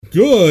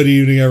Good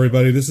evening,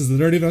 everybody. This is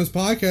the Nerdy Venoms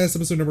podcast,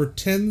 episode number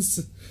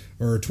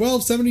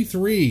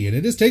 1273, and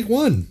it is take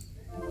one.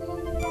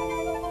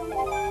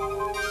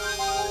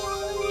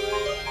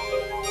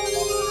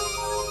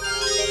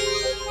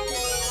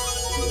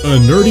 A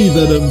Nerdy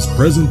Venoms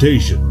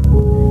presentation.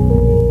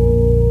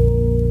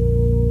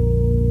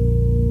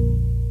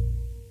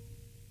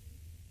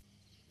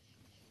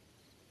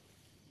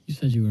 You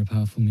said you were a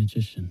powerful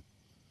magician.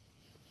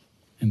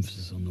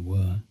 Emphasis on the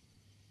were.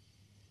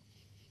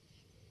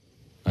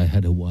 I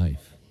had a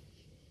wife,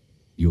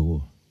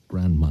 your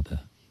grandmother,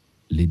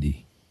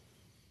 Liddy,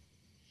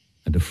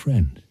 and a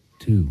friend,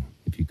 too,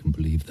 if you can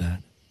believe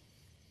that.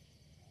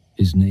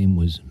 His name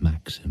was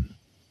Maxim.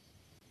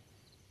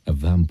 A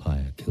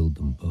vampire killed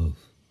them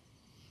both.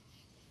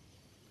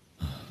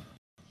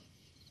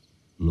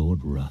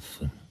 Lord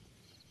Ruthven.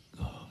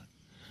 God,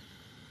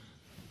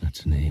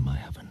 that's a name I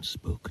haven't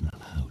spoken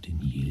aloud in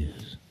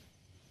years.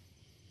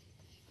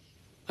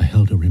 I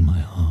held her in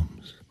my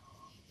arms,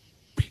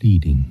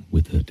 pleading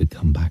with her to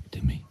come back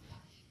to me.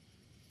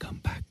 Come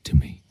back to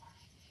me.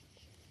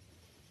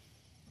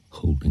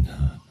 Holding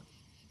her,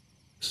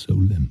 so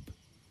limp,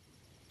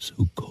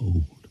 so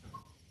cold,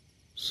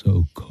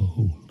 so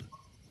cold.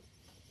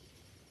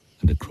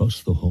 And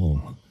across the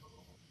hall,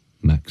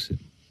 Maxim,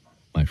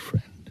 my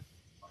friend,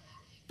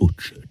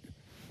 butchered.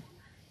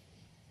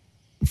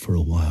 And for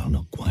a while,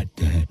 not quite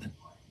dead.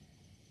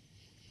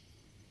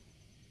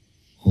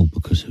 All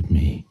because of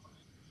me.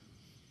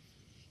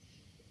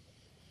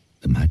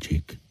 The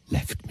magic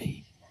left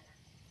me.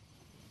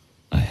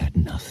 I had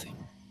nothing.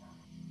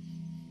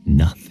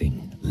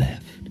 Nothing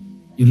left.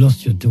 You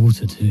lost your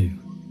daughter too.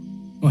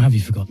 Or have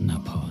you forgotten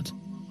that part?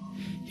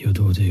 Your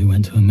daughter who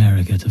went to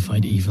America to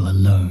fight evil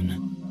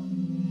alone.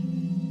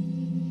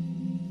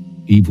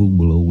 Evil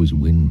will always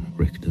win,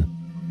 Richter.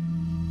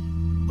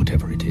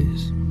 Whatever it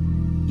is.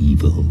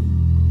 Evil.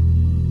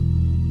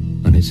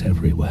 And it's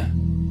everywhere.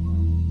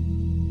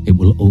 It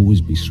will always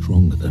be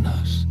stronger than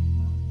us.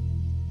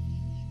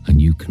 And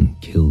you can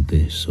kill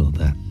this or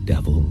that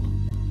devil,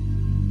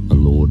 a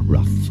Lord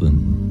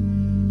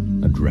Ruthven,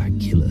 a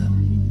Dracula,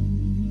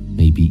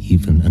 maybe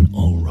even an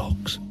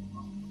Olrox.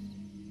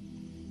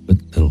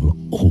 But there'll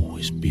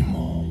always be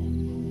more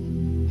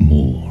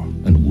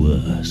and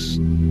worse,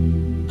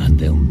 and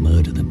they'll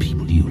murder the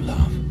people you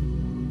love.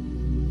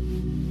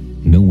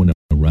 No one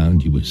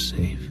around you is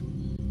safe.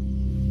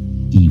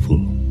 Evil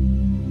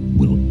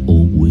will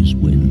always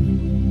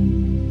win.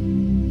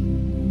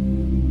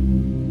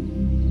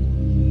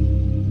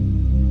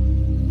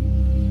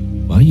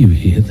 Why are you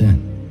here then,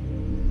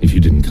 if you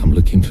didn't come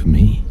looking for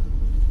me?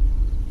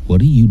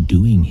 What are you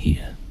doing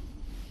here?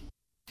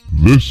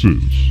 This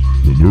is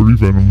the Nerdy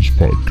Venoms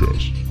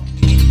podcast.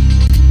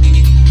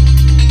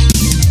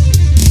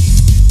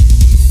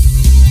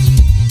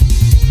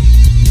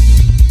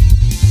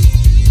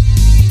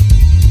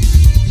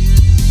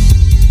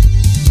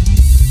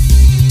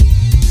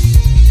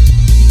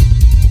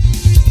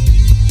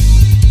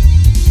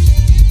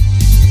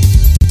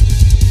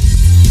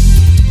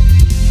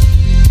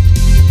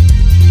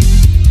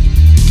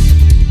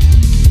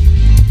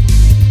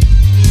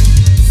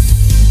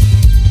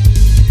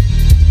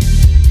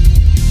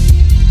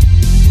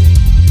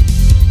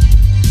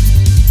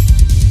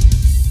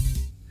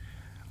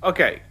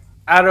 Okay,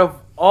 out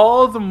of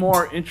all the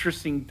more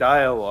interesting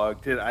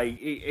dialogue that I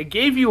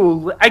gave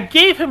you, I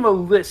gave him a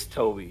list,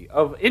 Toby,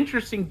 of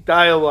interesting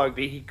dialogue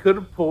that he could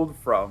have pulled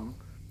from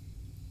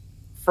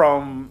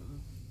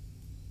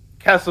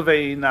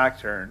Castlevania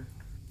Nocturne.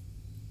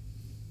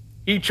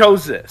 He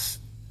chose this.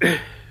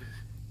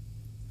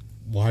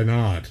 Why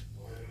not?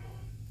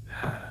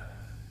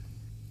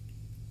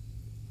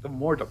 The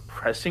more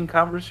depressing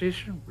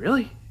conversation?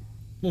 Really?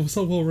 Well,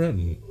 so well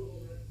written.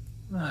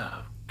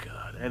 Oh,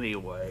 God.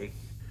 Anyway.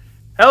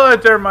 Hello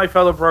out there, my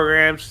fellow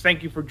programs.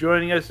 Thank you for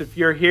joining us. If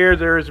you're here,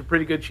 there is a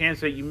pretty good chance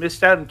that you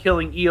missed out on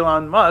killing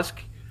Elon Musk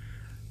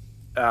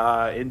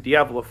in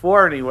Diablo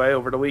 4 anyway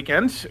over the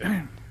weekend.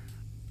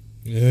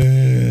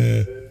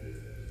 Yeah.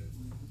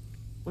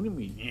 What do you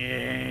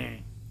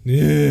mean?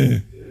 Yeah.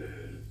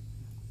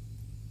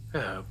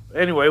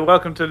 Anyway,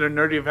 welcome to the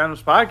Nerdy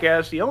Venoms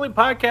podcast, the only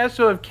podcast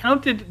to have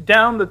counted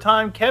down the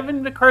time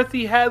Kevin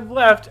McCarthy had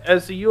left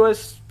as the U.S.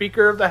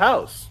 Speaker of the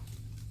House.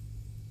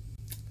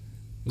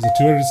 It was a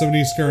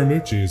 270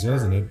 Scaramucci's,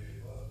 wasn't it?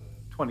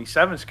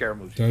 27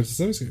 Scaramucci.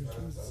 270.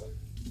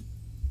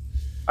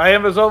 I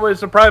am, as always,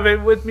 the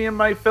private with me and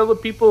my fellow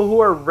people who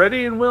are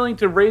ready and willing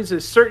to raise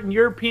a certain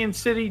European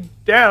city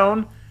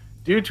down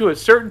due to a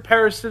certain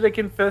parasitic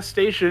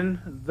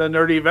infestation, the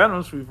Nerdy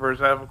Venoms. We first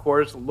have, of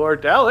course,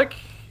 Lord Dalek.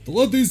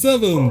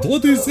 27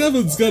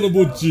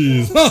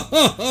 Scaramucci's.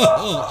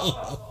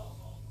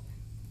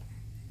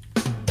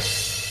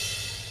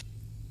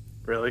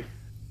 Really?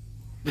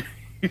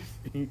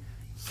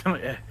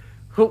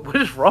 What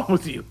is wrong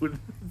with you?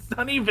 It's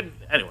not even...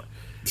 Anyway.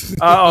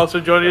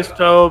 Also joining us,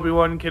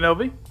 Obi-Wan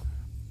Kenobi,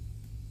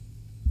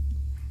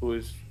 who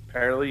is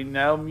apparently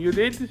now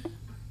muted.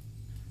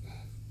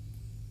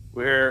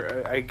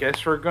 where I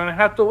guess we're going to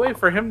have to wait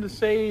for him to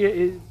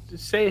say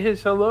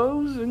his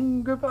hellos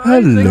and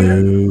goodbyes.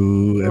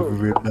 Hello,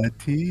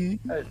 everybody.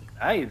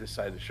 I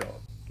decided to show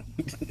up.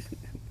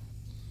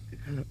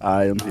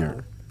 I am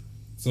here.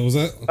 So was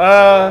that?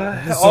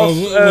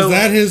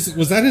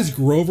 Was that his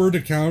Grover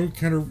to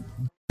kind of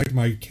like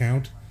my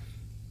count?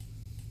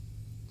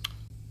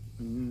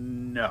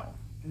 No.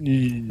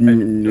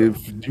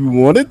 If you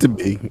want it to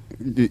be,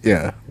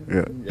 yeah.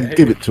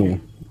 Give it to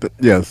him.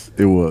 Yes,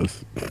 it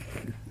was.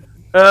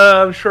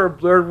 I'm sure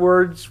Blurred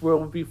Words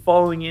will be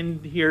falling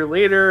in here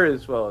later,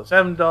 as well as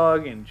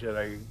M-Dog and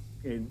Jedi.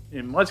 And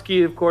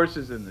Muskie, of course,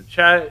 is in the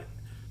chat.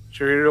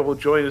 Sharita will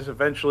join us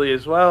eventually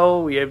as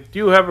well. We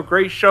do have a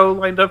great show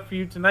lined up for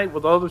you tonight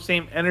with all the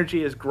same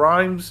energy as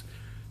Grimes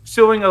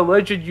suing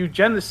alleged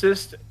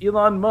eugenicist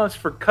Elon Musk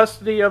for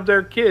custody of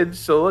their kids.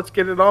 So let's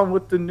get it on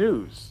with the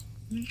news.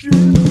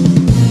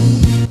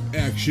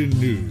 Action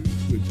news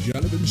with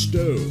Jonathan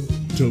Stowe.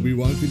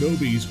 Toby-Wan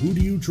Kenobi's Who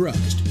Do You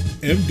Trust?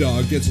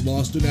 M-Dog gets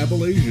lost in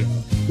Appalachia.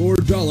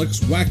 Lord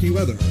Dalek's wacky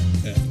weather.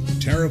 And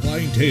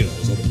terrifying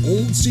tales of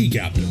old sea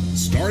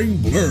captains starring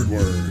Blurred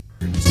Words.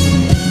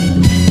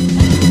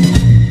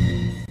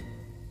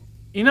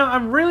 You know, I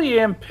really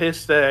am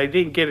pissed that I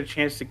didn't get a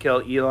chance to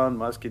kill Elon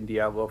Musk in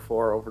Diablo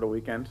 4 over the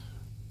weekend.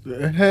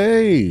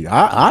 Hey,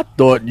 I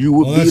thought you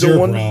would be the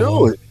one to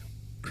do it.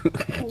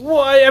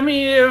 Well, I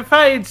mean, if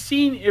I had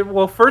seen it,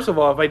 well, first of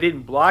all, if I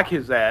didn't block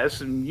his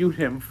ass and mute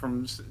him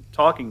from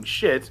talking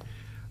shit,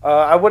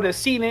 I would have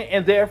seen it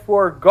and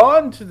therefore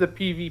gone to the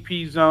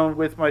PvP zone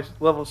with my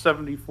level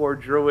 74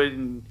 druid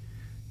and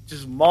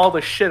just maul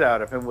the shit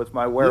out of him with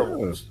my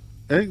werewolves. Yeah.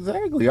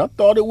 Exactly. I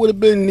thought it would have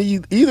been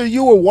either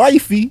you or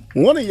wifey,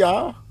 one of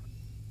y'all.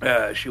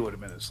 She would have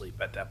been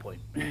asleep at that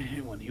point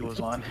when he was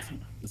on.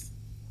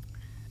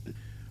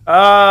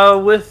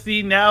 With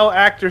the now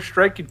actor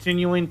strike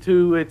continuing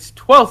to its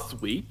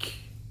 12th week.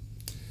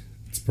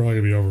 It's probably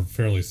going to be over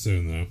fairly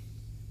soon,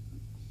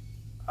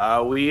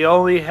 though. We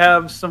only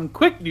have some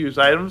quick news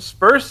items.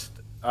 First,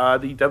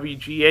 the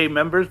WGA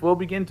members will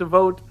begin to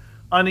vote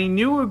on a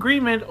new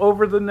agreement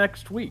over the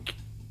next week.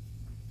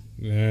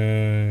 I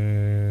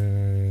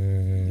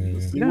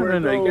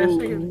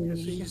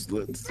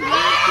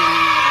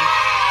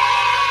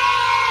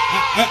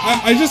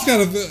just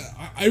gotta.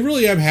 I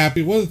really am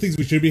happy. One of the things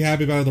we should be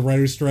happy about the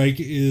writer's strike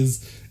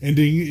is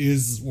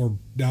or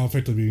now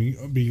effectively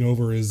being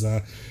over, is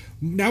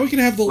now we can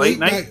have the late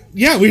night.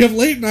 Yeah, we have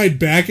late night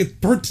back.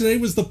 Today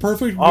was the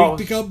perfect week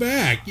to come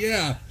back.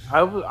 Yeah,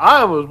 I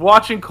was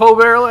watching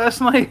Colbert last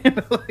night.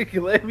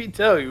 Let me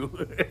tell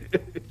you.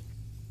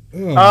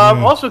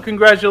 Also,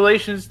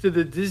 congratulations to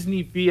the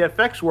Disney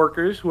VFX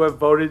workers who have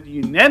voted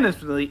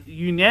unanimously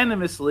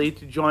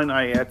to join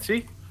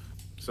IATSE.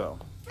 So,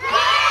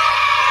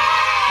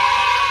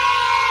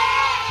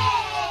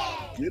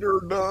 get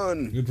her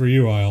done. Good for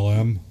you,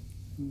 ILM.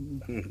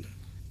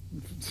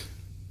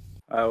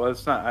 Well,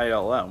 it's not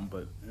ILM,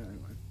 but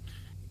anyway.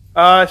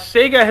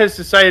 Sega has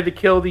decided to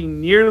kill the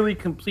nearly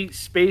complete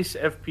space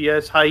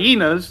FPS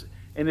Hyenas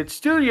in its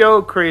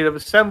studio creative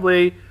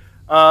assembly,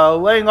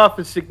 laying off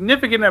a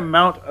significant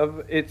amount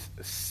of its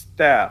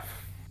staff.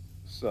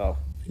 So,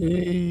 I don't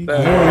even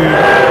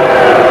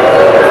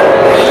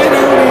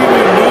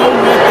know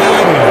what that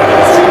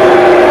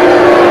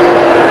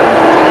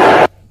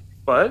is.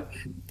 What?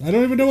 I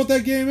don't even know what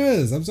that game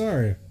is. I'm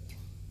sorry.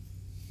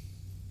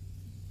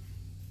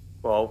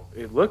 Well,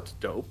 it looked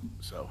dope,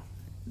 so.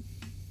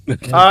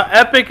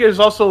 Epic is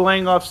also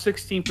laying off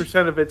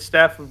 16% of its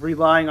staff,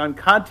 relying on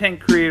content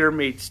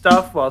creator-made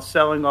stuff while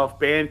selling off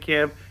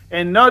Bandcamp.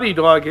 And Naughty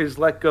Dog has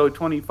let go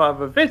 25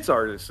 of its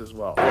artists as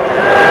well.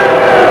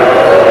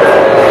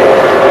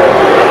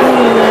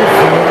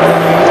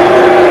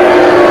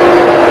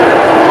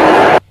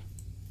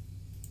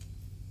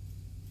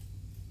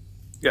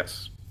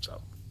 Yes.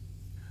 So,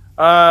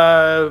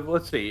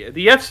 let's see.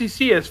 The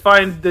FCC has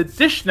fined the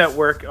Dish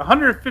Network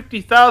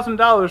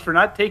 $150,000 for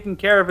not taking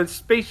care of its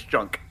space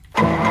junk.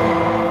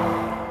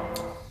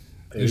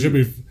 They should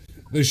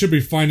be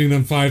finding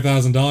them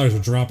 $5,000 for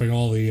dropping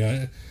all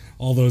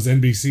those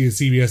NBC and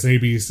CBS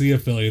and ABC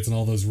affiliates in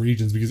all those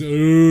regions because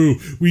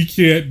we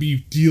can't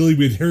be dealing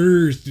with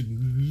Hearst.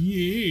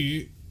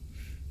 Yeah.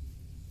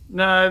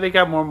 No, they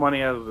got more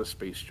money out of the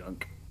space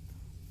junk.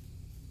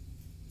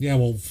 Yeah,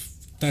 well,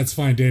 that's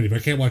fine, Danny, but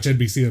I can't watch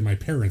NBC at my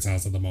parents'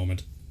 house at the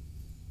moment.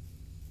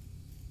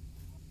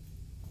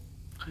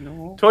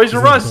 No. Toys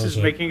R Us is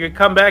making a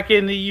comeback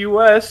in the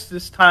U.S.,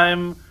 this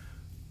time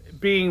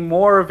being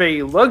more of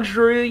a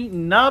luxury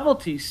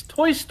novelty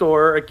toy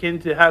store akin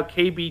to how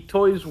KB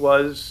Toys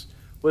was,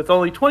 with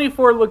only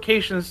 24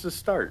 locations to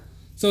start.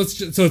 So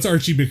it's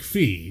Archie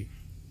McPhee.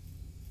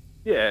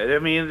 Yeah, I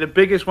mean the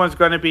biggest one's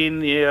going to be in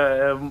the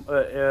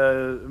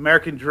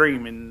American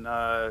Dream in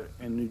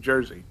New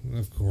Jersey.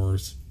 Of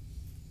course.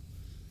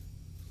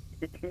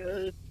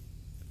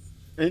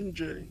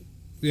 NJ.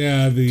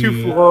 Yeah, the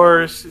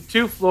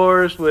two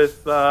floors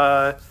with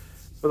a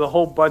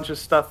whole bunch of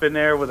stuff in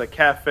there, with a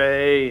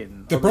cafe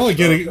and they're probably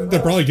getting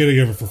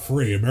it for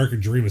free. American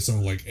Dream is so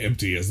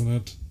empty, isn't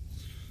it?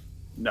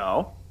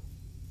 No.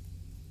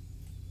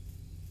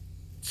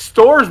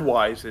 Stores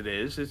wise, it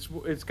is.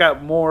 It's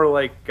got more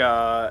like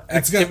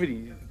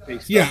activity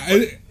based.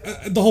 Yeah,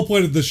 the whole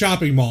point of the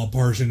shopping mall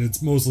portion,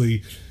 it's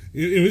mostly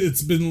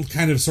it's been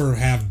kind of sort of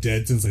half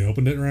dead since they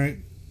opened it, right?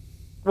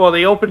 Well,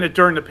 they opened it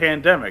during the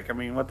pandemic. I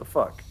mean, what the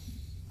fuck?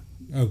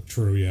 Oh,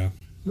 true. Yeah.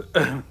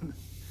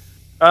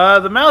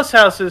 The Mouse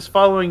House is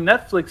following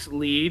Netflix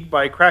lead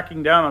by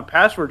cracking down on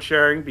password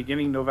sharing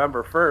beginning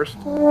November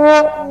 1st.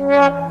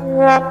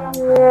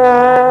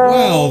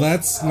 Well,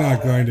 that's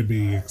not going to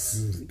be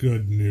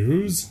good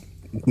news.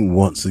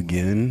 Once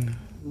again.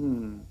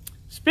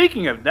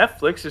 Speaking of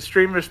Netflix, the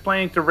streamer is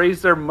planning to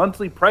raise their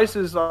monthly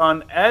prices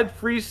on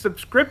ad-free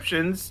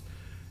subscriptions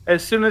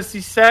as soon as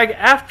the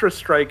SAG-AFTRA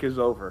strike is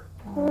over.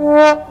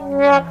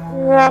 Well,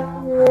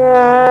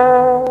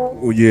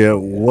 yeah,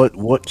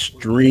 what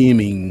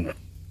streaming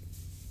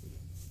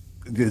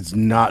is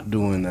not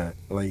doing that?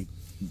 Like,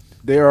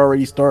 they're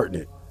already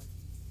starting it.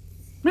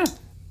 Yeah.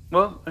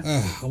 Well,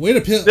 way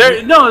to pill.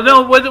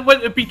 No.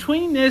 What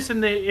between this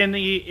and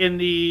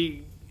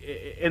the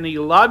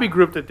lobby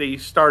group that they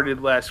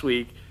started last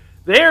week,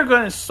 they are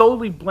going to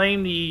solely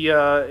blame the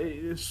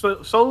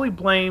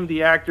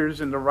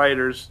actors and the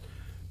writers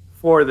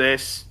for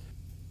this.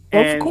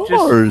 Of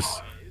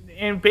course.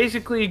 And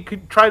basically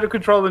try to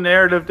control the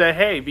narrative that,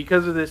 hey,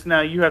 because of this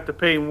now you have to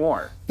pay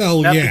more.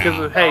 Oh, Not yeah. because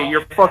of, hey,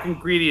 you're fucking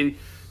greedy,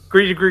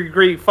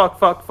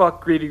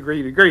 fuck,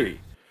 greedy.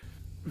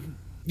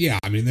 Yeah,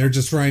 I mean, they're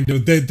just trying to...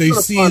 They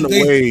see... Find a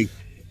way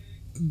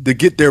to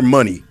get their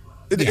money.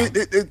 Yeah.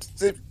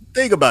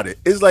 Think about it.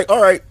 It's like,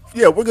 all right,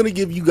 yeah, we're going to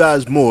give you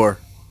guys more,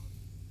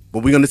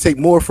 but we're going to take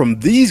more from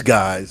these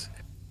guys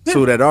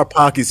so that our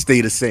pockets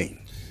stay the same.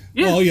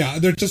 Yeah. Well, yeah,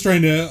 they're just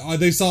trying to...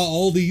 they saw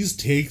all these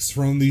takes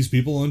from these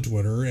people on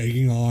Twitter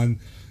egging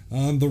on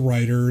the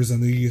writers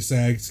and the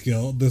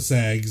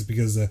SAGs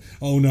because,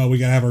 oh no, we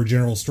gotta have our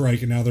general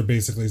strike, and now they're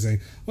basically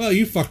saying, well,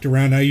 you fucked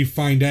around, now you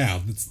find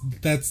out.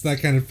 That's that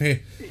kind of...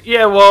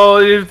 Yeah, well,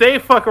 if they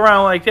fuck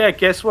around like that,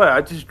 guess what? I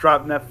just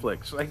dropped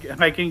Netflix.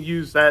 I can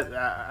use that.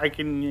 I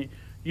can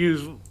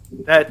use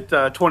that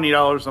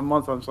 $20 a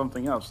month on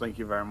something else. Thank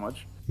you very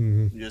much.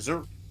 Mm-hmm. Yes,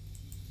 sir.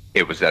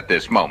 It was at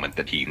this moment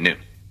that he knew.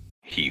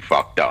 He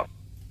fucked up.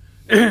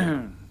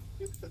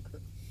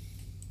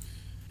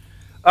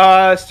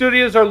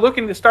 Studios are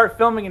looking to start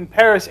filming in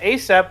Paris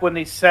ASAP when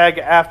the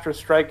SAG-AFTRA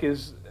strike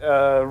is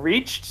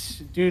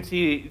reached due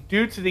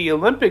to the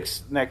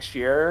Olympics next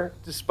year,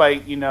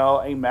 despite,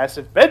 a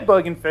massive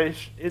bedbug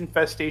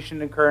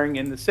infestation occurring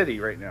in the city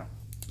right now.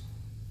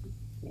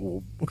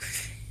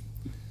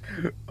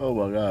 Oh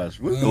my gosh.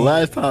 When's the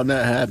last time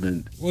that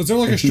happened? Was there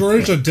like a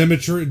shortage of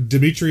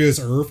Demetrius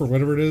Earth or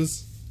whatever it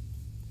is?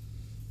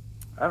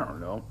 I don't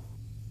know.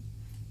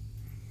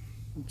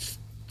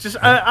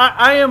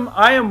 I am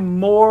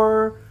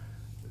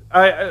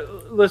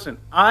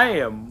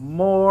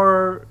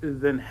more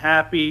than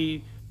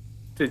happy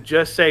to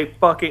just say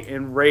fuck it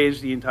and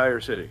raise the entire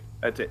city.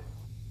 That's it.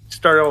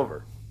 Start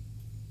over.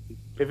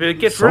 If it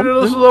gets rid of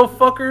those little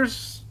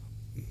fuckers,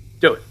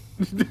 do it.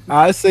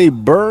 I say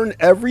burn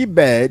every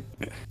bed.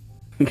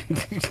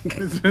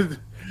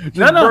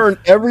 Burn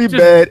every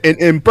bed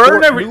and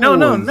burn every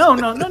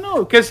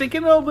no, because they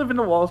can all live in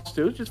the walls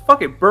too. Just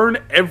fuck it, burn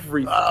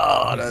everything.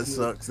 Oh, that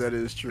sucks. That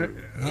is true.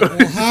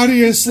 Well, how do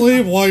you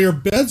sleep while your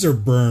beds are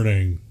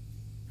burning?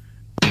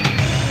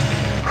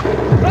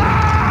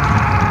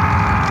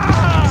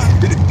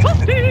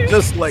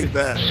 Just like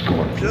that.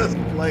 Just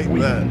like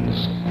that.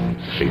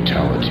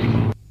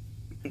 Fatality.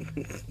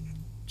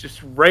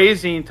 Just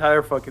raise the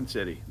entire fucking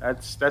city.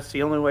 That's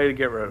the only way to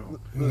get rid of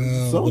them.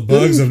 The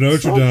bugs of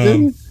Notre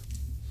Dame.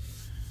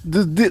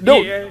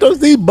 Does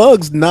these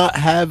bugs not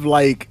have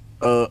like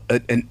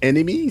an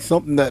enemy?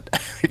 Something that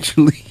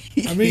actually?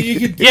 I mean, you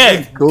could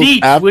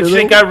DEET, which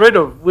they got rid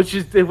of. Which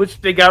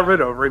they got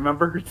rid of.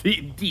 Remember,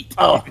 DEET.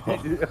 Oh,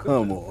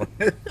 come on!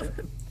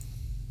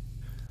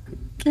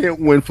 Can't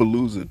win for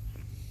losing.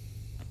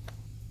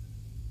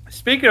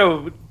 Speaking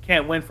of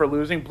can't win for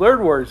losing,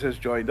 Blurred Words has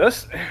joined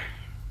us.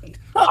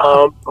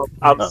 I'm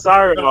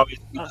sorry to always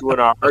be doing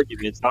our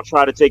arguments. I'll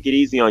try to take it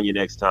easy on you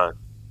next time.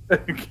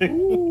 Okay.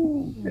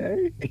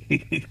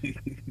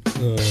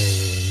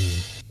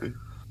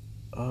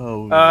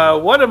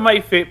 One of my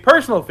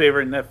personal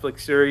favorite Netflix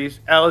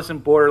series, Alice in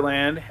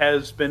Borderland,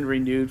 has been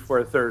renewed for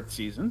a third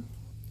season.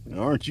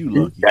 Aren't you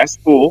lucky? That's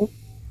cool.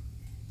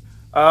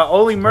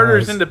 Only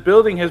Murders in the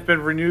Building has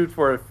been renewed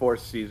for a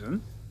fourth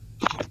season.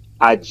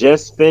 I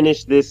just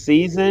finished this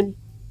season,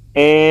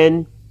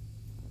 and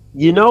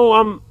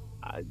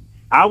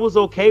I was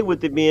okay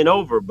with it being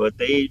over, but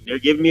they're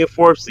giving me a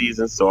fourth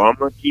season, so I'm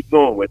gonna keep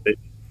going with it.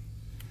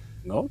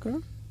 Okay.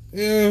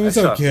 Yeah, it was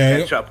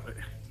okay.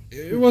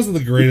 It wasn't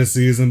the greatest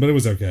season, but it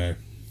was okay.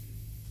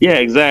 Yeah,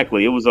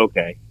 exactly. It was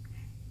okay.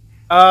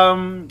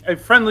 A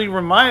friendly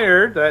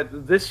reminder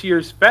that this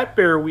year's Fat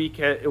Bear Week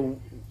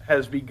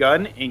has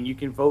begun, and you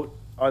can vote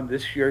on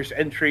this year's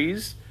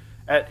entries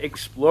at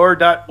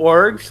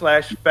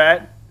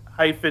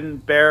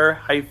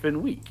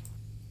explore.org/fat-bear-week.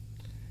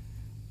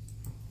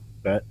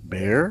 Fat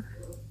Bear?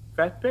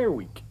 Fat Bear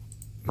Week.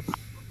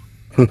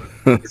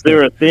 Is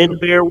there a Thin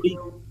Bear Week?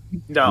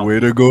 No. Way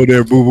to go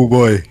there, Boo Boo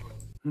Boy.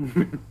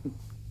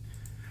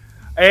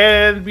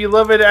 And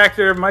beloved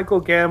actor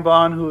Michael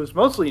Gambon, who is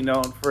mostly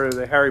known for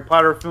the Harry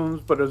Potter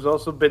films, but has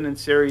also been in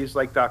series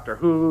like Doctor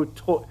Who,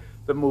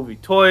 the movie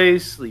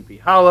Toys, Sleepy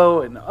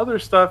Hollow, and other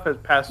stuff, has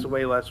passed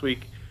away last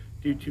week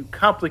due to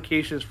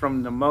complications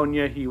from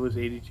pneumonia. He was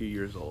 82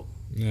 years old.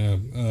 Yeah.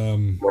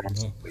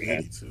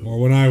 Or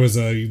when I was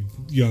a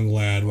young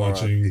lad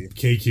watching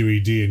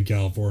KQED in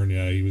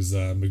California, he was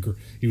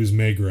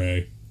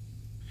Maigret.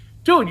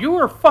 Dude, you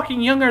were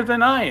fucking younger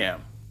than I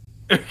am.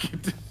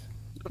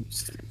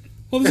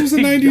 Well, this was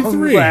in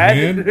 '93,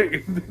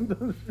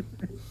 man.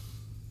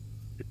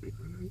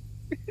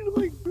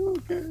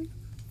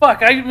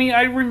 Fuck, I mean,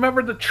 I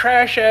remember the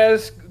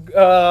trash-ass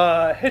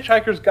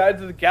Hitchhiker's Guide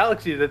to the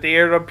Galaxy that they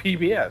aired on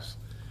PBS.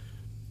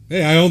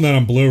 Hey, I own that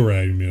on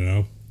Blu-ray, you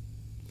know.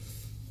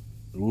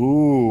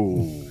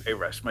 Ooh. I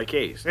rest my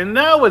case. And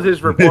now with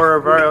his report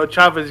of our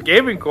Chavez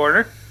Gaming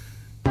Corner.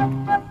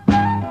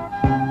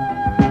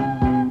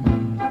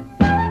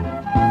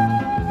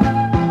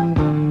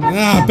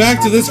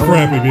 Back to this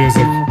crappy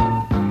music.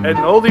 An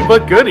oldie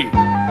but goodie.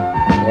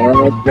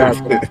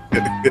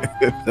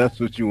 That's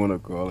what you want to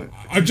call it.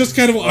 I'm just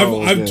kind of,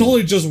 I'm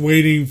totally just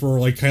waiting for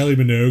like Kylie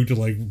Minogue to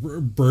like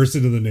burst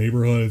into the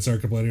neighborhood and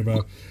start complaining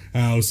about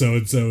how so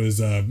and so is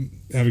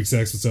having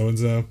sex with so and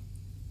so.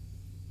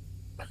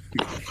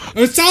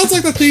 It sounds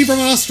like the theme from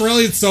an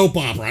Australian soap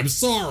opera. I'm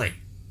sorry.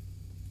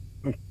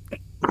 I'm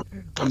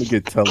gonna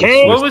get telling.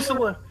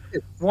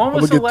 When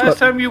was the last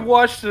time you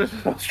watched an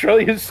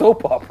Australian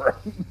soap opera?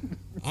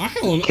 I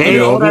don't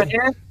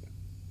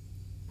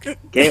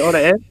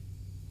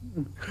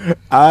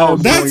know.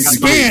 That's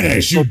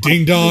Spanish, you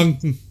ding dong.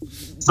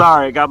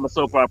 Sorry, I got my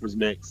soap operas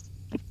mixed.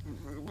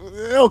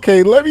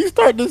 Okay, let me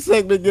start this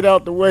segment. Get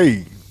out the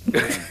way.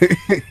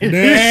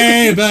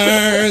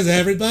 Neighbors,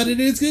 everybody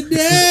needs good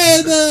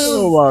neighbors.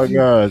 Oh my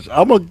gosh,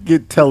 I'm gonna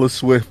get Taylor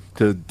Swift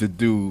to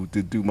do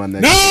my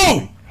next.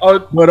 No.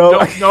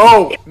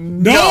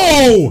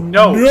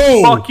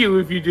 No! Fuck you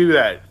if you do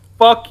that.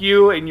 Fuck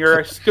you and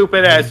your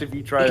stupid ass if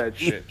you try that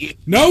shit.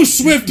 No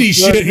Swifty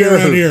shit here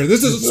around here.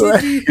 This is a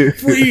Swifty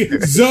free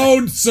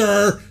zone,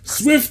 sir.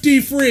 Swifty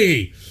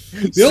free.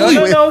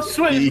 No.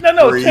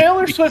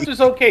 Taylor Swift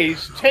is okay.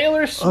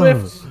 Taylor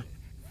Swift's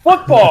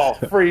football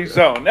free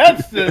zone.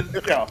 That's the.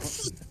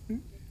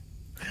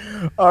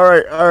 All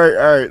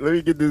right. Let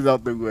me get this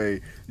out the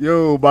way.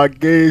 Yo, my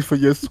games for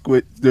your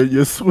Switch tonight.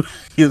 Your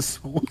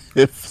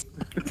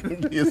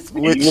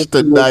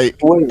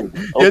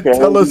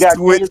Taylor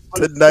Switch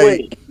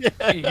tonight.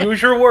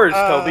 Use your words,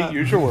 Toby.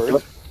 Use your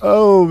words.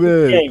 Oh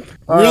man!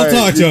 Real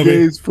talk, Toby.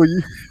 Games for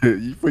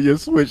your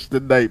Switch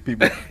tonight,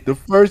 people. The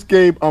first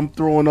game I'm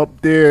throwing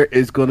up there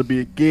is going to be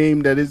a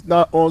game that is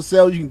not on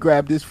sale. You can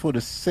grab this for the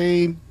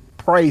same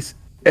price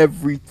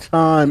every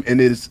time,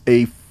 and it is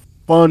a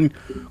fun,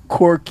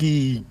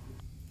 quirky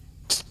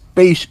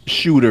space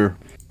shooter,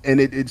 and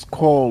it's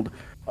called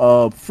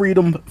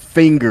Freedom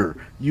Finger.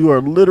 You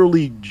are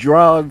literally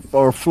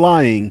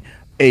flying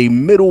a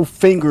middle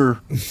finger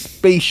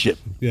spaceship.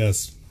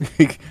 Yes.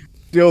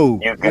 Yo,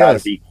 you gotta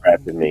be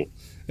crapping me.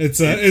 It's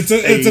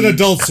an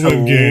Adult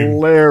Swim game.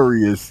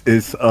 Hilarious.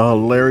 It's a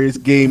hilarious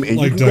game, and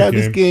like you can grab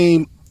this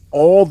game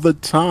all the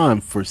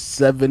time for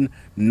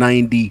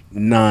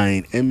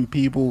 $7.99. And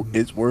people,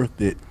 it's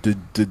worth it.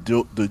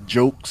 The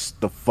jokes,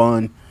 the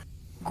fun,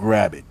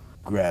 grab it.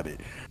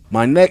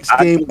 My next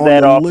game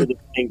on the list.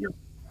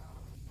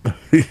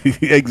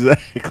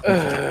 Exactly.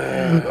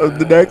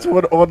 The next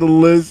one on the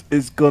list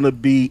is gonna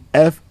be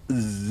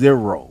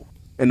F-Zero,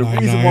 and the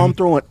reason why I'm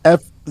throwing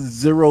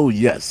F-Zero,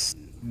 yes,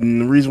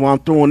 and the reason why I'm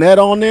throwing that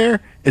on there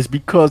is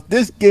because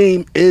this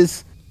game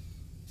is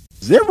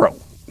zero.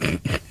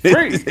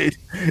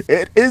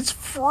 It is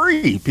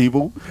free,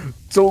 people.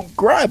 So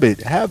grab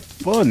it, have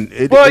fun.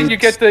 You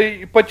get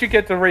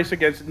to race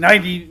against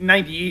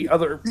 98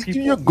 other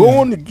people. You're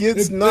going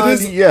against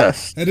 90,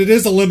 yes. And it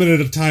is a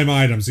limited time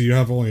item, so you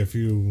have only a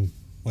few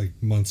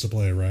months to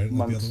play, right?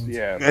 Months,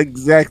 yeah.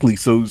 Exactly.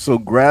 So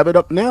grab it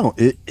up now.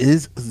 It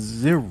is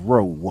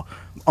zero.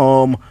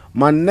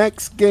 My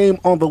next game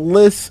on the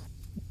list.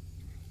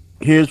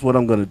 Here's what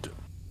I'm gonna do.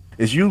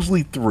 It's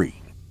usually 3,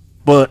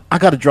 but I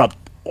gotta drop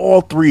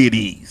all 3 of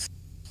these.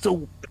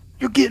 So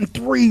you're getting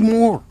 3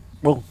 more.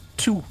 Well,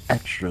 2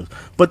 extras.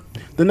 But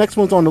the next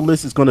one's on the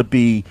list is going to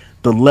be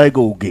the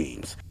Lego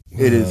games.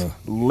 It is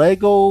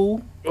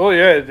Lego. Oh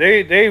yeah,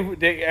 they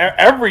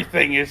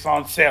everything is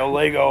on sale.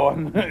 Lego,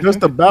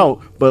 just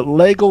about. But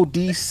Lego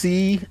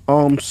DC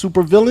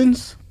Super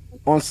Villains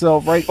on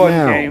sale right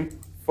now.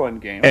 Fun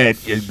game.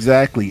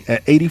 Exactly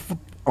at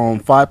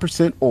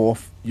 5%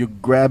 off. You're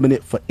grabbing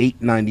it for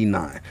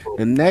 $8.99.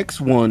 The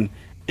next one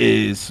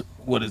is.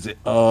 What is it?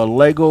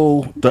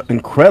 Lego The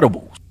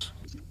Incredibles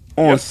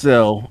on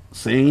sale.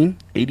 Same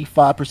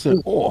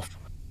 85% off.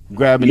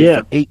 Grabbing it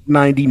for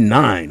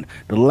 $8.99.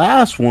 The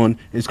last one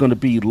is going to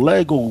be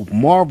Lego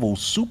Marvel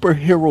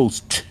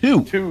Superheroes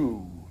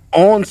 2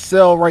 on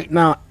sale right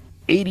now.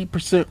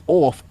 80%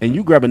 off, and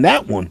you grabbing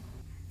that one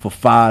for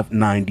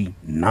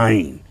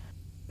 $5.99.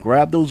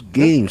 Grab those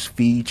games,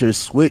 feed your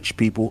Switch,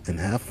 people, and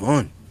have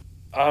fun.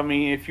 I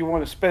mean, if you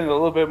want to spend a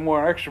little bit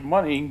more extra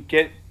money,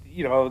 get,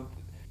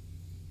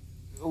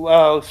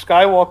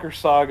 Skywalker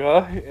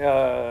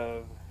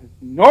Saga,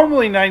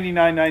 normally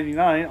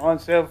 $99.99, on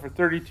sale for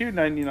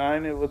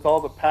 $32.99, with all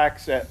the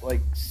packs at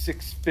like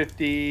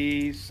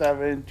 $657,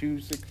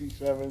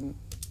 $267.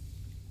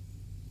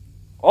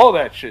 All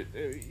that shit.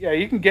 Yeah,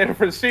 you can get it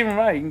for the same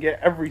amount. You can get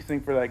everything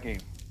for that game.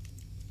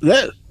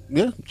 Yeah,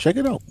 check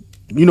it out.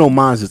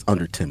 Mine's is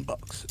under $10.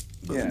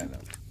 But, yeah, I know.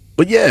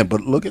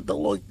 But look at the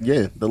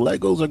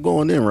Legos are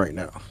going in right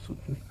now. So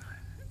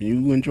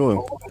you enjoy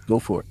them. Go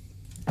for it.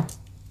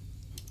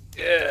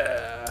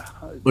 Yeah.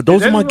 But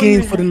those are my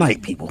games for the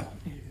night, people.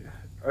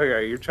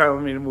 Okay, you're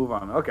telling me to move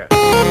on. Okay.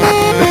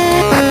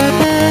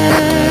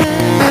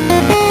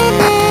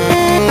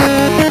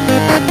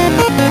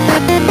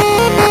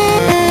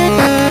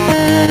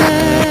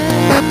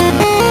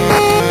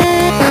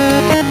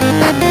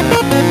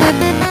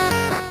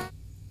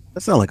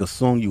 That sounds like a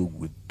song you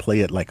would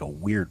play at like a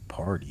weird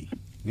party.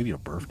 Maybe a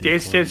birthday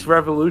Dance Dance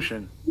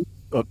Revolution.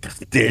 Oh,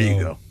 there you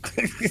go.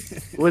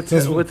 with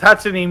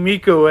Hatsune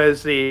Miku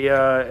as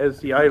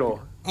the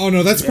idol. Oh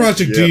no, that's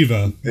Project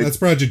Diva. That's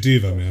Project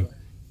Diva, man.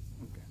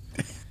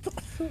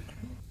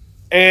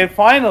 And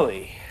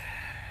finally,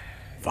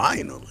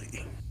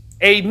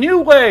 a new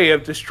way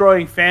of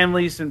destroying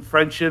families and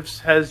friendships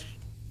has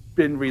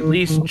been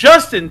released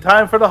just in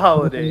time for the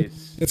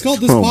holidays. It's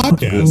called this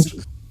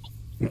podcast.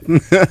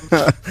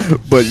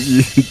 But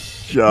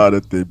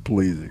Jonathan,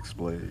 please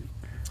explain.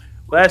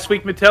 Last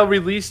week, Mattel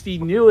released the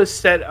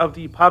newest set of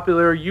the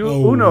popular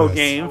Uno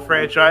game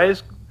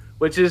franchise,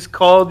 which is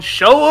called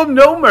Show 'em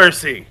No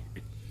Mercy.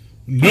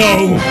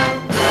 No!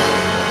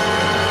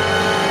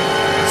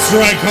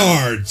 Strike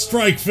hard,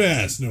 strike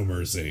fast, no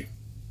mercy.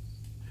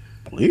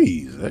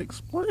 Please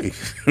explain.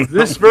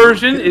 This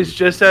version is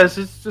just as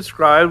it's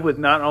described, with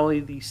not only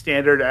the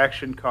standard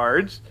action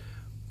cards,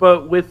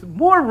 but with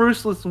more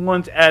ruthless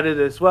ones added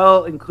as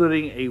well,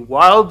 including a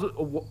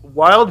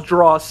Wild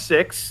Draw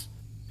 6,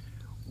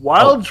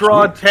 Wild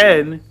Draw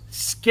 10,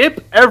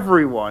 Skip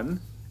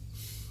Everyone,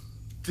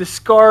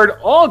 Discard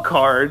All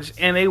Cards,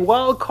 and a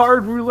Wild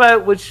Card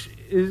Roulette,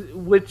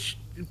 which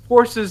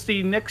forces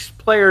the next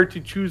player to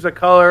choose a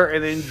color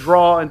and then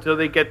draw until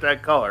they get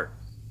that color.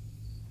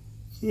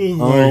 Oh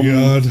my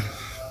god!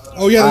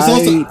 Oh yeah, there's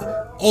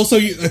also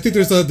I think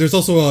there's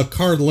also a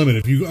card limit.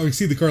 If you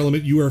exceed the card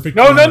limit, you are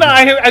No.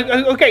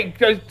 Okay,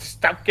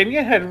 stop getting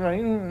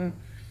ahead.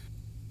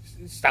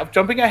 Stop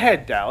jumping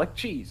ahead, Dalek.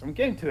 Jeez, I'm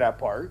getting to that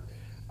part.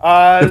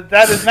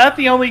 That is not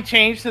the only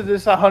change to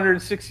this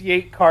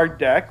 168 card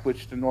deck,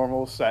 which the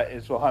normal set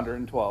is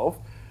 112.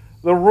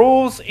 The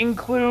rules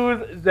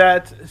include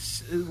that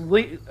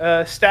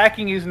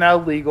stacking is now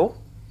legal.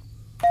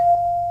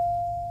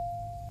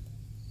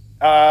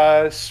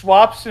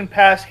 Swaps and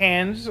pass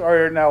hands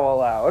are now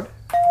allowed.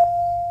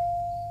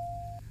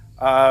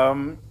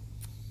 A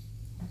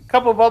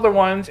couple of other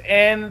ones,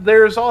 and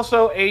there's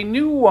also a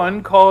new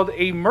one called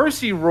a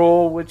mercy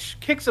rule, which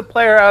kicks a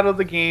player out of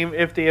the game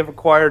if they have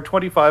acquired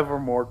 25 or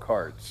more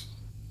cards.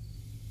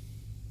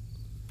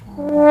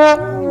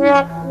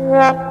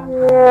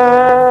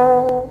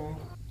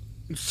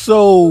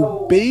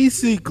 So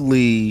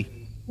basically,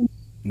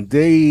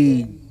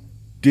 they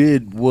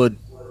did what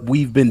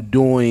we've been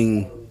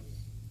doing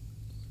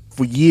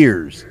for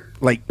years,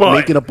 like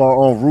making up our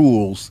own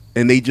rules,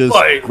 and they just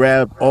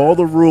grabbed all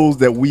the rules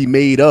that we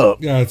made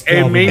up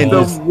and made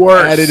them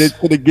worse. Added it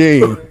to the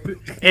game.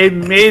 It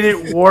made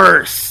it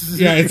worse.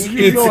 Yeah,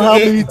 you know how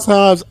many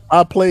times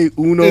I play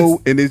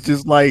Uno, and it's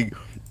just like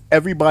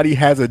everybody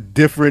has a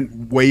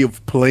different way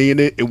of playing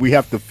it, and we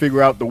have to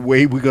figure out the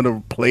way we're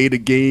gonna play the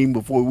game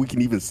before we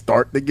can even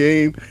start the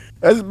game.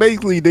 That's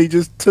basically, they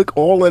just took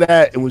all of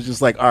that and was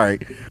just like, all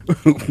right,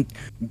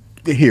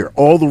 here,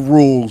 all the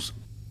rules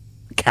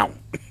count.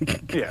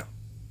 Yeah.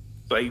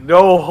 Like,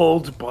 no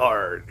holds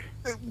barred.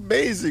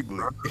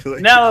 Basically.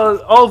 Now,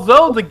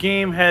 although the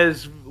game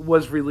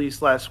was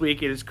released last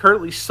week, it is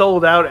currently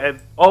sold out at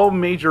all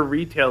major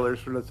retailers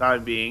for the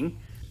time being.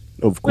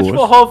 Of course. Which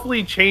will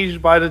hopefully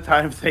change by the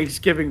time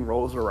Thanksgiving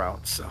rolls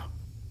around. So,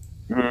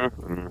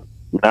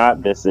 not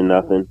missing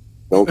nothing.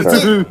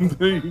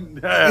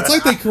 It's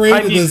like they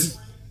created this.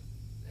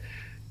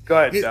 Go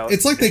ahead, Dallas.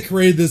 It's like they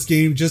created this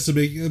game just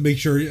to make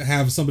sure you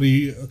have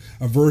somebody,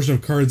 a version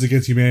of Cards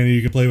Against Humanity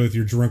you can play with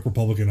your drunk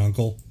Republican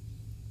uncle.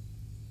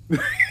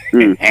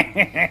 You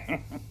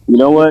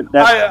know what?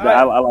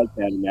 I like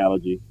that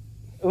analogy.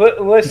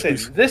 Listen,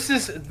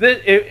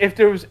 if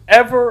there was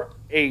ever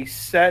a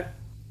set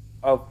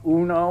of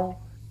Uno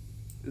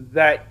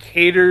that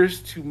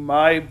caters to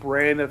my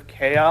brand of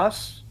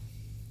chaos,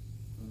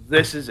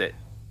 this is it.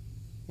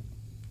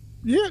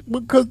 Yeah,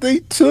 because they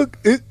took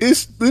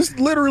it's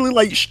literally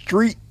like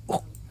street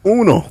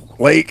Uno,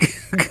 like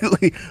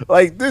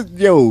this.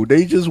 Yo,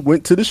 they just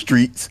went to the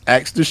streets,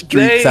 asked the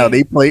streets how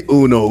they play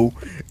Uno,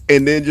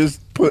 and then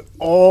just put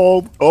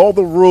all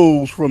the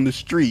rules from the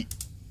street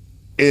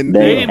And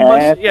they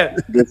must,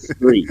 the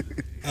street.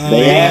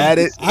 They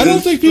added. I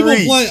don't think people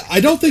play.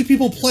 I don't think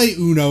people play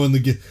Uno on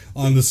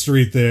the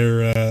street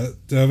there,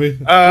 Toby.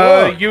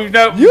 You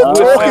know, you're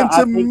talking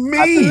to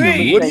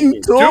me. What are you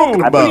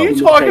talking about? What are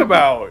you talking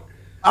about?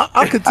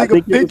 I could take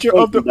a picture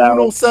of the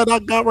Uno set I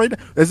got right now.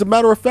 As a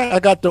matter of fact, I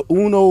got the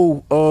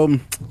Uno.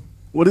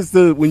 What is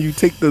when you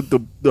take the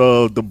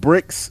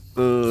bricks?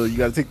 You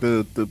got to take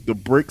the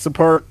bricks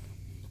apart.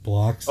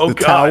 Blocks. The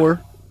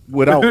tower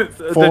without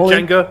the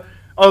falling. Jenga.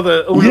 Oh,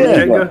 the Uno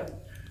Jenga.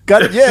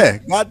 Got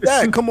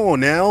that. Come on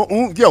now,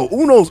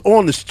 Uno's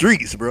on the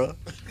streets, bro.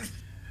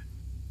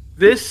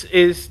 This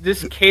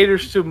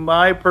caters to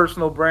my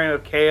personal brand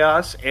of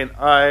chaos, and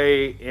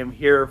I am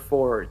here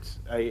for it.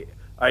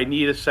 I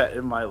need a set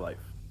in my life.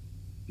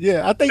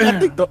 Yeah, I think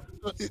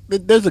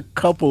there's a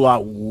couple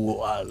of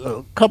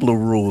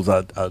rules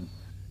I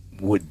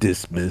would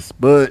dismiss,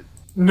 but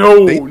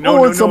no,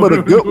 some of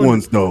the good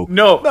ones though.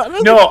 No.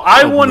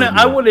 I want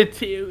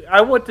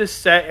this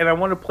set, and I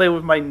want to play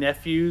with my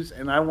nephews,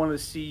 and I want to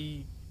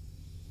see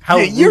how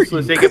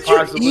ruthless they could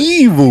possibly.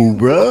 You're evil,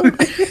 bro.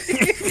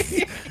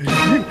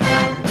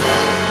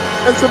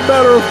 As a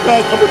matter of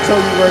fact, I'm gonna tell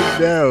you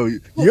right now,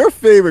 your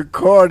favorite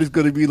card is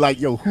gonna be like,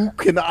 yo, who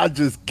can I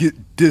just get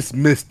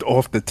dismissed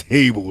off the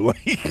table?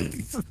 Like,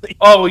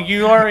 oh,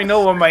 you already know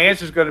what my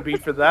answer is gonna be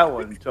for that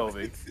one,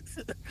 Toby.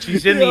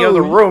 She's in the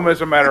other room,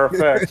 as a matter of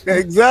fact.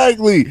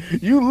 Exactly.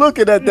 You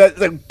looking at that?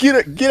 Like,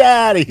 get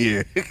out of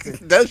here.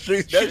 That's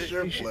your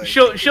play.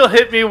 She'll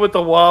hit me with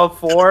the wild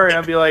 4, and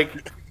I'll be like,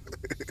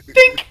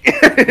 dink.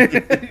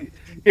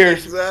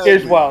 Here's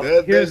wild.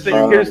 Here's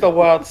the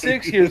wild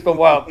 6. Here's the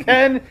wild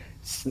 10.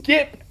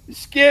 Skip.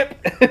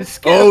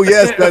 Oh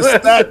yes, that's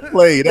stack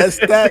play. That's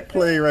stack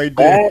play right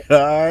there.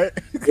 All right.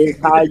 It's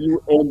how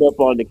you end up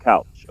on the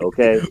couch.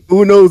 Okay.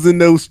 Uno's in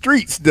those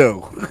streets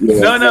though.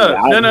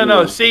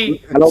 No.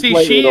 See,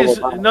 she is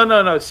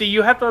no. See,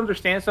 you have to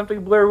understand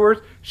something, Blair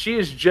Worth. She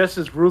is just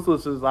as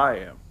ruthless as I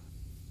am.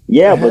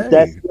 Yeah, but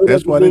that's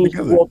why they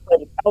together. Play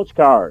the couch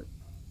card.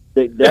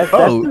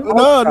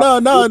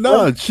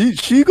 No.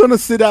 She gonna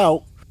sit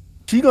out.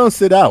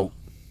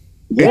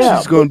 Yeah, and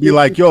she's gonna be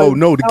like, "Yo,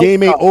 no, the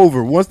game ain't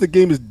over. Once the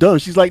game is done,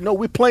 she's like, no,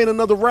 we're playing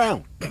another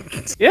round."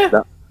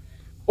 Yeah.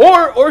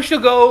 Or she'll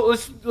go.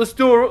 Let's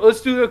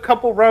do a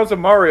couple rounds of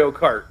Mario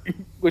Kart,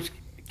 which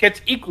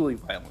gets equally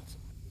violent.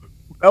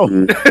 Oh,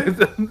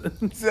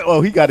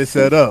 he got it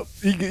set up.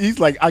 He's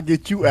like, "I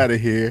get you out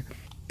of here,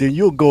 then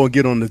you'll go and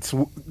get on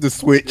the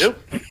Switch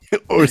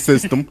or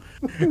system,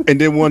 and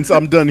then once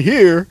I'm done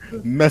here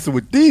messing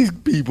with these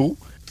people,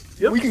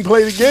 we can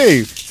play the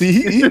game." See,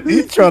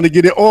 he's trying to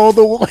get it all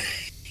the way.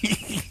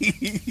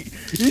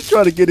 He's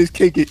trying to get his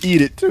cake and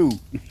eat it too.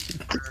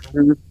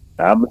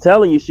 I'm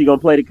telling you, she's gonna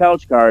play the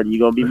couch card, and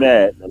you're gonna be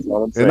mad. That's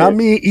all I'm saying. And I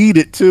mean, eat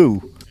it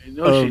too.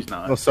 No, she's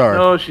not. Oh, sorry.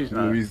 No, she's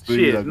not.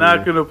 She is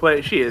not gonna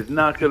play. She is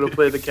not gonna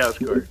play the couch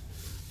card.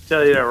 I'll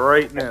tell you that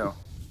right now.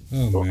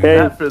 Oh, okay.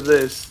 Not for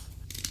this.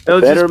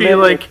 It'll just be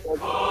like.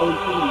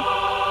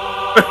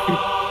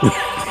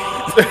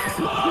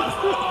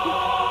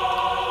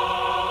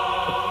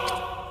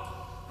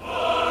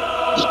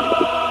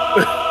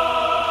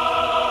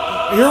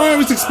 Here I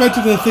was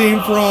expecting the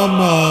theme from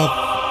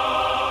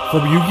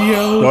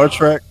Yu-Gi-Oh! Star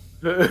Trek.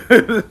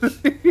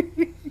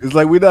 It's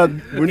like we're not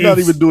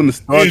even doing the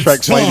Star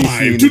Trek fighting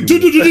scene.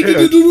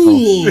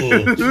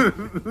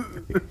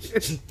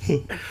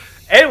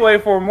 Anyway,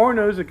 for more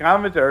news and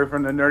commentary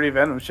from the Nerdy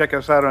Venoms, check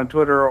us out on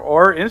Twitter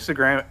or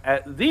Instagram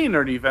at the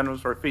Nerdy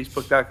Venoms or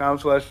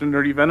Facebook.com/the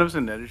Nerdy Venoms,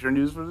 and that is your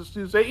news for this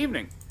Tuesday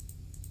evening.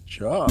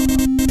 Sure.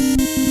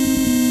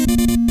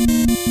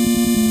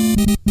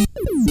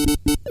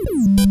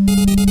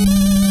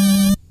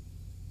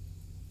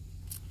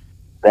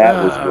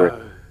 That was great.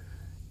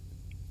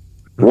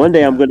 One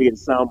day I'm going to get a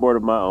soundboard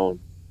of my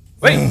own.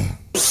 Wait.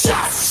 Just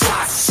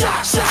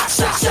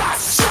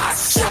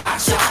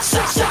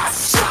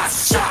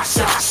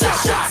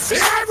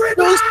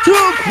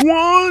took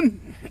one.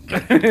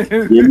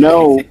 You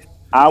know,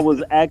 I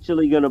was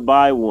actually going to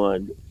buy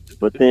one,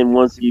 but then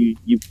once you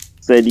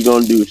said you're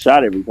going to do a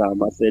shot every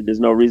time, I said there's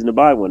no reason to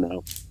buy one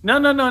now. No.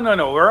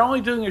 We're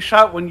only doing a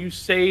shot when you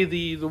say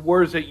the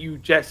words that you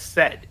just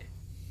said.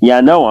 Yeah,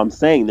 I know. I'm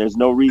saying there's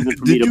no reason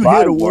for me to buy one. Did you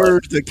hear the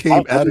words that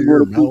came out of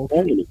your mouth?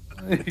 The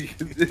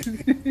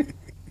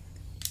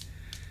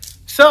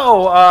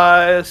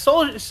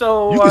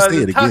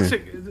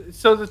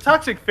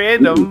toxic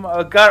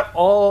fandom got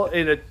all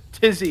in a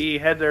tizzy,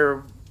 had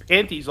their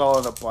panties all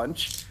in a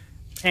bunch.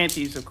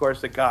 Panties, of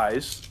course, the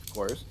guys, of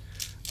course.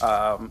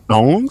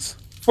 Dongs?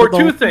 For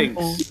two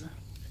things.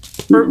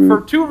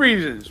 For two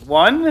reasons.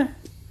 One,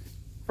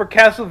 for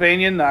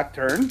Castlevania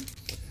Nocturne.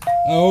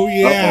 Oh,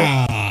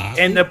 yeah.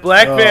 And the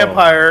Black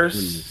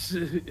Vampires.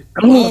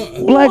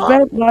 Black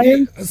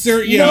Vampires?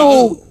 Sir, yeah.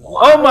 No.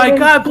 Oh my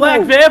God,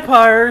 Black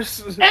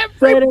Vampires!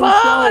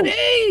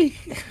 Everybody!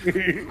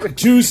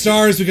 2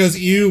 stars because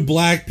you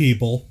black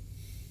people.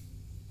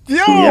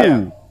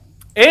 Yeah.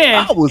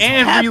 And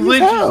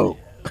religious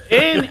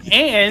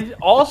And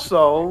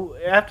also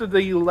after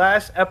the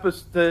last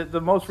episode,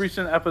 the most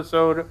recent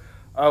episode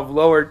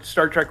of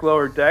Star Trek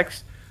Lower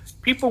Decks,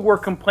 people were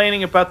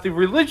complaining about the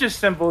religious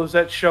symbols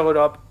that showed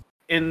up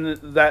in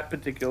that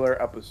particular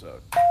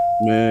episode.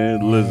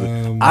 Man,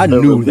 listen, I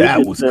knew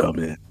that was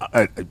coming.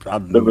 I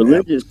knew the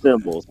religious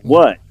symbols.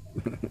 What?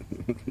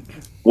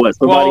 What?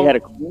 Somebody had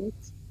a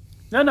clearance?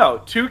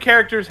 No. 2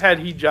 characters had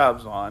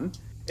hijabs on,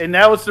 and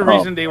that was the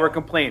reason they were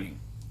complaining.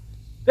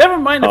 Never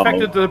mind the fact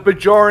that the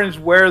Bajorans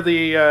wear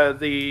their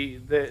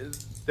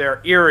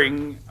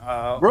earring.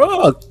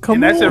 Bruh, come on.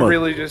 And that's a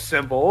religious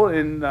symbol.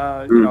 And, and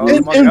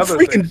other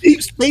freaking things.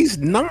 Deep Space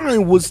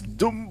Nine was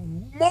the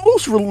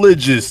most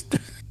religious.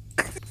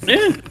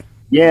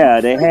 Yeah,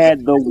 they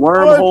had the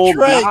wormhole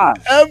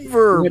god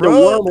ever,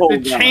 bro.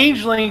 The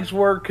changelings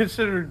were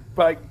considered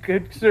gods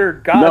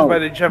by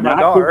the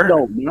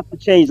Jem'Hadar. Not the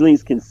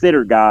changelings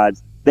considered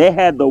gods. They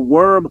had the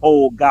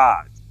wormhole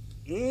gods.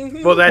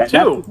 Mm-hmm. Well, that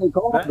too.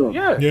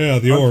 Yeah,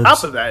 the orbs. On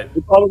top of that,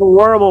 they call them the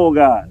wormhole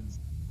gods.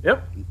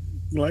 Yep.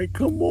 Like,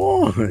 come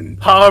on.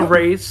 Pa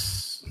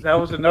race. That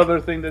was another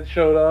thing that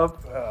showed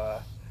up.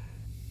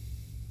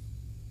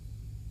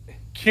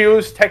 Q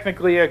is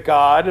technically a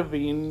god of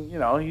being,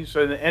 he's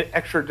an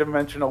extra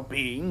dimensional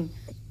being.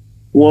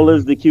 Well,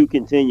 there's the Q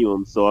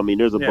continuum, so I mean,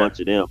 there's a bunch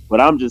of them.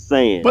 But I'm just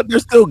saying. But they're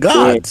still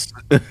gods.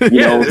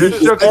 They're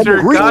still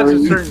considered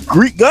gods.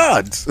 Greek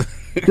gods.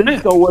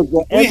 Cisco was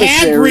the we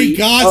had Greek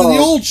gods in the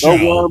old show.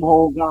 The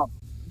wormhole god.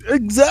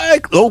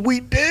 Exactly. Oh, we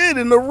did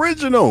in the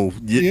original.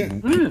 Yeah.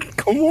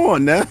 Come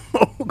on now.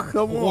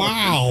 Come on.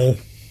 Wow.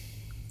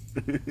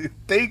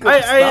 Think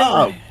of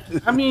stop.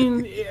 I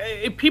mean,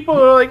 people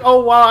are like,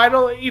 oh, well, I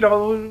don't,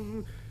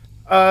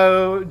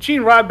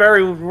 Gene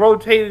Roddenberry would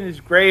rotate in his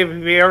grave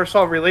if he ever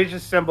saw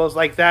religious symbols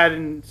like that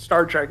in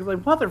Star Trek. It's like,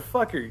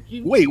 motherfucker.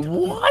 Wait,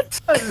 what?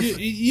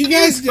 You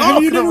guys,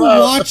 have you never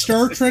watched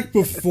Star Trek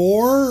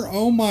before?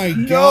 Oh, my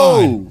God.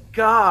 No.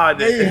 God.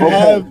 They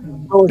have...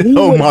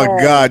 Oh, my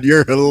God.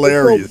 You're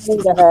hilarious.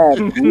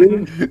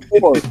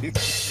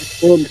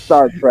 In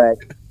Star Trek,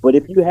 but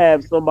if you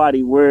have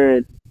somebody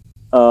wearing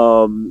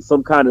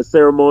some kind of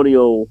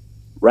ceremonial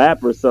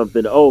wrap or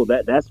something,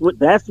 that's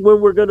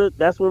when we're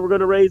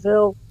gonna raise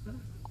hell.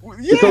 Yeah.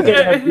 It's okay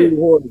to have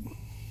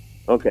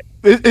okay.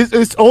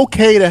 It's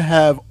okay to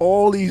have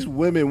all these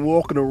women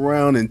walking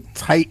around in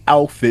tight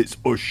outfits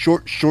or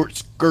short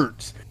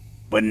skirts,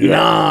 but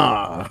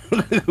nah,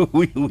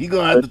 we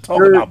gonna have to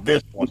talk about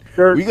this one.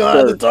 We gonna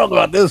have to talk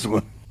about this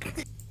one.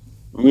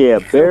 Yeah,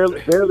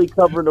 barely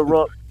covering the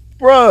rump.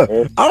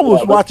 Bruh, I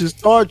was watching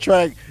Star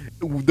Trek,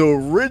 the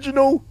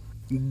original,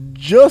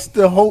 just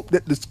to hope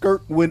that the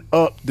skirt went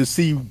up to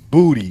see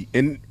booty,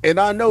 and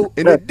I know,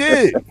 and it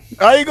did.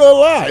 I ain't gonna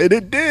lie, and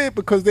it did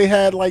because they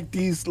had like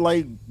these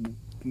like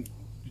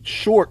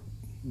short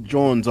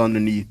Johns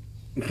underneath.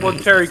 Well,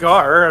 Terry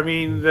Garr. I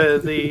mean,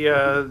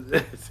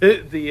 the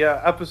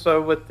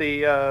episode with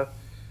the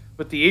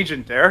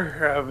agent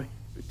there,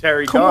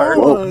 Terry Garr.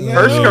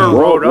 Hershker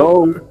rode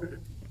up.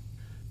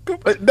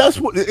 That's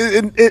what,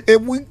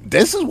 and we.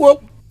 This is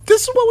what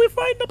we're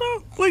fighting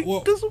about. Like,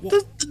 this is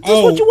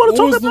what you want to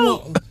talk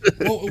about.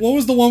 What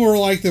was the one where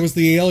like there was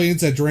the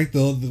aliens that drank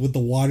with the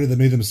water that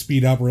made them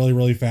speed up really,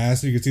 really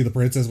fast, and you could see the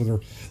princess with her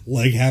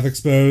leg half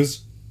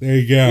exposed? There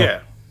you go. Yeah.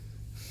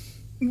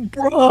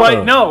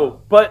 Bruh.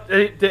 But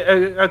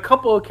a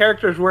couple of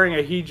characters wearing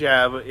a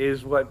hijab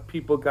is what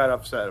people got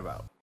upset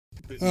about.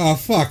 Oh,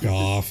 fuck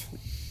off.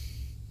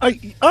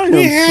 We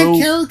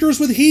had characters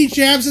with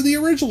hijabs in the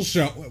original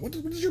show. What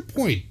is your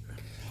point?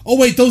 Oh,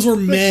 wait, those were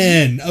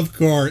men, of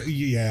course.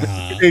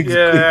 Yeah.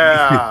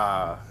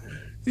 Yeah.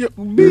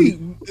 Me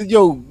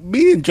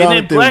and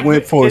Jonathan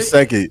went for a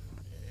second.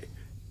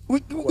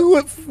 We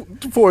went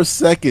for a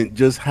second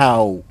just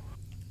how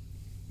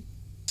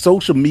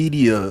social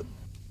media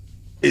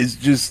is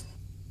just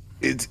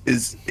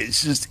it's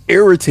just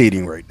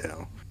irritating right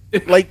now.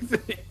 Like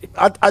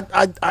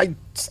I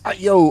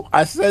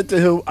said to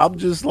him, I'm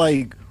just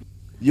like,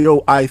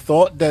 I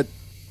thought that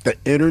the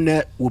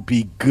internet would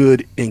be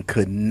good and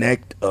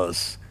connect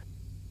us,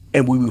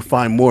 and we would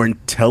find more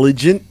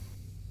intelligent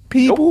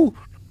people. Nope.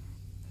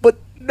 But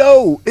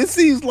no, it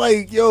seems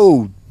like,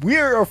 we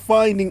are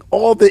finding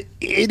all the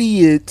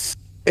idiots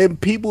and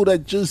people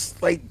that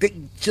just like, they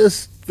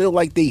just feel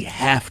like they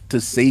have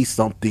to say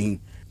something,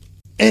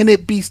 and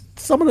it be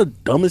some of the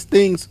dumbest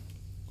things,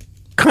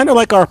 kind of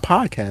like our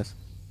podcast,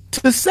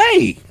 to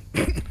say.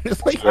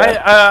 It's like,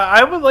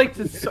 I would like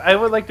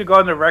to go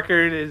on the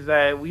record is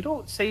that we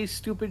don't say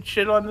stupid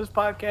shit on this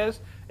podcast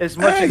as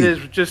much as it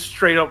is just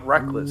straight up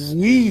reckless.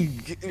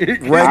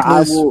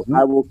 Reckless.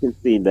 I will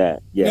concede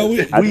that. Yeah, no,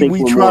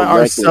 we try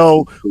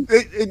ourselves.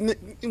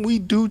 We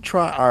do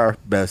try our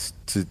best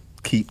to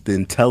keep the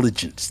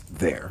intelligence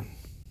there,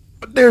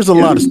 but there's a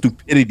lot of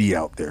stupidity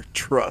out there.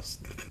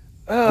 Trust.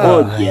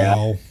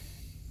 Yeah.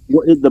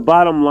 Well, the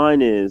bottom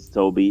line is,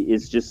 Toby,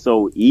 it's just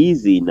so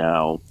easy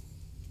now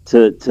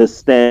to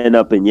stand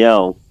up and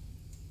yell,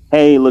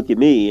 hey, look at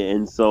me.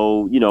 And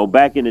so,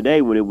 back in the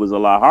day when it was a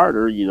lot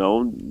harder,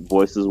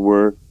 voices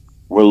were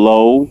were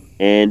low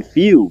and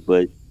few,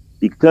 but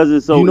because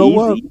it's so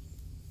easy,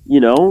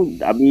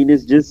 I mean,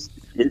 it's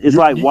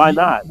like, why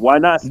not? Why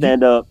not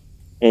stand up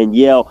and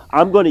yell?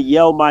 I'm going to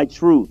yell my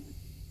truth,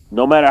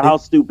 no matter how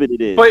stupid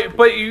it is.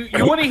 But you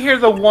want to hear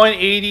the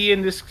 180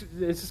 in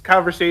this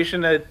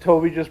conversation that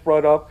Toby just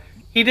brought up?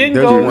 He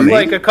didn't go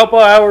like a couple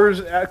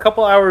hours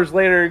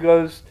later. He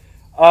goes,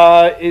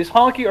 "Is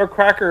honky or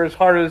cracker as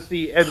hard as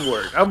the N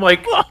word?" I'm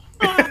like,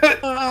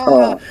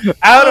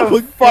 out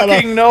of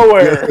fucking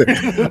nowhere.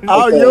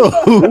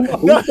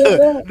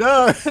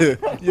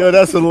 Yo,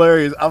 that's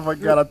hilarious. I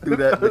forgot I threw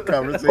that in the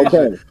conversation.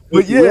 Okay.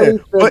 But yeah,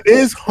 but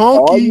is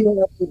honky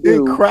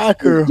and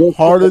cracker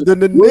harder than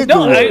the nigga?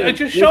 No, I'm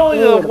just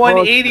showing the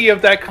 180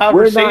 of that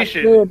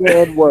conversation. We're not saying the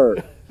N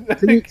word.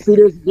 See,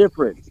 there's a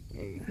difference.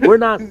 We're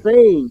not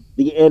saying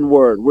the N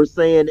word. We're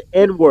saying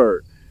N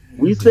word.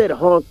 We said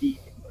honky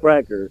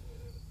cracker,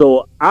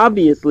 so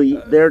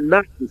obviously they're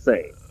not the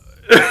same.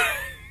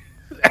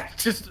 I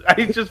just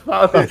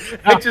found it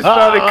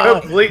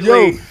completely.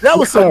 Yo, that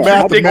was some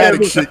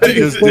mathematic shit you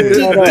just did.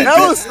 That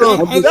was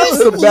some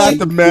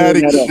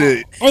mathematic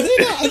shit. Are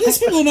these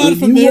people not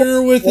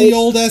familiar with the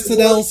old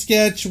SNL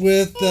sketch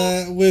with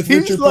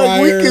Richard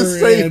Pryor? We can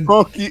say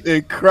funky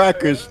and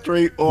cracker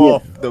straight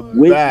off the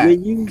bat.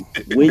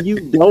 When you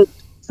don't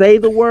say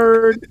the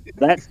word,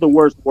 that's the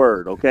worst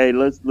word. Okay,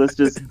 let's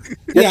just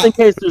in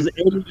case there's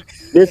any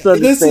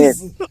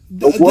misunderstanding.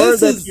 The word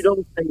that you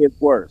don't say is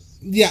worse.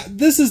 Yeah,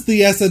 this is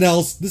the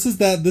SNL. This is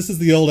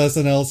the old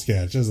SNL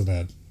sketch, isn't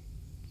it?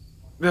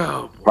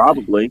 No,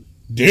 probably.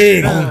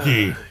 Dude,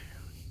 honky.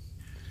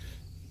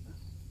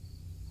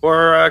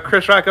 Or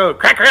Chris Rock,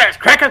 cracker ass,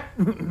 cracker.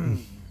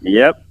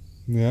 Yep.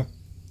 Yeah.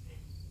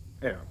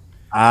 Yeah.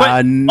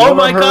 I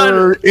never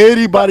heard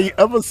anybody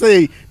ever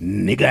say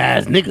nigga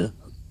ass nigga.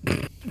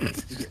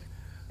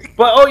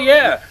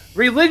 But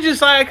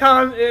religious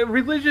icon,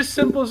 religious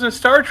symbols in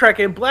Star Trek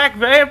and black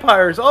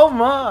vampires. Oh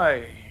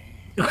my.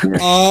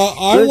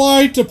 I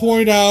like to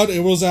point out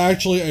it was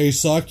actually a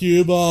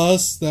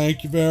succubus.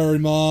 Thank you very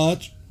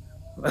much.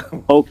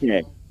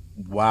 Okay.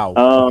 Wow.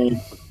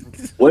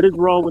 What is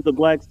wrong with the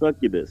black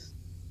succubus?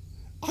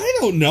 I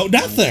don't know.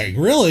 Nothing,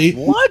 really.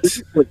 What?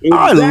 Exactly.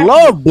 I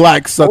love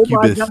black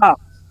succubus.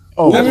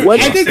 Oh my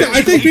God.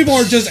 I think people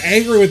are just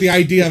angry with the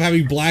idea of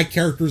having black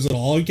characters at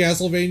all in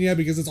Castlevania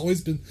because it's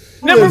always been.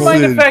 Never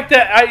mind the fact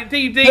that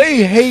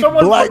they hate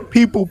black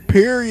people.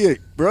 Period,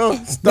 bro.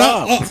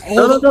 Stop.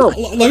 No.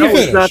 Let me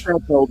finish. It's not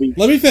that, Toby.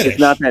 Let me finish. It's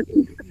not that.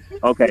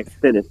 Okay,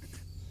 finish.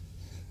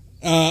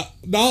 No,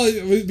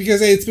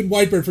 because it's been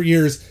Whitebird for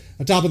years.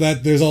 On top of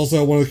that, there's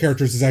also one of the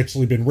characters has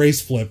actually been race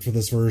flipped for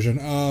this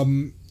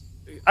version.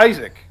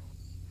 Isaac.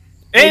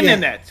 And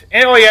Annette.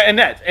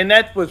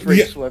 Annette was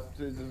race flipped.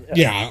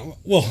 Yeah,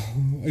 well,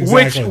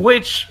 exactly.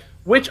 Which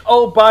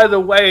by the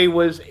way,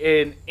 was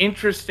an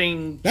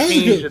interesting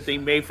change that they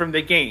made from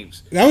the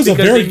games. That was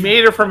they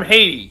made her from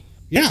Haiti.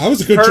 Yeah, that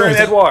was a good choice. Her and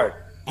Edward.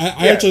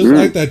 I actually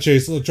like that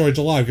choice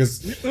a lot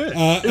because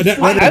Annette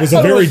Redding was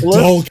a very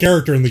dull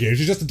character in the game.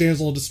 She's just a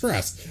damsel in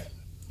distress.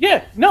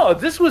 Yeah, no,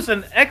 this was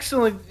an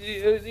excellent.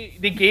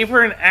 They gave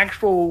her an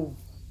actual.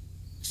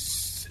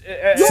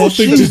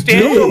 Something to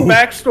do.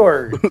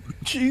 Backstory.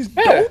 She's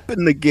dope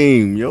in the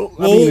game, yo.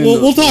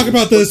 We'll talk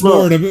about this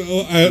more during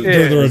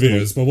the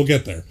reviews, but we'll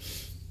get there.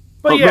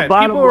 But the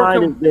bottom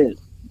line is this: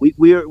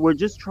 we're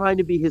just trying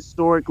to be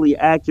historically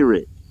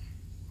accurate.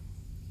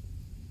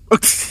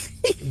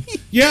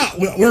 Yeah,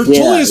 we're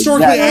totally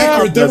historically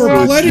accurate. There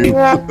were plenty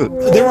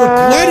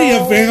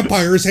of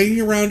vampires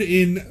hanging around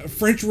in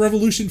French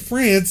Revolution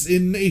France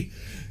in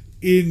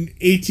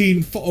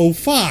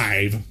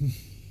 1805.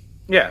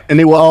 Yeah, and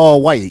they were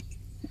all white.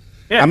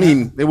 Yeah, I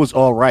mean, it was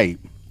all right.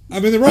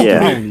 I mean, they're all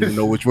I don't even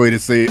know which way to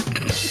say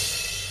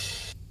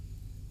it.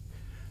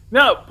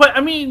 No, but I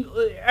mean,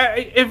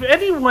 if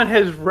anyone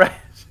has read,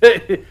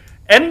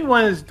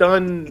 anyone has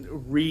done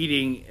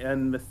reading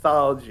and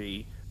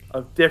mythology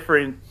of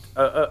different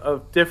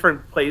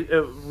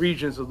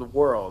regions of the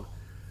world,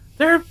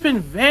 there have been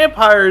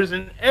vampires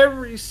in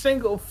every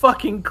single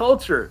fucking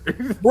culture.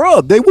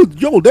 Bro, there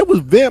was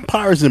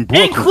vampires in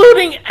Brooklyn.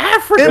 Including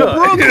Africa. In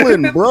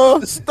Brooklyn,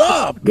 bro.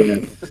 Stop.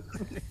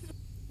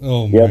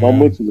 Oh, man. Yeah, I'm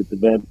with you with the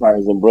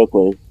vampires in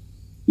Brooklyn.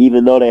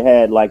 Even though they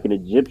had like an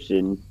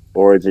Egyptian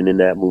origin in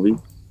that movie.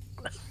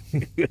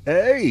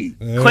 Hey.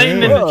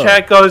 Clayton in the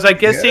chat goes, I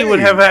guess they would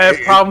have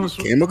had problems.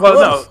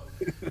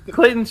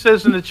 Clayton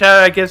says in the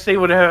chat, I guess they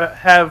would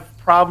have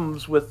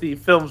problems with the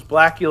films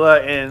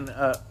Blackula and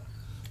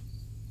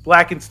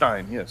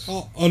Blackenstein. Yes.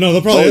 Oh no,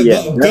 they'll probably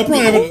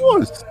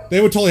they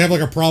would totally have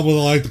like a problem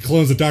with like the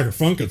clones of Dr.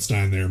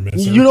 Funkenstein there,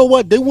 mister. You know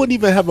what? They wouldn't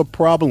even have a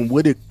problem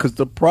with it because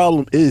the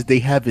problem is they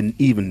haven't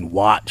even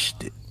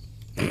watched it.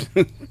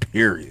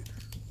 Period.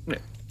 Yeah.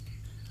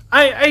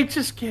 I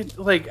just get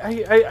like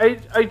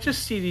I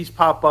just see these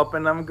pop up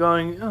and I'm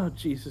going, oh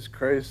Jesus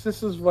Christ,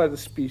 this is why the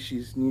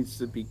species needs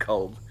to be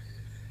culled.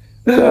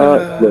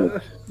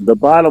 The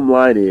bottom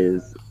line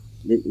is,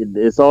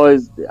 it's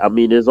always. I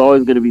mean, there's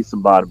always going to be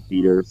some bottom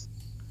feeders.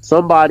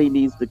 Somebody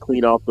needs to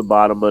clean off the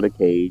bottom of the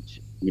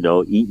cage,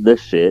 eating the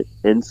shit,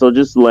 and so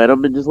just let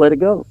them and just let it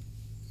go.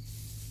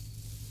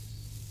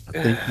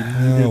 I think you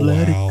need to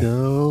let it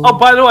go. Oh,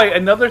 by the way,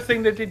 another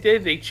thing that they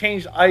did, they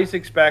changed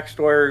Isaac's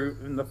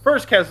backstory in the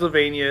first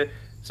Castlevania,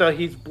 so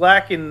he's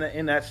black in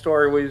that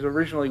story, where he's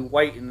originally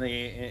white in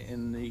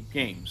the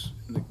games.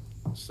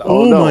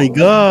 My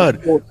god!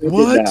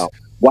 What?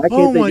 Why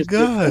can't my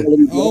god!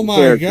 Oh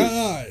my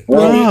god!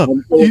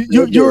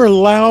 You're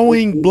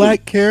allowing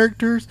black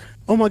characters?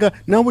 Oh my god!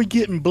 Now we're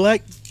getting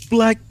black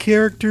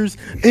characters,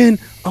 and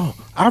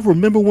I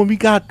remember when we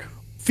got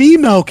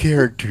female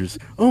characters.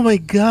 Oh my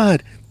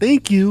god!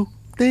 Thank you.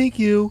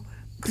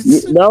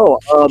 No,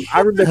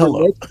 I remember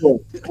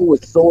Metroid. I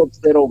was so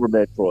upset over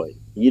Metroid.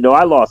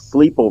 I lost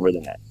sleep over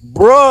that.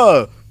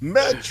 Bruh,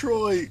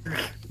 Metroid.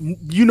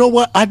 You know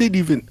what? I didn't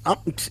even.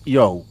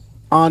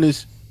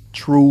 Honest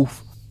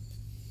truth.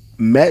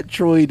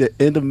 Metroid, the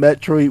end of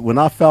Metroid, when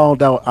I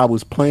found out I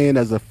was playing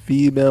as a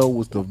female,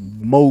 was the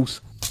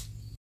most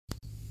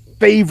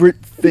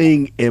favorite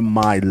thing in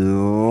my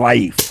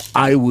life.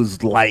 I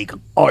was like,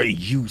 are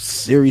you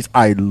serious?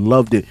 I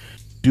loved it.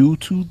 Due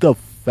to the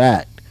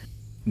fact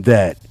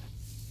that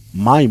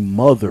my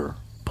mother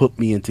put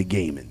me into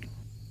gaming,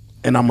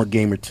 and I'm a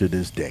gamer to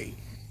this day.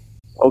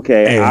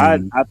 Okay, I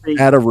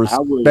think out of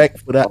respect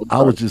for that,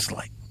 I was just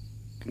like,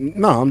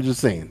 no, I'm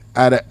just saying,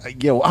 I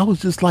was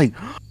just like,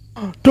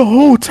 the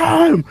whole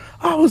time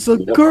I was a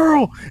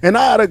girl, and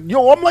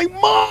I'm like,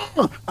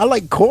 Mom, I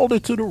like called her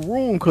to the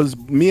room because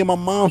me and my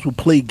moms would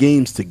play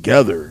games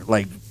together,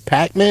 like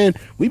Pac-Man.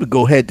 We would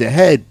go head to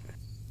head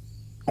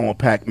on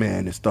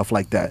Pac-Man and stuff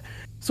like that.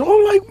 So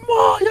I'm like,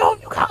 Mom, you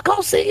gotta go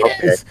see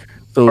this.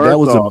 So that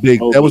was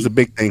a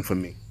big thing for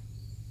me.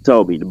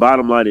 Toby, the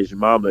bottom line is your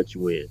mom let you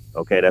win.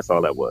 Okay, that's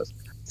all that was.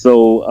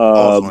 So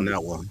on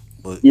that one,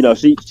 but, she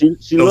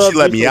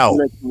let me out. She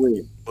let you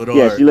win. But,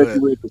 she let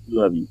you win because she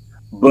love you.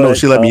 But, no,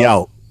 she let me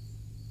out.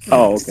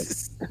 Oh, okay.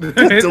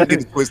 Don't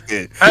get it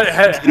twisted.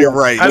 You're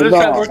right. How does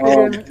that work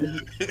again?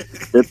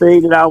 The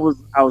thing that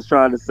I was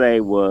trying to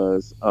say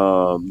was,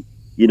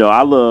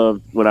 I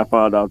loved when I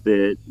found out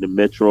that the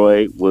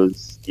Metroid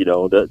was,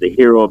 the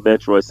hero of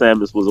Metroid,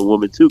 Samus, was a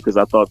woman too, because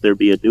I thought there'd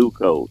be a new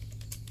code.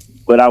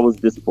 But I was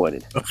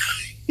disappointed.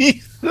 He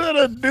said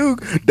a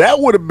Duke. That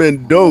would have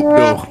been dope,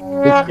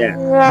 though. Yeah.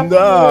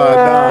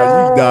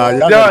 Y'all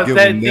gotta give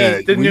him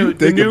that. The when new, you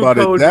think the new about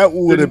code, it, that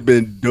would have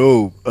been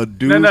dope. A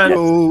Duke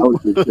code.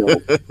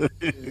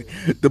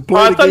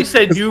 I thought you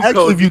said new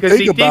code because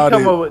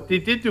they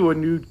did do a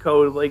nude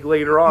code like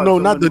later on. No,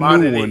 not the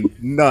new one.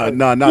 No,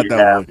 not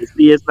that one.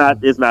 See, it's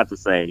not the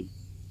same.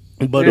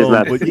 But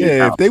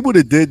if they would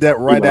have did that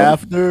right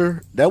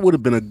after, that would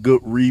have been a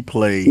good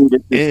replay.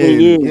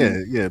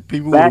 And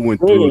people would have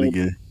went through it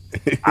again.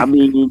 I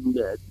mean,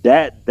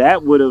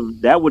 that would have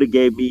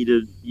gave me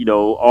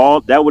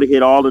that would have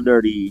hit all the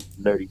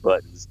nerdy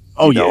buttons.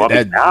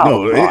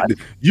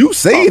 You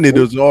saying it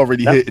is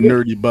already hitting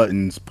nerdy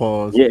buttons.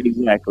 Pause. Yeah,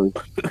 exactly.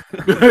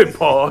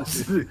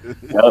 Pause.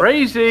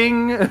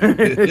 Raising.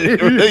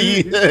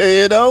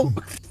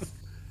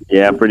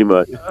 Yeah, pretty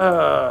much.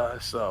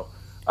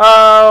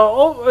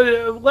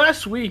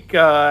 Last week,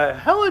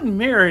 Helen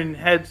Mirren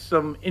had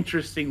some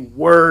interesting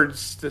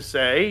words to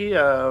say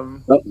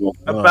about.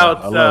 I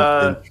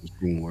love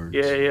interesting words.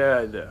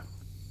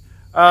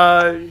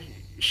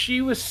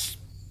 She was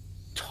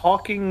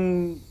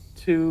talking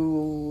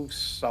to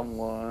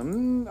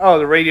someone. Oh,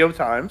 the Radio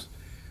Times.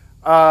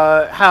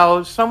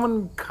 How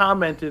someone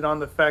commented on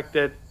the fact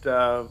that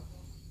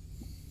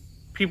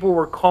people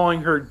were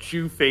calling her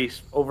Jew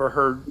face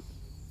over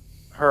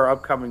her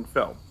upcoming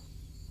film.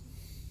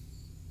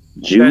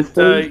 Jew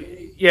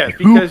face?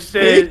 Because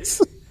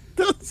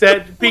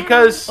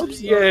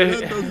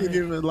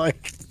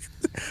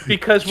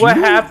because what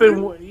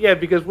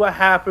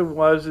happened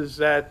was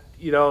that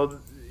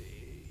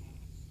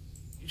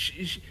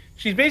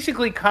she's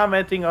basically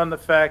commenting on the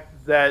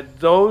fact that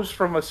those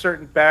from a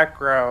certain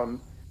background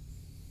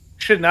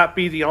should not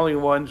be the only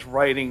ones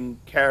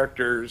writing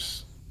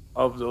characters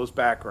of those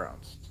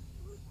backgrounds.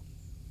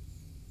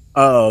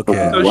 Oh,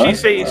 okay. So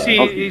she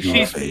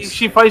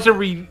finds it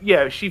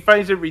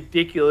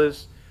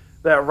ridiculous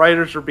that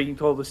writers are being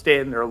told to stay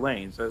in their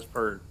lanes, as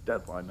per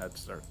Deadline.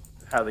 That's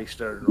how they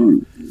started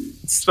off.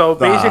 So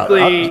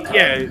basically,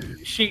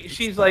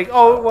 she's like,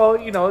 oh well,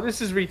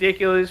 this is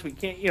ridiculous. We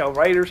can't,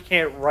 writers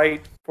can't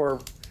write for,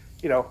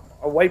 a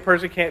white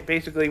person can't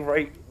basically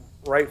write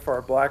for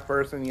a black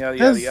person.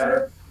 Yada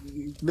yada.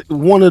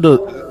 One of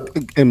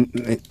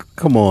the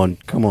come on,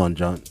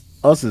 John.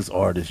 Us as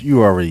artists,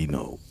 you already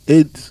know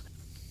it's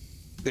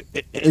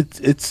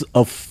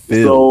a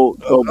film. So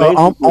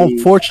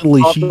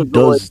unfortunately, she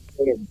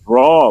can't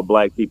draw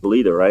black people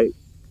either, right?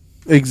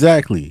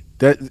 Exactly.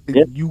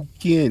 You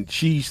can't.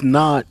 She's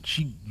not.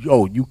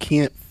 You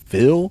can't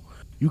feel.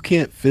 You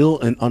can't feel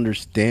and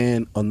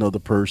understand another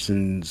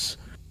person's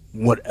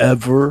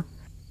whatever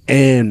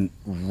and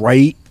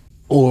write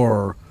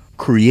or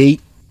create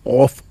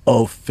off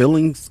of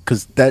feelings,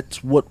 because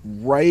that's what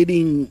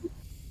writing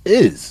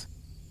is.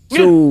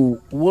 So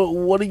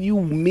what do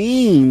you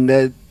mean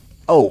that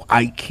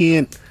I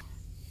can't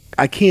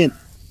I can't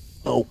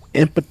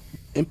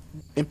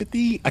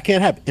empathy. I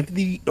can't have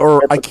empathy,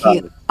 or I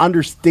can't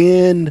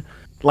understand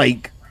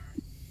like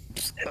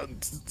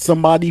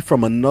somebody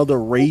from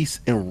another race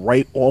and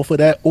write off of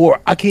that,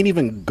 or I can't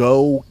even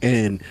go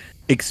and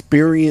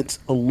experience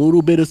a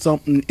little bit of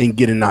something and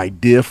get an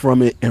idea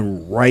from it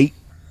and write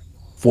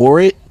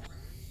for it.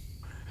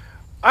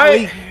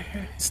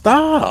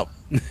 Stop.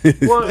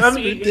 Well, I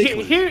mean,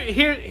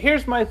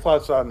 here's my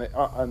thoughts on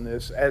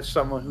this as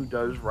someone who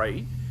does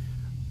write.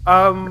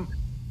 And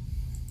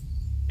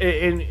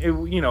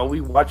you know, we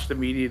watch the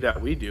media that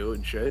we do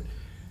and shit.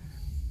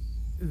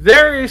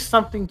 There is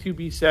something to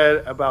be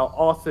said about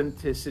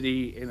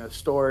authenticity in a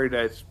story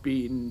that's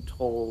being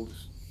told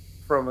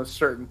from a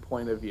certain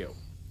point of view.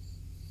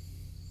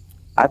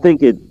 I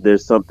think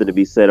there's something to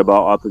be said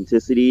about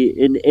authenticity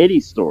in any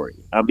story.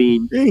 I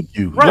mean, thank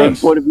you. Right.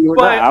 Point of view or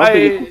not. I don't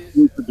think it's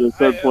exclusive to a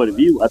certain point of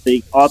view. I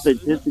think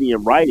authenticity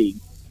in writing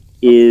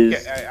is.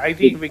 Okay, I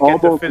didn't even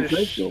get to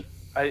finish.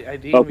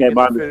 Okay,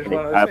 my mistake.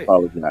 I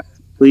apologize.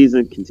 Please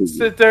continue.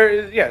 So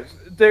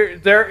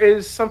there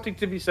is something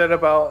to be said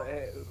about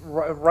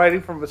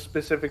writing from a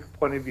specific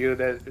point of view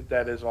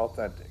that is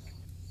authentic.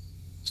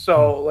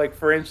 So, like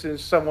for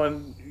instance,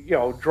 someone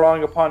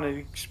drawing upon an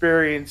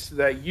experience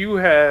that you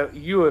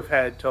have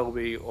had,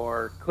 Toby,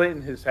 or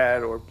Clinton has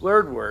had, or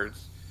Blurred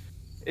Words,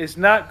 is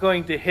not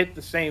going to hit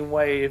the same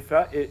way if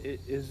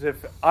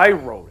I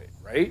wrote it,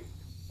 right?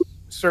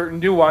 Certain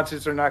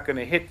nuances are not going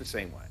to hit the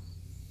same way.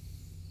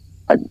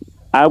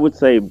 I would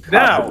say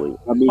possibly.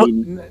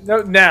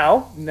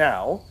 Now,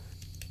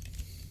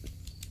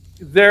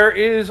 there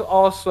is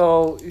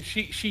also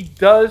she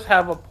does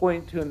have a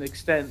point to an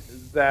extent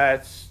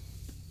that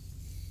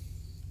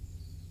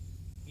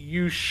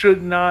you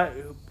should not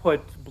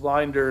put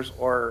blinders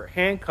or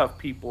handcuff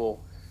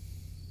people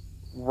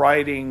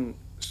writing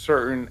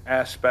certain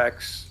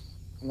aspects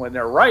when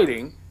they're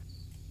writing,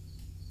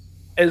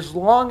 as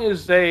long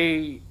as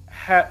they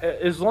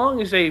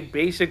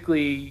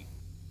basically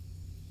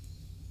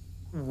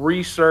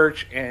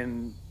research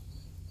and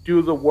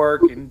do the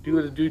work and do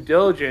the due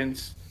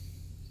diligence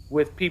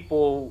with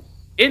people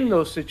in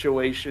those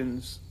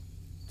situations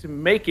to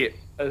make it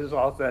as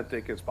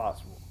authentic as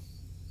possible.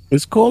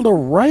 It's called a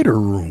writer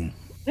room.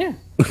 Yeah.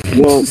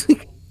 Well,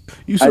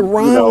 you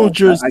surround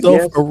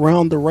yourself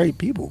around the right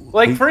people.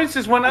 Like, for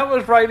instance, when I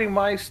was writing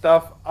my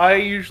stuff, I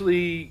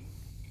usually,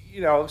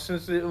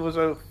 since it was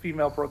a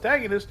female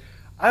protagonist,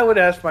 I would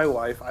ask my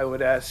wife, I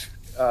would ask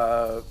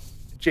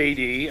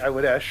JD, I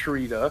would ask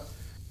Sharita,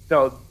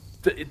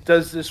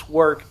 does this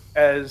work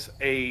as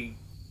a,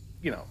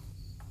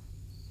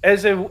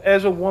 as a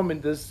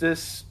woman, does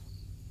this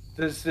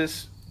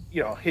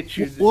hit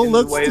you?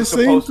 Well, that's the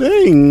same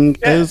thing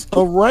as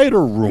a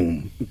writer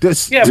room.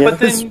 But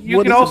then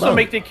you can also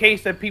make the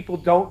case that people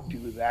don't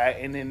do that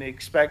and then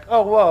expect,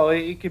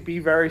 it could be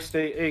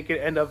it could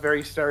end up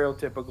very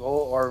stereotypical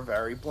or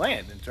very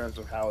bland in terms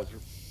of how it's.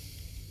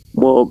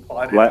 Well,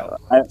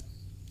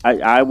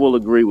 I will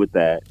agree with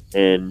that,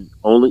 and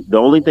the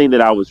only thing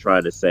that I was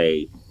trying to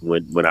say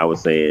when I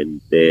was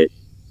saying that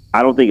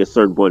I don't think a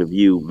certain point of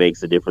view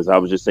makes a difference. I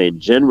was just saying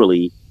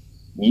generally,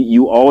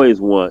 you always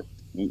want.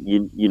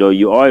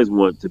 You always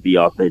want to be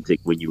authentic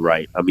when you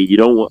write. I mean, you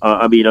don't.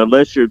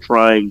 Unless you're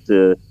trying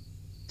to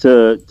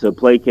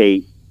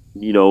placate,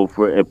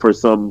 for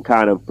some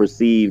kind of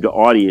perceived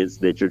audience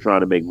that you're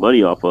trying to make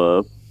money off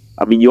of.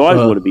 I mean, you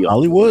always want to be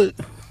Hollywood.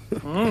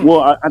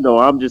 Well, I know.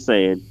 I'm just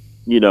saying,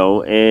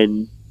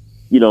 and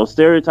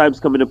stereotypes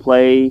come into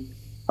play.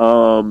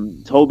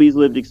 Toby's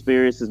lived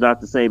experience is not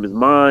the same as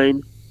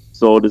mine.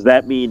 So does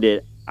that mean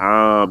that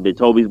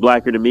Toby's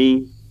blacker than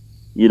me?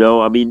 Yes,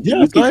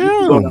 I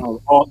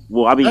am.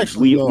 Well, I mean,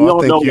 actually, we all know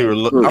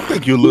I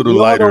think you're a little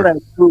lighter. We all know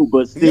that's true,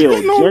 but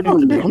still,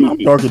 generally I'm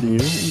darker than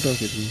you.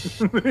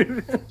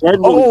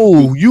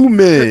 Oh, you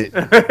meant.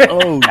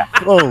 Oh,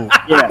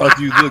 yeah. I thought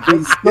you looked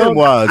skin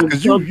wise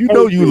because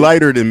you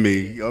lighter than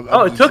me.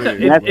 It took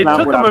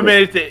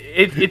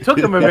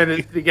him a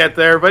minute to get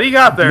there, but he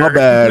got there. My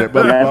bad.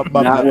 My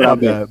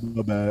bad.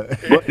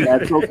 But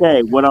that's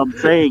okay. What I'm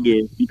saying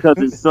is because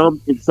in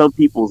some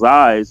people's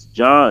eyes,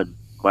 John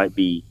might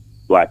be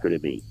blacker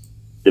than me,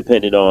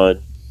 depending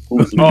on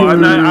who's. I'm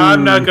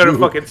not gonna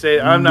fucking say.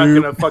 I'm not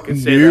gonna fucking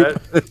say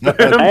that.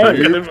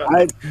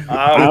 That's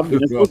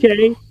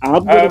okay.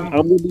 I'm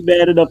gonna be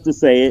mad enough to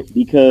say it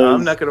because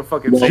I'm not gonna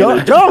fucking say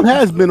that. John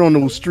has been on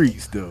those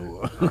streets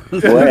though.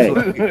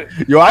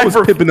 I was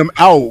pimping them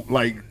out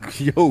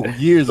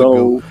years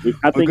ago.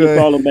 I think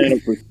it's all a matter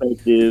of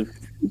perspective.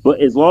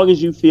 But as long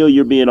as you feel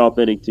you're being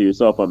authentic to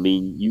yourself, I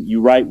mean,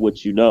 you write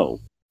what you know.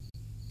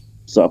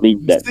 So I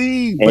mean,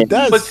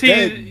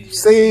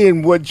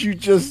 saying what you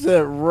just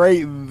said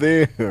right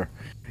there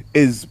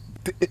is,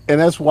 and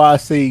that's why I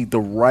say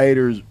the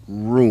writer's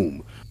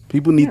room.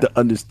 People need to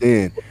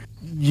understand.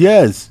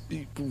 Yes,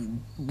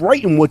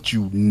 writing what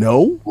you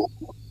know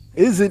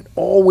isn't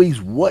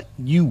always what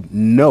you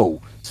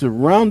know.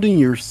 Surrounding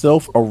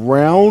yourself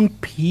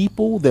around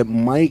people that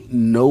might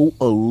know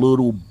a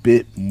little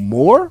bit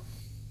more,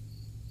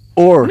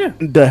 or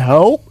the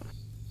help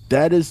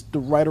that is the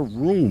writer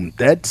room.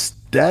 That's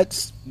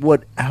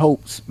what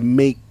helps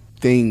make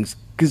things.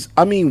 Because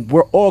I mean,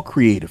 we're all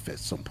creative at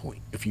some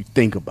point. If you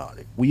think about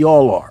it, we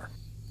all are.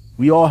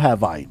 We all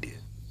have ideas,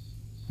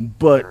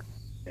 but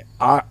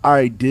our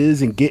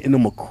ideas and getting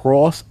them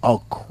across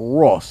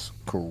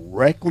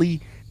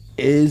correctly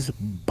is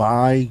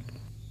by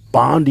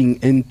bonding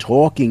and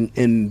talking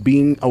and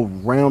being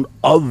around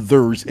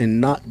others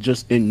and not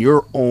just in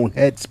your own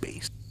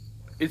headspace.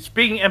 It's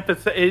being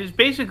it's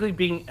basically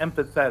being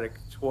empathetic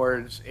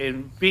towards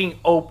and being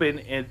open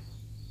and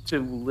to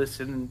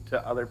listen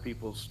to other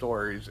people's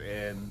stories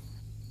and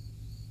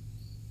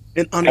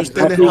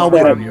understanding how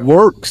it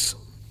works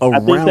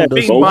around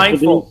us.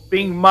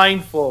 Being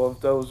mindful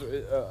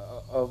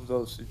of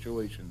those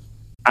situations.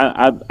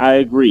 I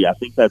agree. I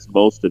think that's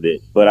most of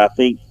it, but I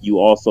think you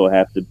also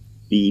have to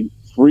be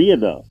free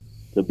enough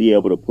to be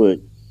able to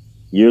put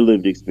your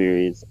lived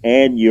experience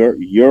and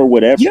your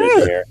whatever in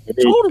there. And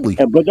then, totally.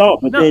 But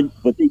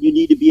then you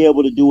need to be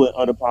able to do it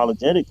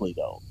unapologetically,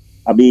 though.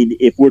 I mean,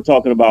 if we're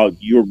talking about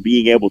you're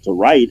being able to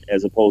write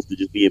as opposed to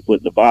just being put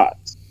in the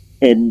box,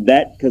 and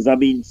that because I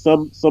mean,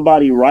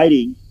 somebody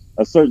writing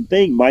a certain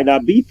thing might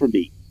not be for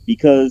me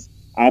because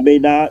I may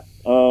not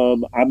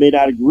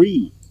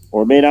agree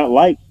or may not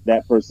like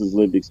that person's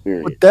lived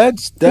experience. But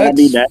that's we're in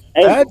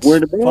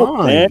the middle,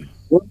 fine. Man.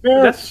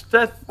 That's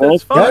fine.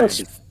 That's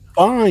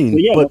fine.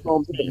 Yeah, but, that's what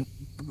I'm saying.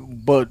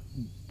 But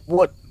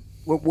what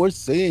we're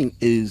saying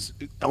is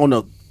on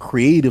a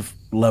creative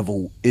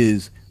level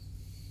is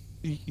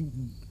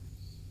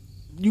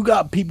you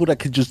got people that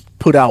could just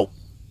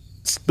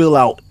spill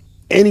out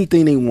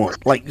anything they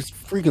want. Like it's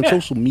freaking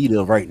social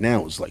media right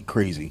now is like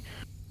crazy.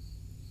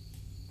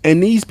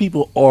 And these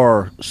people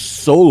are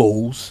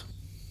solos,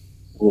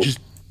 just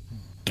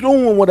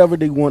doing whatever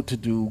they want to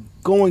do,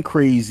 going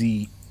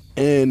crazy,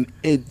 and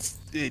it's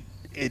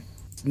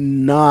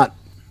not.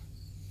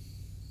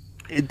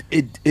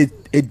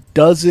 It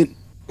doesn't.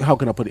 How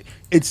can I put it?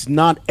 It's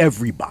not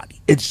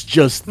everybody. It's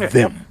just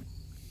them.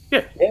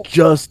 Yeah.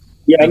 Just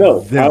I know.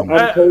 them.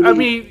 I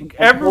mean,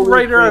 every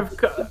writer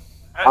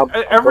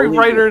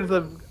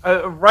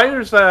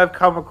writers that I've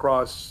come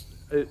across,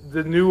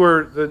 the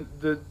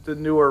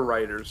newer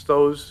writers,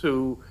 those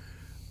who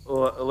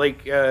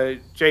like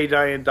J.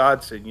 Diane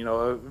Dodson,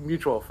 a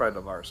mutual friend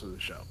of ours of the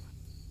show,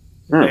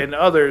 and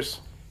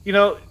others,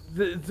 and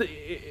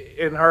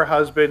her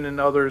husband and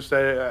others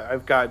that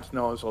I've gotten to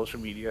know on social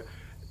media,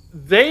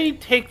 they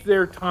take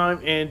their time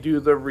and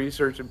do the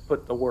research and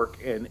put the work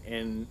in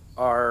and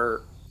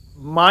are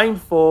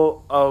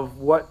mindful of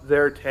what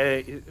they're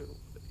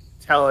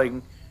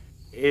telling.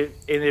 And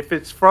if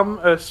it's from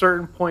a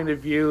certain point of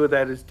view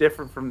that is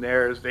different from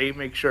theirs, they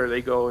make sure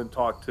they go and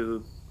talk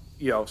to,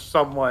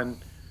 someone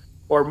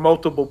or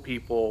multiple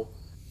people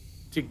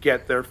to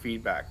get their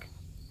feedback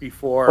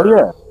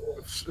before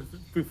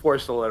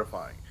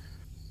solidifying.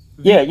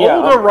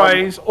 Older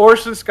writings,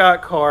 Orson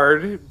Scott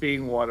Card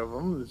being one of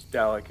them, as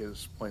Dalek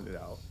has pointed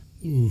out.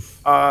 And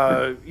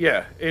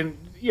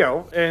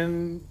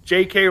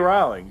J.K.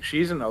 Rowling,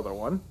 she's another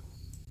one.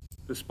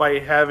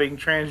 Despite having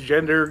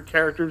transgender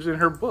characters in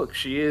her book,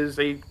 she is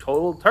a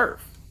total TERF.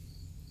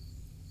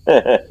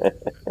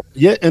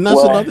 Yeah, and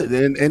that's another,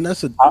 and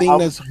that's a thing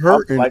that's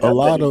hurting a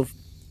lot of.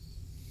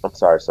 I'm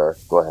sorry, sir.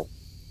 Go ahead.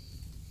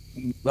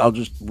 I'll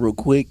just real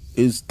quick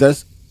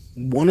that's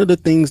one of the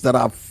things that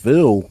I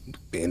feel,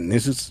 and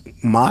this is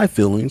my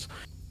feelings,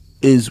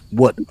 is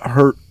what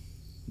hurt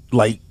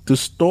like the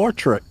Star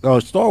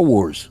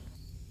Wars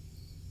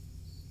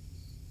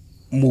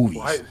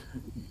movies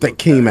that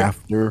came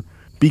after,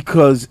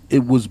 because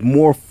it was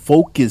more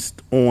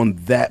focused on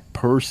that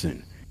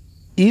person.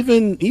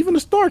 Even the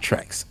Star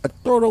Treks, I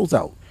throw those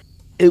out.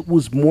 It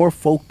was more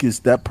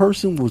focused. That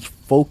person was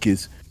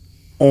focused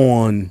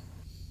on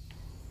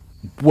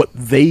what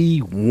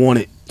they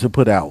wanted to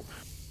put out.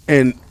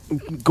 And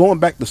going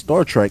back to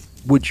Star Trek,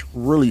 which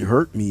really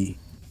hurt me,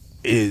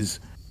 is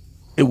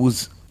it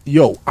was,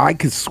 I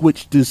could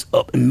switch this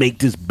up and make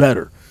this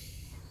better.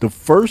 The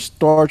first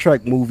Star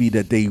Trek movie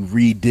that they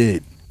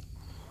redid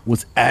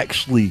was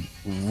actually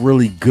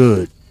really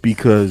good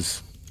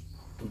because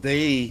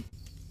they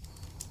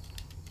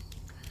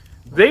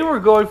were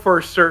going for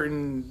a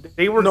certain.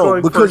 They were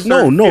going for a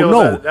certain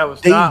feel that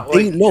was not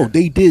like.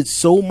 They did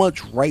so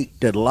much right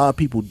that a lot of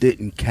people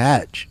didn't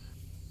catch.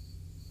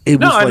 It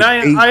was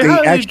like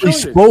they actually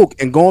spoke,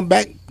 and going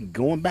back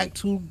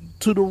to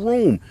the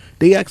room,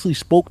 they actually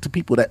spoke to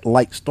people that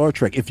like Star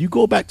Trek. If you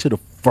go back to the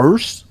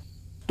first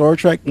Star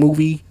Trek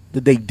movie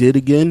that they did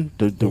again,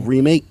 the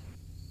remake,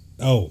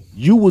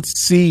 you would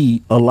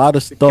see a lot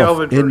of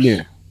stuff in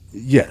there.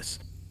 Yes,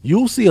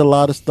 you'll see a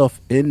lot of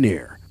stuff in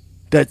there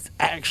that's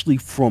actually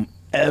from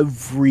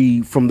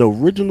the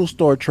original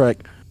Star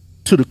Trek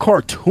to the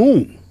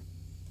cartoon.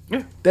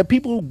 Yeah, that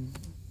people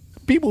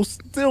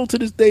still to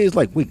this day is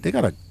like, wait, they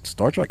got a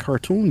Star Trek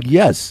cartoon?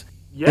 Yes.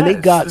 And they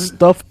got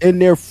stuff in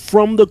there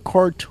from the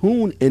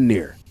cartoon in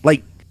there.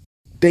 Like,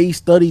 they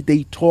studied,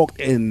 they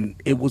talked, and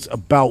it was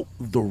about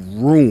the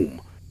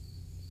room.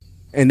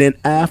 And then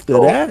after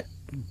that,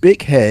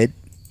 Big Head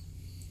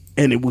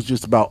and it was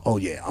just about, oh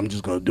yeah, I'm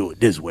just gonna do it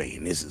this way,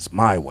 and this is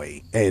my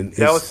way. And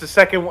that was the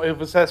second one. It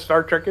was that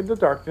Star Trek Into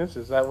Darkness.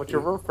 Is that what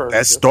you're referring to?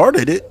 That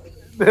started it.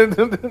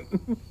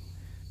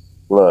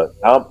 Look,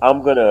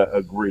 I'm gonna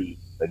agree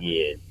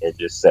again and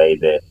just say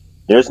that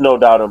there's no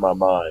doubt in my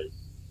mind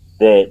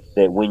that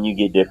when you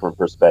get different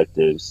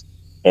perspectives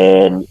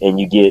and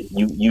you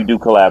do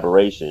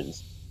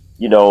collaborations,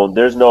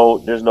 there's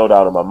no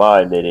doubt in my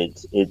mind that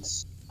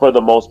it's for the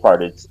most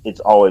part it's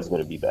always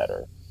going to be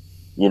better.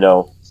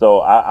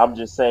 So I'm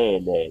just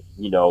saying that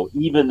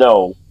even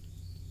though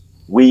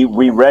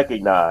we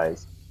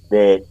recognize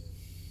that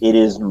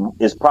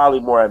it's probably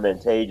more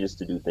advantageous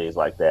to do things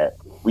like that.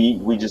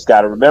 We just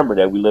got to remember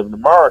that we live in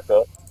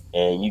America,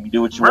 and you can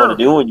do what you want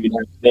to do, and you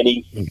have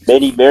many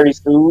Mary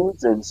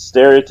Sues and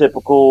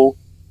stereotypical,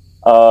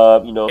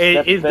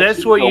 and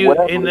that's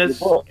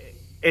what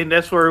and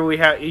that's where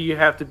you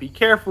have to be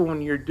careful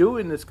when you're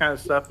doing this kind of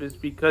stuff, is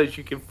because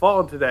you can fall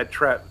into that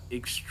trap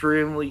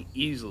extremely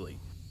easily.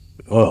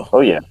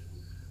 Oh yeah,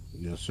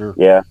 yes sir.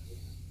 Yeah.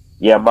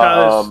 Yeah,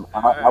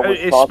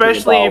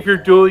 especially if you're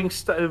doing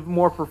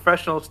more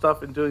professional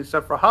stuff and doing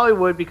stuff for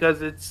Hollywood,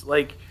 because it's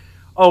like,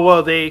 oh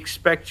well, they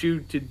expect you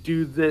to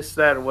do this,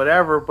 that, or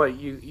whatever, but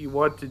you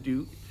want to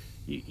do,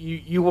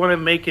 you want to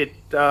make it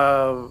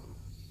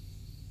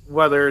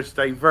whether it's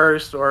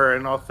diverse or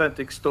an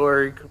authentic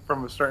story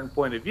from a certain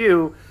point of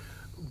view,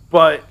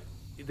 but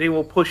they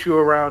will push you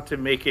around to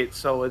make it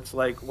so it's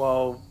like,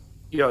 well,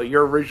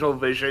 your original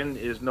vision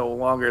is no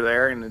longer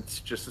there, and it's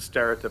just a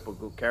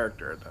stereotypical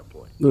character at that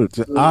point. Look,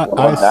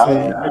 I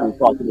say you're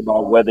talking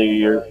about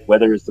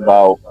whether it's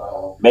about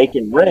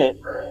making rent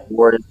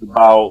or it's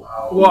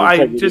about. Well,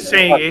 I was just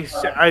saying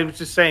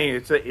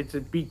it's a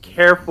be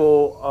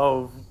careful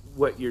of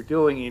what you're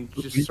doing, and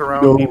just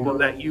surround people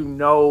that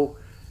who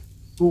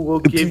will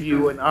give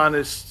you an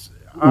honest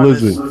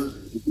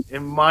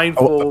and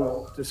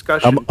mindful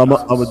discussion. I'm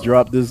gonna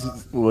drop this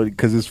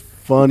because it's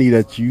funny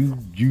that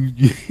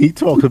he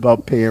talked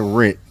about paying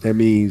rent. That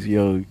means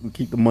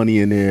keep the money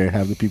in there,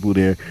 have the people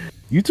there.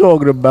 You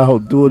talking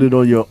about doing it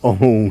on your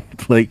own,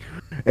 like.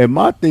 And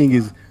my thing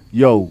is,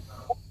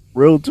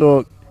 real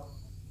talk,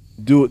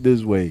 do it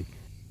this way.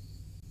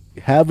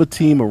 Have a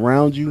team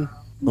around you,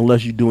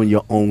 unless you're doing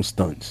your own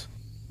stunts.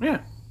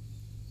 Yeah.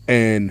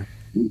 And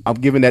I'm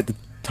giving that to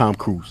Tom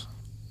Cruise.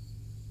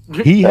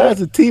 He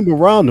has a team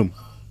around him.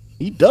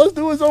 He does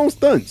do his own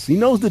stunts. He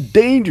knows the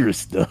dangerous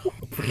stuff.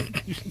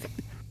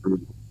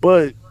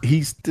 But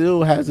he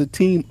still has a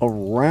team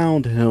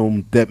around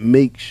him that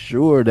makes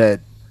sure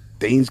that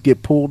things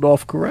get pulled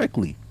off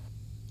correctly.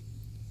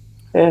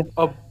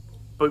 But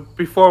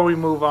before we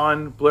move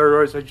on, Blair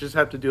Royce, I just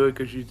have to do it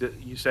because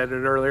you said it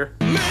earlier.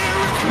 America,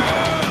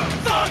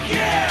 fuck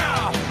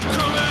yeah!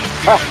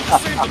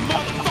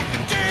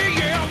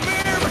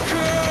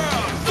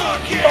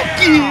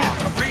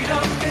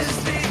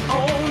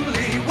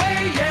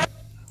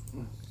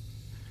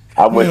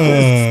 I'm with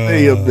this.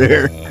 Say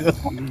America.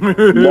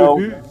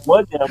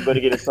 One day I'm going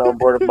to get a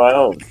soundboard of my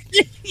own.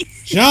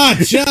 Shot.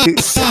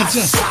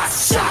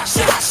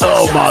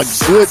 Oh my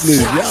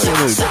goodness,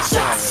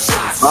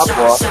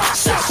 y'all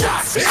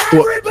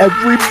for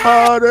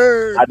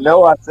everybody. I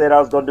know I said I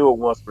was going to do it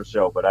once per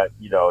show, but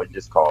it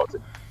just calls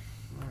it.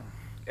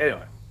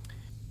 Anyway,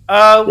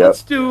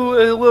 let's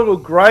do a little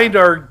grind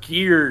our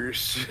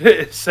gears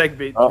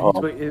segment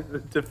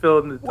to fill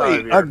in the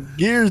time. Wait, our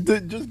gears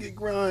didn't just get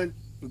grind.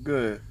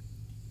 Good.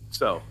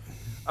 So,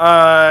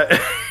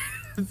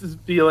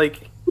 just be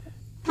like.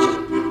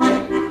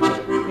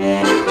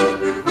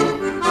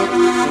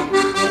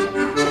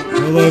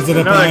 Lives in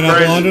a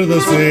pineapple under the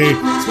sea.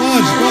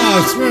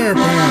 SpongeBob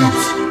SquarePants.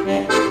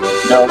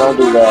 No, don't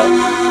do that.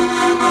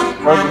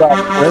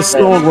 That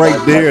song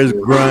right there is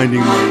grinding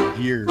my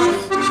gears.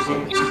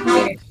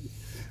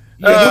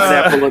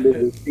 Pineapple under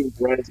the sea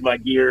grinds my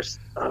gears.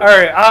 All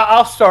right,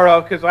 I'll start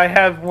off because I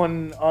have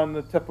one on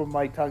the tip of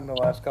my tongue the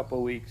last couple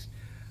of weeks.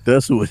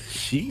 That's what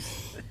she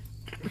said.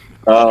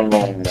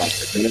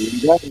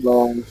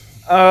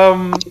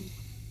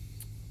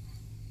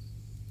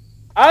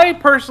 I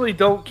personally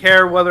don't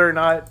care whether or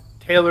not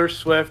Taylor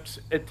Swift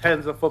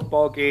attends a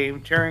football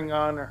game, cheering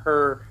on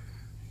her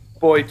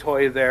boy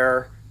toy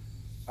there,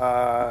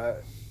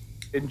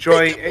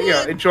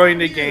 enjoying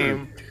the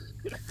game.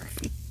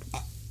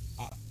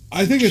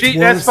 I think it's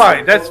that's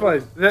fine.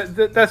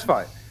 That's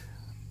fine.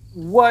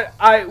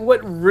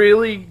 What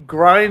really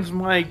grinds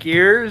my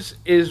gears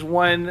is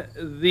when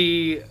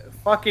the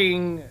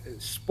fucking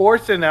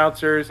sports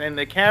announcers and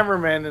the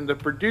cameramen and the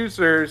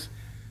producers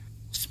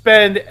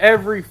spend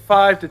every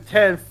 5 to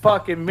 10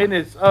 fucking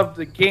minutes of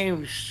the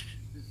game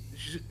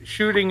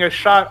shooting a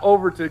shot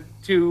over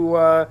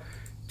to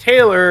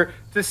Taylor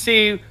to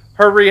see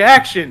her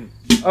reaction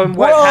on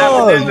what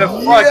happened in the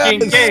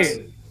fucking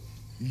game.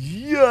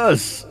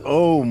 Yes.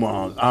 Oh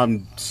my!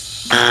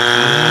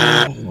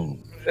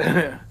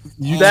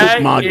 You that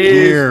took my is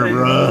gear,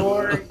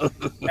 bro.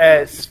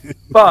 As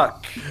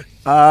fuck.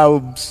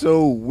 I'm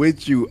so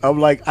with you. I'm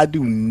like, I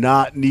do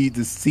not need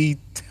to see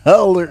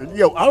Teller.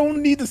 Yo, I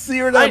don't need to see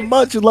her that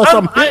much unless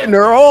I'm hitting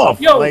her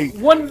off. Yo, like,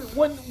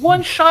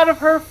 one shot of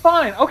her,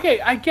 fine.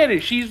 Okay, I get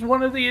it. She's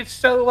one of the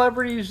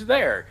celebrities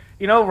there.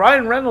 You know,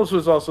 Ryan Reynolds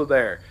was also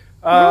there.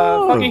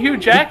 Fucking Hugh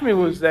Jackman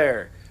was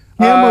there.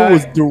 Camera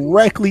was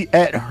directly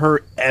at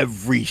her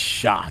every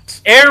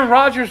shot. Aaron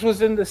Rodgers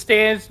was in the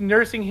stands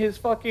nursing his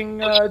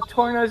fucking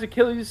torn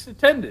Achilles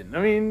tendon.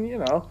 I mean, you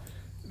know,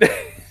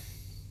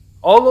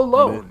 all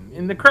alone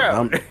in the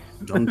crowd.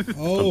 I'm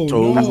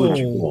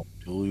totally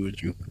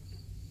with you.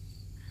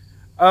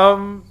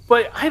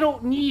 But I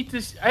don't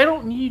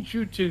need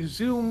you to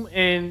zoom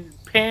and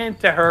pan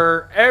to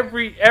her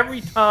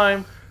every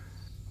time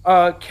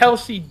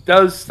Kelsey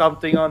does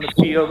something on the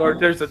field or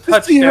there's a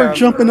touchdown. See her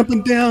jumping up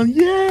and down.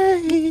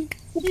 Yay!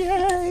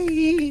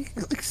 Yay!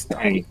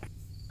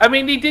 I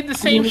mean, they did the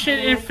same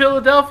shit in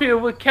Philadelphia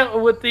with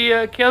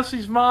the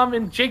Kelsey's mom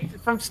and Jake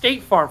from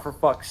State Farm, for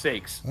fuck's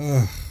sakes.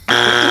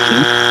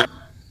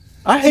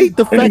 I hate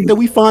the fact that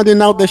we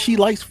finding out that she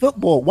likes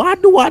football. Why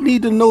do I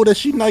need to know that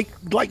she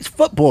likes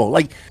football?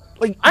 Like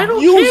I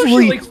don't usually care if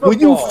she likes football.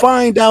 When you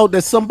find out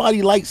that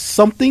somebody likes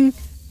something,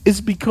 it's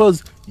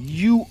because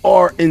you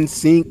are in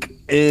sync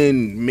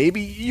and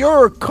maybe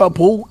you're a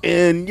couple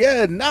and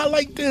not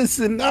like this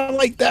and not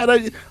like that.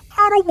 I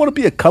don't want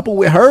to be a couple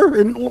with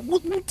her and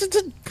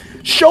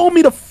show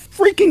me the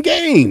freaking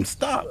game.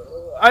 Stop.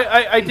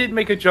 I did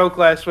make a joke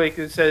last week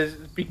that says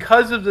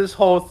because of this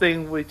whole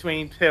thing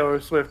between Taylor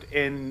Swift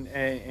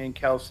and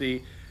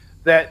Kelsey,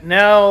 that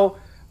now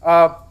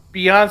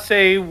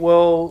Beyonce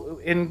will,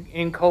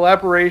 in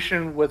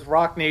collaboration with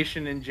Rock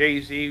Nation and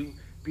Jay-Z,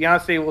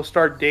 Beyonce will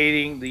start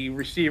dating the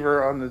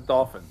receiver on the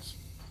Dolphins.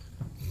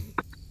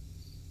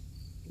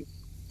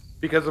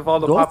 Because of all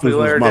the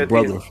popularity. Was my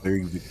brother.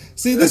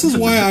 See, this is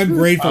why I'm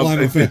grateful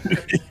I'm a fan.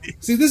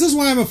 See, this is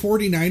why I'm a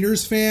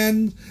 49ers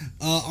fan.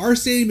 Our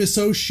stadium is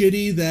so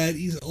shitty that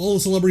all the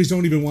celebrities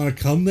don't even want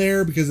to come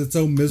there because it's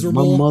so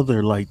miserable. My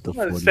mother liked the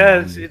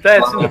 49ers.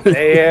 That's in the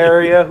Bay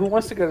Area. Who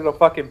wants to go to the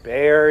fucking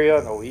Bay Area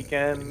on the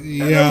weekend?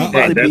 Yeah.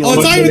 It's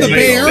not even the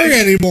Bay Area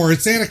anymore.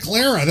 It's Santa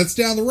Clara. That's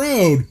down the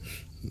road.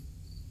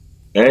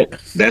 Hey,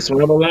 that's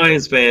why I'm a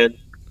Lions fan.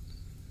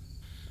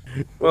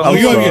 Well,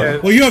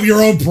 you have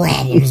your own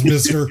problems,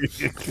 mister.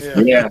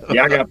 Yeah,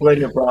 I got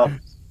plenty of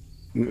problems.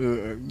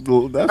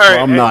 That's why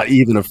I'm not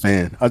even a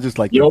fan. I just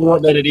like you don't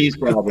want none of these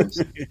problems.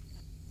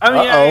 I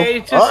mean,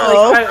 it's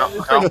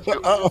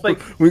just like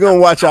we're gonna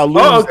watch our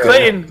lose. Oh,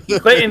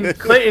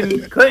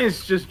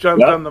 Clayton's just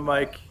jumped on the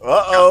mic.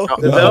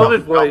 The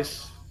velvet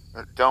voice.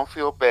 Don't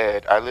feel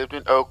bad. I lived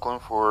in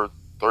Oakland for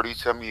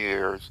 30-some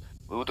years.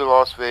 Moved to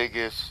Las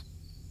Vegas.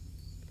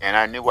 And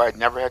I knew I'd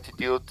never have to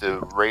deal with the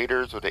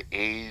Raiders or the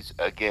A's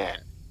again.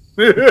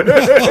 A's were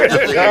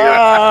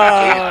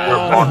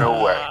on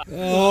their way.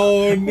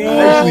 Oh no!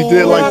 I actually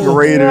did like the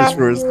Raiders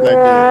for a second.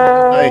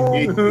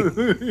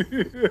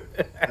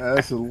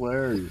 That's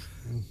hilarious.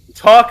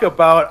 Talk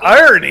about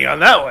irony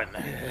on that one.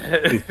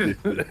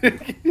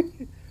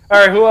 All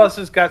right, who else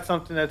has got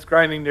something that's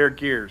grinding their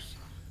gears?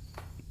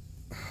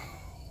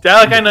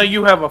 Dalek, I know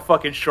you have a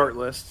fucking short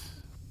list.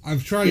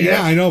 I'm trying.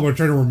 Yeah, I know, but I'm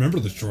trying to remember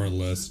the short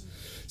list.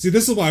 See,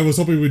 this is why I was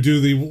hoping we'd do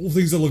the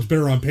things that looks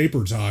better on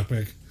paper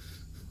topic.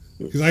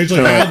 Because I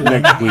actually have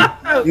one.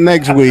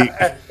 Next week.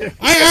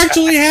 I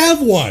actually have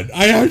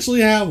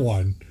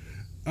one.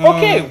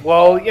 Okay,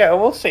 well, yeah,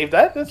 we'll save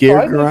that. That's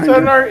fine.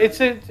 It's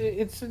in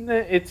the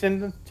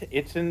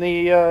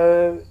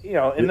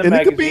magazine.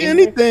 It could be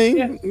anything.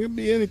 Yeah. It could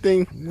be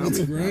anything. It's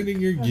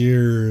grinding your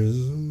gears.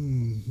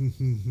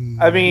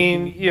 I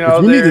mean, if you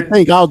need to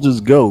think, I'll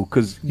just go.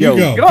 Because go.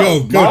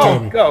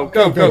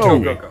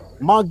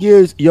 My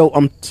gears,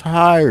 I'm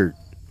tired.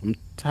 I'm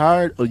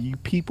tired of you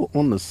people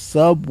on the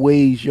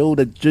subways,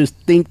 that just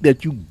think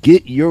that you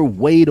get your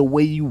way the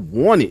way you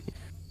want it.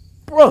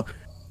 Bruh,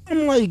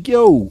 I'm like,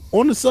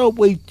 on the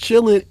subway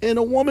chilling, and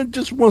a woman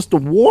just wants to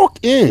walk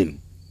in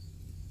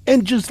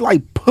and just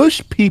like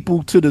push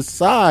people to the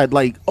side,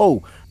 like,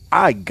 oh,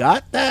 I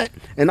got that,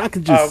 and I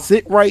can just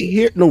sit right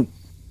here. No.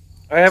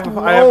 I have a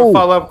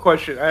follow-up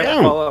question.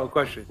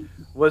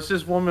 Was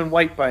this woman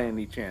white by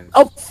any chance?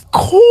 Of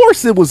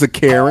course it was a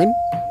Karen.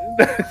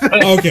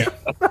 Okay.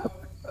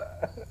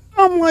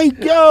 I'm like,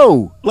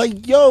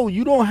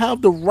 you don't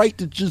have the right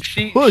to just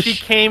push. She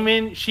came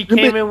in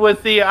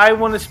with the I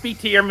want to speak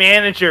to your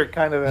manager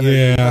kind of energy.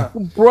 Yeah.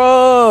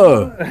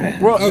 Bruh.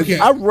 Okay.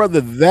 I'd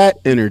rather that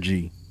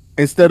energy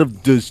instead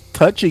of just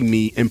touching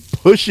me and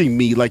pushing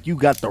me like you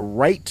got the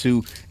right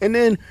to. And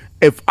then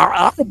if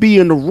I'll be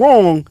in the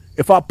wrong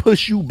if I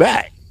push you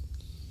back.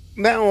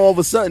 Now all of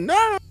a sudden,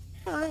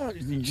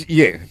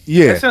 yeah.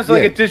 That sounds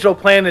like a Digital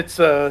Planets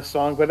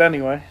song, but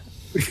anyway.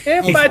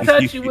 If I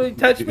touch you, will you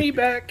touch me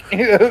back? All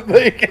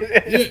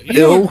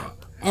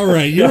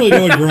right, you really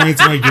know what grinds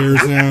my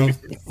gears now.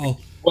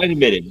 Wait a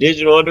minute,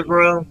 Digital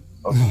Underground?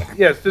 Oh.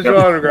 Yes, Digital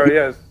Underground,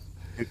 yes.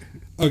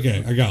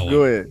 Okay, I got one.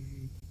 Go ahead.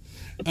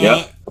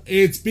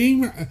 It's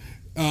being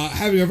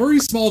having a very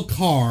small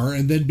car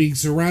and then being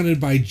surrounded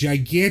by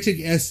gigantic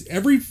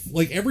every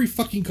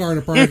fucking car in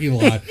a parking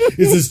lot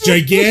is this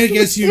gigantic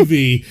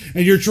SUV,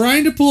 and you're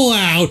trying to pull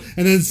out,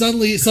 and then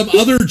suddenly some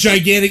other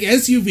gigantic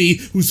SUV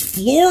who's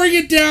flooring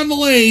it down the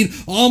lane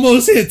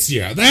almost hits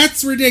you.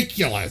 That's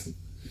ridiculous.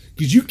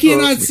 Because you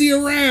cannot see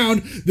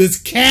around this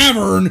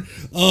cavern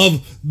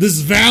of this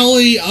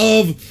valley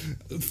of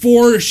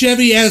 4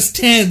 Chevy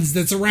S10s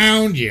that's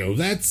around you.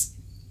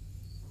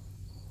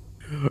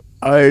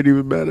 I ain't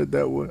even mad at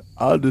that one.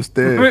 I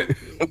understand.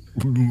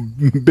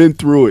 Been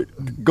through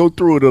it. Go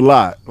through it a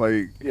lot.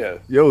 Like,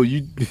 yo,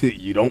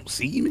 you don't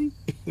see me?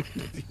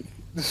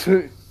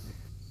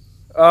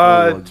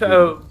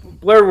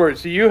 Blair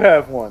Words, do you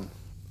have one?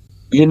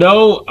 You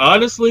know,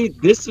 honestly,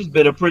 this has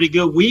been a pretty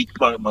good week.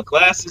 My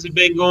classes have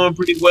been going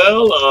pretty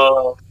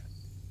well.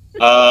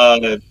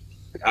 I've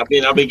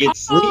been getting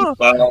sleep.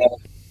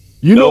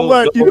 You know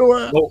what? You know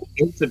what?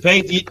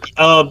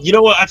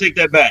 I take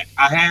that back.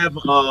 I have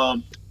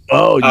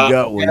you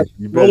got one.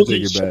 You better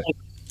take it back.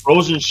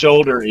 Frozen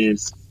shoulder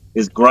is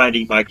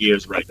grinding my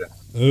gears right now.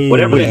 Ooh,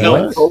 whatever the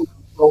hell frozen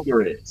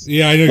shoulder is.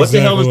 Yeah, I know what exactly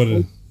the hell is what it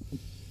is.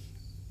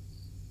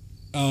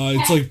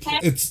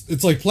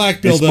 It's like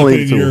plaque buildup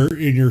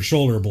in your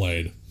shoulder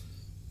blade.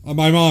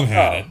 My mom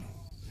had it.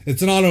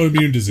 It's an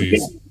autoimmune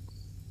disease.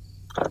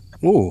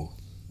 Ooh.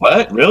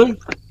 What? Really?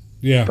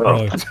 Yeah,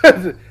 really.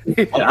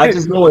 I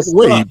just know it's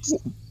sucks.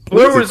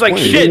 Blair was like,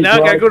 shit, now I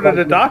gotta go to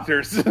the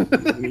doctors.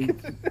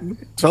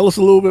 Tell us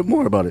a little bit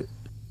more about it.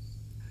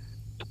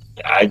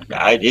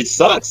 It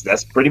sucks.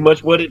 That's pretty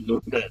much what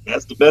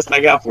that's the best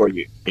I got for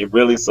you. It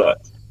really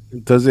sucks.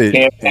 Does it?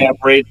 Can't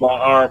raise my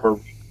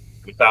arm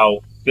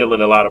without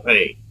feeling a lot of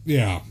pain.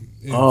 Yeah.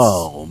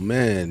 Oh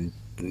man.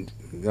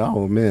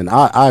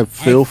 I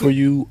feel for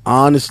you.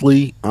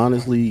 Honestly,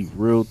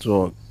 real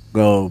talk.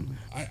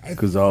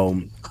 Because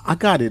I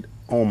got it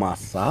on my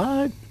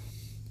side,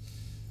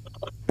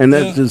 and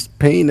that's just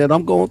pain that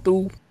I'm going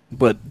through.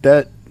 But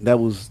that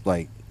was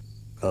like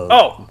I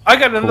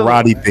got another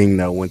karate thing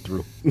that I went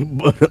through.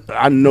 But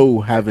I know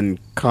having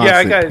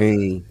constant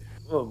pain.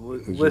 Well,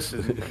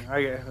 listen,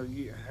 I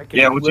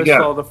can what you list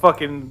got? all the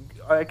fucking.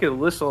 I can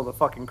list all the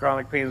fucking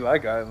chronic pains I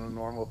got on a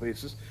normal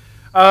basis.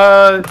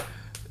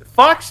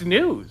 Fox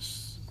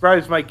News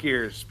grinds my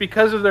gears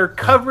because of their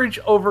coverage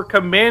over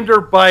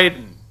Commander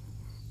Biden.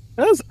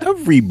 That's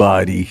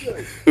everybody.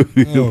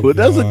 But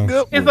that's a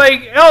good one. It's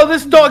like,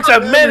 this dog's a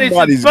menace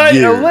and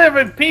fighting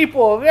 11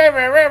 people. Dude,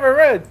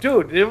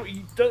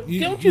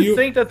 don't you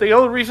think that the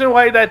only reason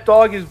why that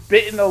dog is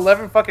bitten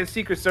 11 fucking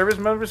Secret Service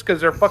members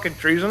because they're fucking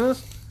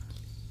treasonous?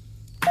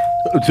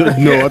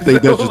 No, I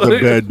think that's just a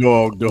bad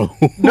dog, though.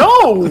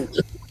 No.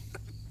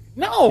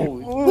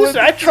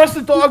 Listen, I trust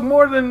the dog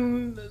more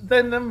than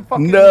them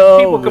fucking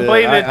people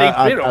complaining that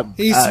they bit him.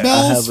 He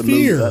smells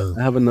fear.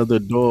 I have another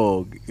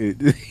dog.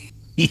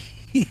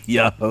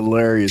 Yeah,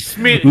 hilarious.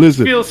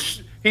 Listen,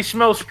 he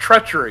smells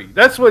treachery.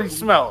 That's what he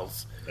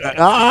smells.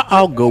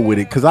 I'll go with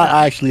it because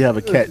I actually have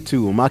a cat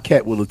too, and my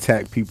cat will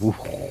attack people.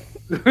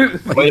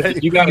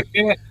 Wait, you got a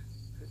cat?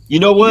 You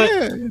know what?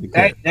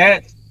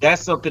 Yeah,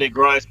 that's something that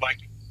grinds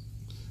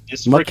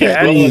my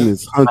cat name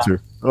is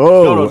Hunter.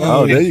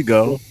 Oh, there you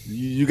go.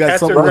 You got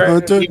something with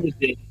Hunter?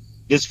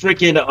 This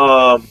freaking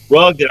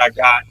rug that I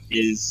got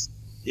it's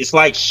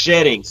like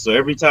shedding. So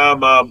every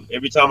time I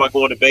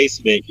go in the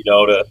basement,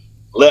 to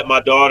let my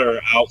daughter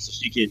out so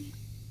she can,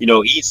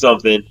 eat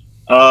something.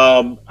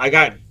 I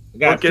got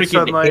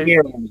freaking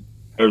hair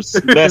or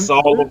mess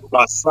all over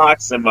my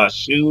socks and my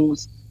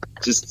shoes.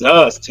 Just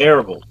it's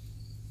terrible.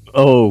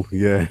 Oh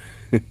yeah.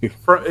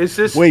 Is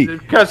this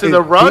because of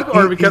the rug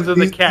or because of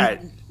the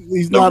cat?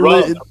 He's not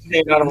rug.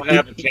 I don't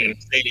have a cat.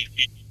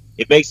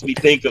 It makes me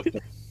think of.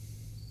 You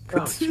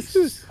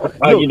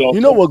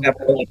know what? They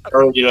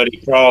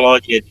crawl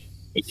on you.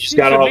 You just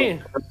got all.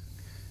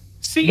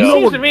 See, it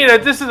seems to me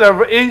that this is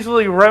a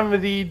easily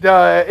remedied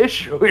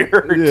issue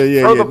here.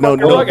 Yeah.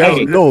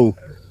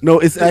 No,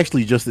 it's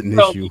actually just an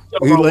issue.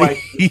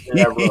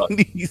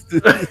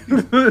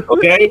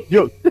 Okay.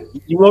 Yo,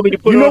 you want me to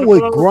put? You know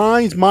what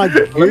grinds my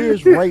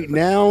gears right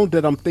now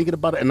that I'm thinking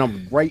about it, and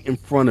I'm right in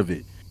front of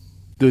it.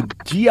 The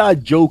G.I.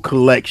 Joe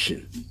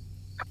collection.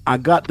 I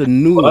got the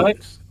new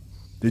ones.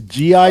 The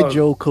G.I.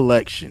 Joe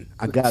collection.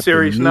 I got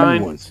Series the new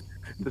 9. ones.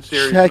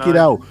 Check it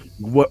out.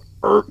 What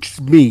irks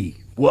me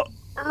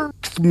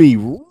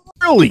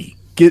really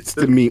gets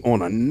to me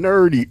on a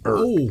nerdy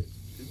irk.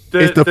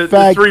 It's the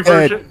fact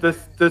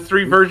that the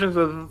 3 versions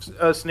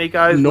of Snake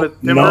Eyes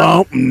with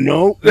No,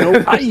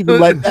 I even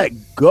let that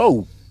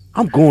go.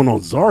 I'm going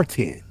on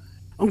Zartan.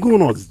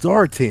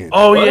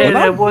 Oh yeah,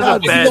 that was a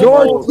bad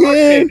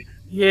one.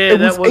 Yeah,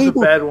 that was a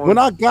bad one. When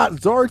I got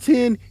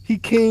Zartan, he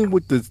came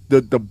with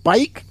the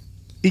bike.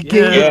 He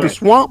came with the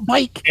swamp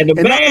bike, and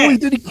not only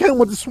did he come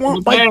with the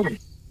swamp bike,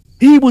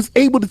 he was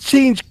able to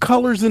change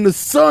colors in the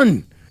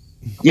sun.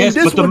 Yes,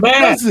 and this but the one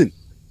doesn't.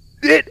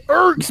 It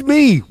irks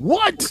me.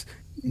 What?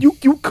 You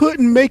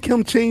couldn't make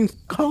him change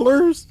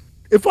colors?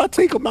 If I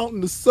take him out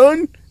in the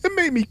sun, it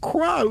made me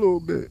cry a little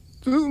bit.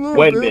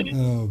 Wait a minute.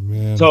 Oh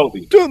man,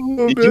 Toby,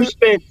 did you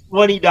spend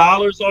 $20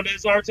 on that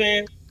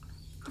Zartan?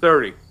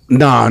 30.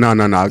 No.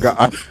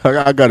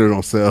 I got it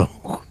on sale.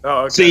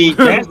 Oh, okay. See,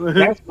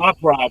 that's my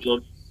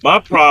problem. My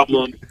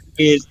problem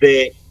is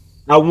that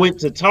I went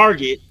to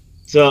Target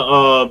to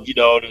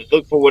to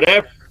look for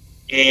whatever,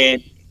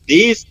 and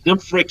them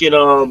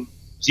freaking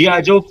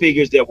GI Joe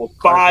figures that were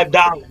 $5,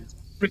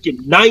 freaking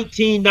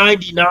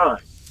 $19.99.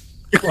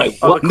 Like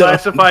what? The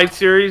classified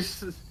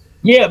series.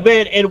 Yeah,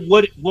 man. And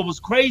what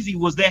was crazy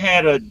was they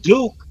had a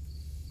Duke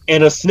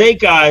and a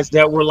Snake Eyes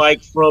that were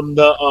like from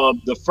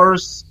the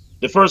first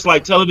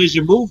like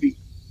television movie,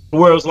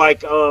 where it was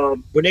like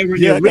when they were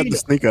in the arena. I got the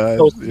Snake Eyes.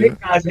 So Snake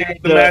Eyes had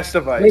the Mass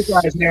Device. Snake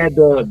Eyes had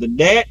the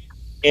net,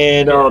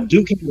 and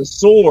Duke had the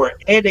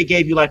sword, and they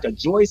gave you like a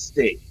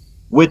joystick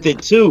with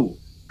it too.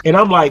 And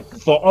I'm like,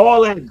 for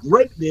all that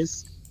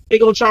greatness, they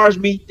gonna charge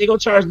me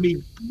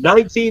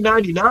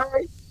 $19.99.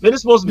 Man,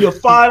 it's supposed to be a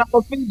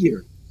 $5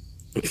 figure.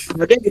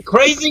 Are they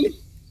crazy?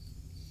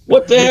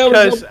 What the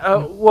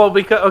hell?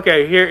 Because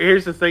okay,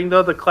 here's the thing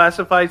though: the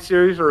classified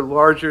series are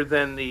larger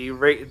than the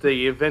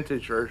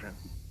vintage version.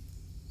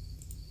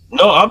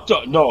 No, I'm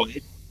talking. No,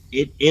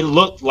 it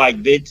looked like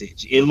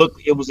vintage. It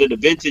was in a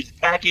vintage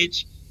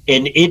package,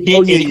 and it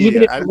did.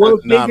 Even if it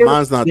was bigger,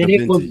 mine's not then the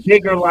it was vintage.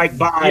 bigger, like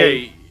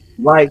by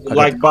by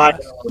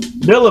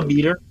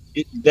millimeter.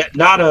 That's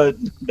not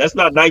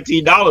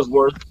 $19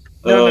 worth.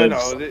 No.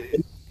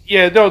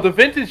 The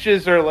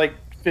vintages are like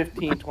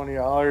 $15,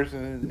 $20,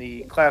 and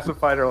the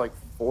classified are like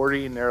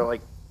 $40, and they're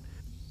like,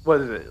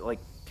 what is it, like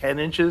 10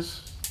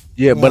 inches?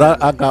 Yeah,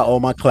 but I got all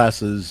my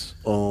classes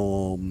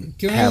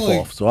half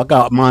off, so I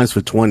got mine's for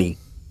 $20.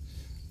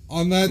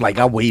 On that, like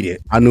I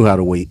waited. I knew how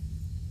to wait.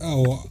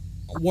 Oh,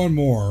 one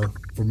more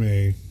for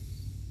me.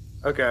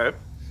 Okay.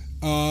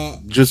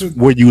 Just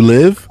where you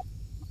live?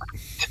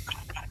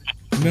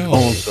 No.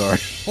 Oh, I'm sorry.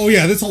 Oh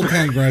yeah, this whole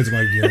town grinds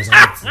my gears.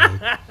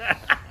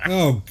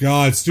 Oh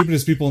God,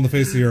 stupidest people on the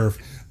face of the earth.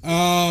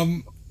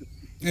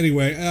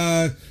 Anyway,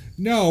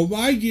 no,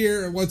 my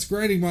gear. What's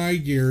grinding my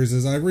gears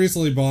is I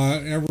recently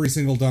bought every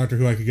single Doctor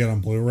Who I could get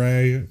on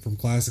Blu-ray from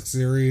Classic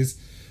Series,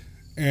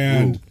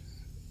 and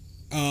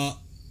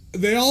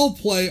they all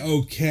play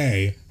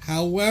okay.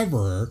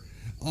 However,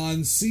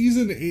 on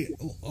season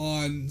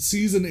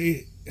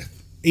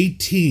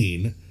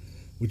 18,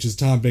 which is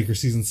Tom Baker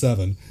season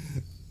 7,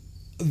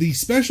 the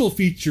special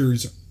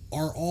features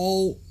are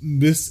all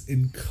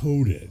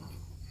misencoded.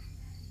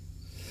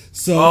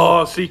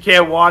 So you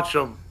can't watch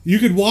them. You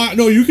can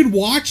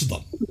watch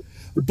them,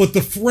 but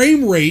the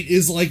frame rate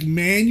is like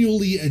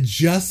manually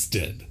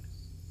adjusted.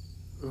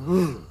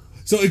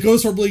 So it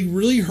goes from like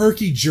really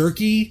herky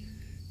jerky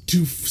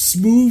to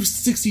smooth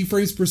 60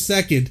 frames per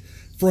second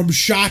from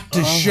shot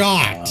to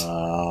shot.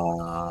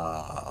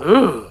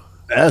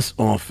 That's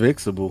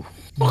unfixable.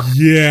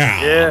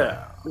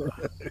 Yeah.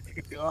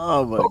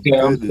 Oh my okay,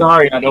 goodness. I'm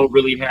sorry, I don't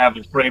really have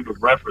a frame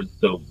of reference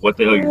to what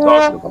the hell you're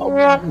talking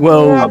about.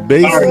 Well,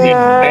 basically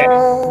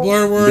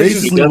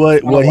Blur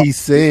what he's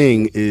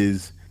saying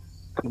is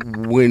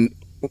when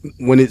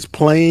it's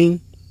playing,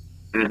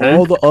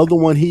 all the other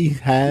one he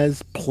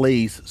has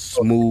plays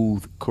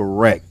smooth,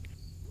 correct.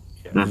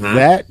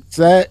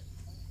 That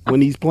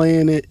when he's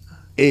playing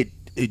it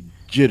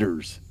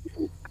jitters.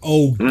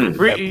 Oh,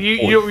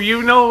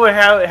 you know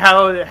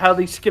how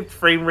they skipped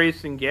frame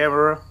rates in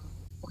Gamera?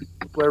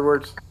 Blur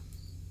words.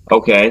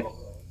 Okay.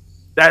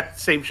 That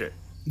same shit.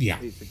 Yeah.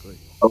 Basically.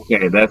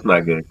 Okay, that's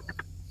not good.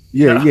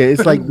 Yeah.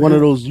 It's like one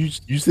of those you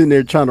sitting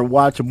there trying to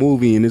watch a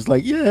movie and it's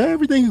like, yeah,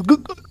 everything is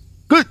good.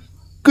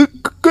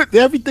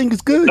 Everything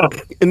is good,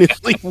 and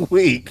it's like,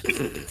 wait,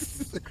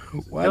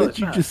 why did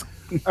you just?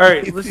 All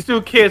right, let's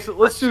do cancel.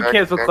 Let's do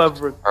cancel club.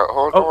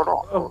 Hold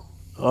on.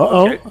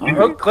 Okay.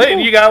 Clayton,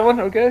 you got one?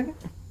 Okay.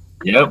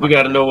 Yeah, we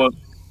got to know what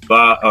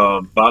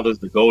bothers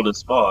the golden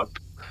spot.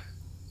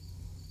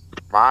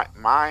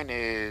 Mine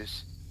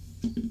is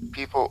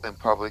people in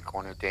public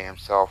on their damn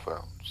cell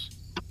phones.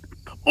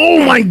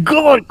 Oh my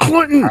God,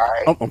 Clinton!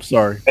 Right. I'm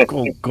sorry.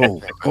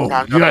 Go.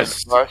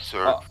 Yes. Bus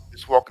or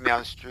just walking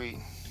down the street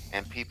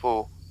and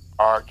people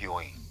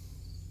arguing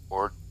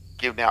or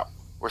giving out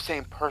or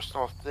saying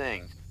personal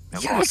things.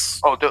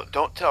 Yes. Like,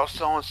 don't tell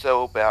so and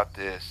so about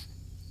this,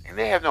 and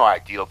they have no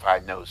idea if I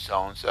know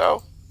so and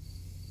so.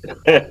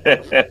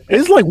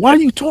 It's like, why are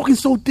you talking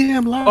so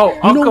damn loud? Oh,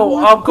 I'll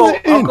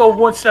go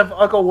one step.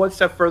 I'll go one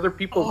step further.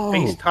 People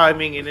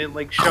FaceTiming and then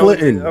like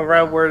showing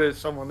around where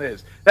someone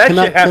is. That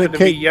shit happened to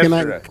me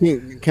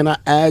yesterday. Can I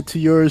add to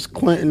yours,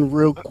 Clinton,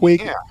 real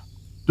quick? Yeah.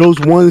 Those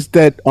ones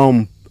that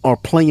are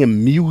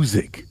playing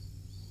music.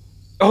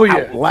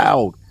 Out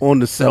loud on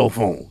the cell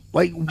phone.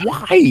 Like,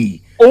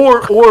 why?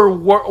 Or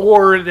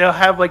they'll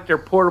have like their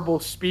portable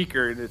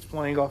speaker and it's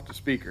playing off the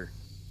speaker.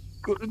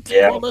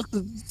 Yeah, well, that's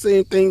the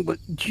same thing, but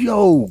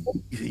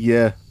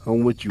yeah,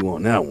 I'm with you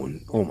on that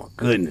one. Oh my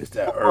goodness,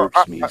 that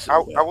irks me. I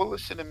will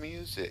listen to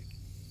music,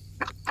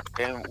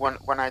 and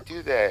when I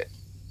do that,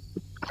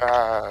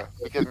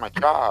 because of my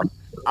job,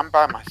 I'm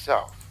by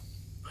myself.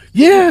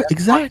 Yeah,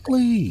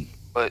 exactly.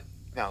 But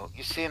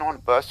you see it on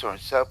the bus or in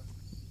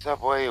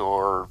subway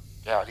or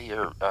out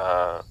here,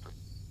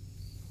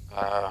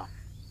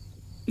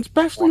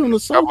 especially on the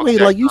subway,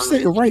 like you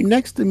sitting right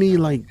next to me,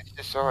 like it's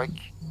just so like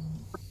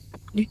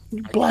you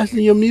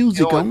blasting your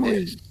music. I'm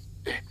like,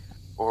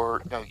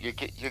 or no,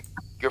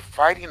 you're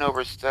fighting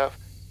over stuff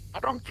I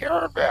don't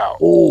care about.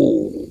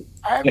 Oh,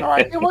 I have no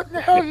idea what in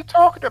the hell you're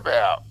talking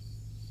about.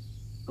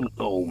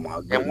 Oh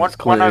my goodness! And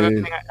one other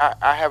thing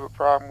I have a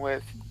problem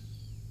with,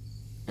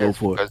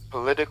 because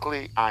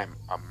politically I'm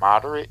a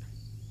moderate,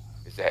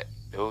 is that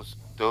those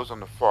on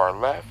the far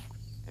left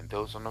and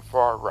those on the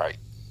far right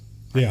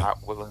are not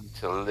willing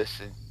to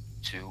listen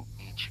to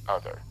each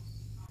other.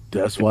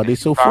 That's why they're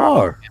so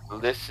far.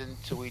 Listen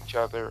to each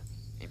other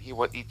and hear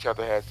what each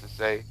other has to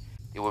say.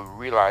 They will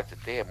realize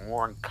that they have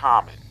more in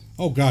common.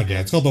 Oh God, yeah,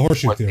 it's called the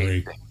horseshoe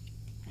theory.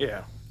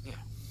 Yeah.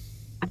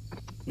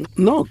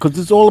 No, because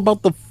it's all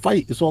about the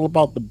fight. It's all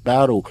about the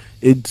battle.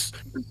 It's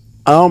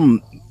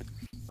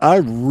I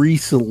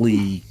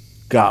recently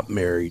got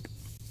married.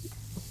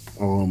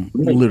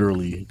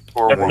 Literally.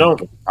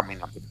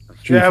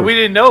 Yeah, we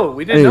didn't know.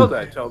 We didn't know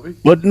that, Toby.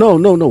 But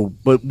no.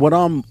 But what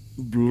I'm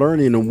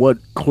learning and what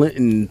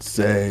Clinton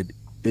said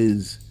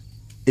is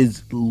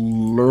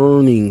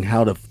learning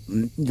how to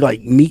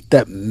like meet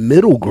that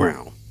middle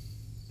ground.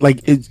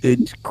 Like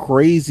it's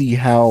crazy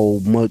how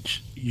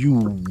much you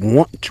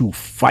want to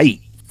fight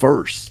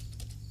first,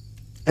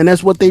 and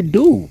that's what they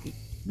do.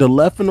 The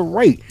left and the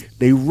right,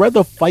 they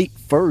rather fight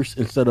first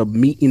instead of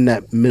meeting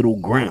that middle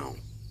ground,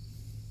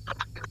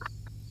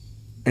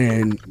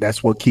 and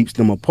that's what keeps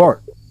them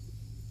apart.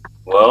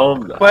 Well,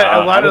 but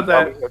a lot of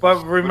that.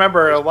 But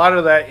remember, a lot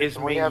of that is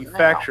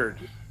manufactured.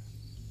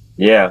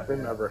 Yeah.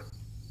 Remember,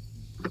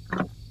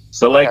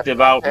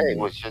 selective out. It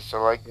was just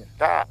so like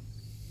that.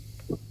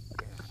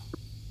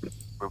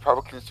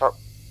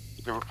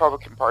 The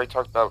Republican Party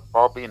talks about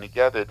all being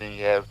together. Then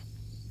you have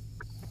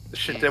the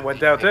shit that went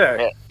down there,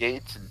 Matt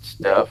Gates and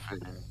stuff,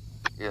 and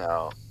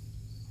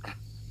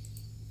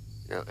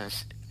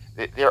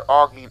they're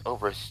arguing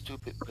over a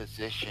stupid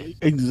position.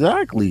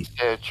 Exactly.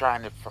 They're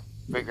trying to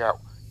figure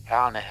out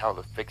how in the hell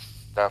to fix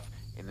stuff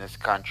in this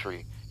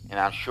country, and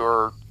I'm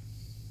sure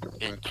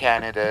in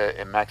Canada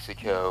and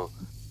Mexico,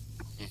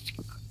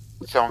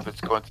 some of it's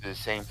going through the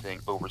same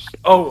thing over.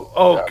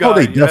 Oh God! Oh,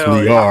 they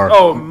definitely are.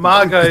 Oh,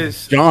 MAGA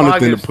is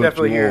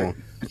definitely here.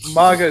 On.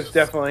 MAGA is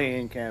definitely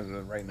in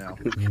Canada right now.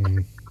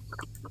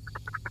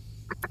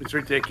 It's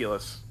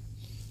ridiculous.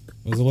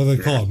 What do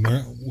they call it?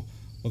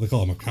 What do they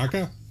call it?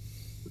 Macaca?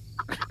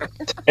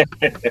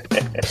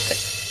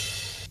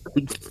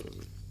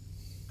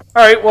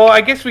 All right. Well,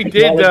 I guess we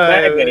did.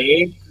 I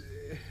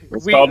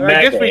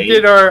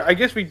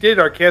guess we did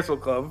our cancel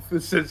club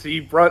since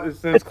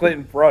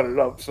Clinton brought it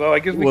up. So I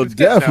guess we could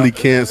definitely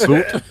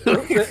canceled.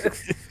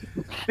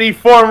 The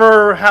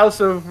former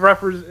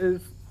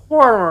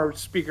former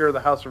Speaker of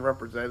the House of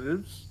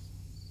Representatives,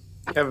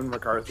 Kevin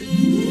McCarthy.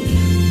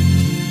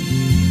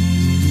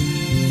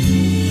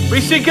 We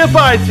say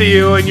goodbye to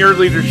you in your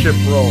leadership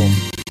role.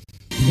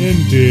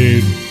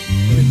 Indeed.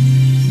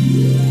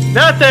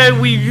 Not that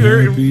we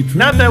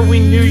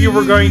knew you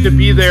were going to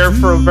be there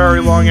for very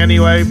long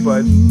anyway,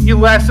 but you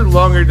lasted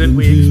longer than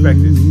we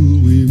expected.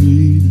 We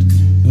meet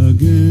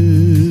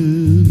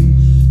again.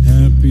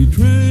 Happy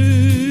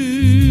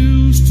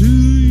trails to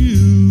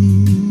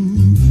you.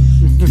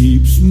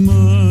 Keep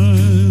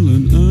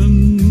smiling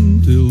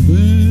until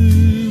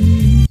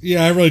then.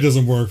 Yeah, it really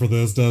doesn't work for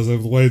this, does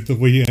it? The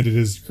way he ended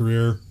his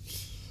career.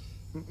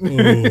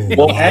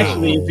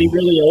 Actually, is he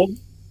really over?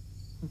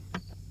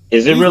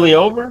 Is it really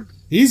over?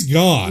 He's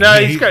gone. No,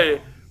 he's got.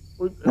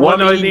 Well,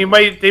 no, they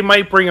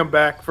might bring him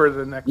back for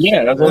the next.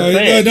 Yeah, that's what I'm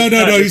saying. No.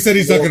 He said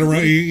he's not going to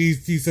run. He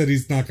said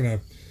he's not going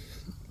to.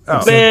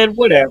 Oh. Man,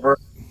 whatever.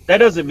 That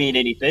doesn't mean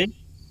anything.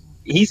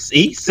 He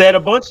said a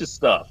bunch of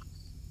stuff.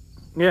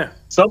 Yeah.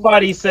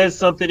 Somebody says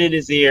something in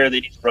his ear,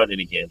 then he's running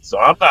again. So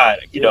I'm not,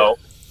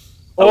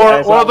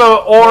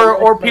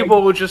 Or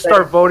people will just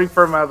start voting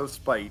for him out of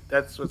spite.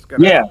 That's what's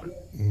going to happen.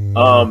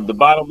 The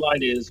bottom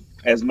line is,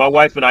 as my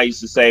wife and I used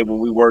to say when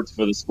we worked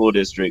for the school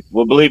district,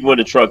 we'll believe when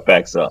the truck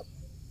backs up.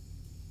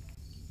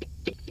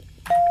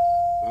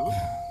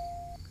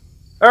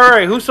 All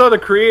right, who saw The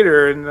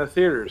Creator in the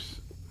theaters?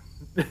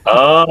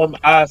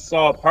 I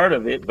saw part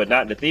of it, but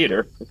not in the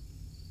theater.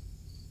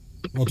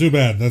 Well, too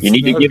bad. You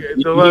need to give a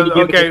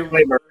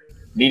disclaimer.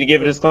 Need to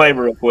give a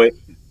disclaimer real quick.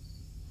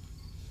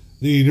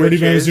 The Nerdy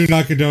Venoms do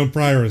not condone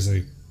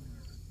piracy.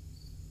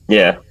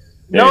 Yeah.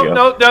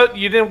 No,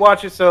 you didn't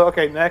watch it, so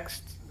okay,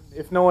 next.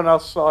 If no one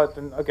else saw it,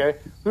 then okay.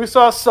 Who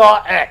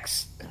saw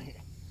X?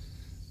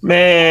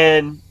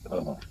 Man,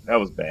 that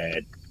was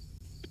bad.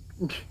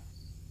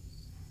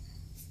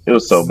 It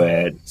was so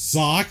bad.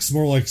 Socks?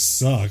 More like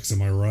sucks,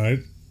 am I right?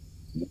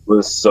 It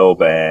was so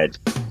bad.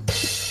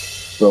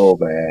 So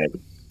bad.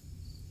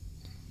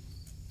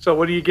 So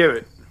what do you give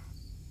it?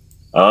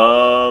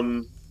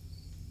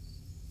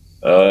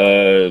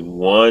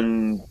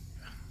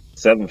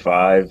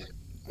 1.75.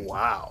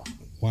 Wow.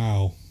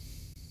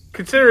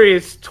 Considering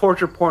it's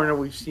torture porn that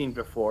we've seen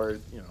before,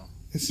 and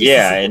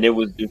it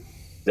was just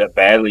that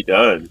badly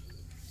done.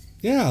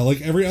 Yeah,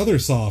 like every other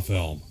Saw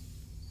film.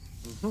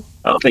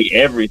 I don't think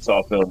every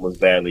Saw film was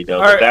badly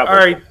done.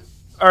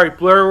 All right,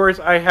 Blur Wars,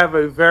 I have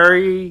a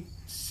very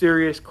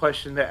serious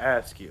question to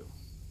ask you.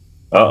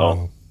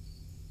 Uh-oh.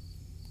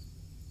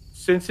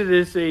 Since it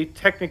is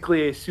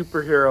technically a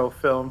superhero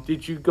film,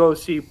 did you go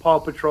see Paw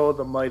Patrol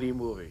the Mighty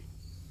movie?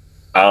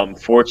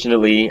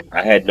 Fortunately,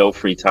 I had no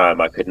free time.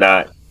 I could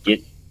not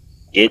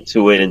get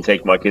to it and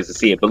take my kids to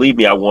see it. Believe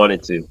me, I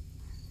wanted to.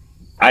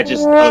 I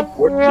just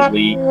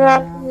unfortunately,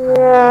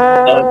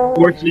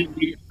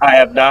 I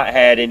have not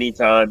had any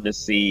time to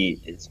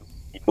see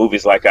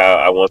movies like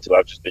I want to.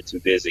 I've just been too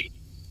busy.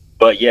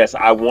 But yes,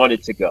 I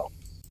wanted to go.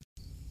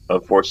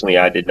 Unfortunately,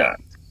 I did not.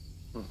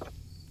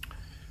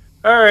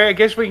 All right, I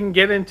guess we can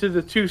get into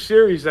the two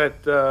series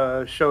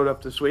that showed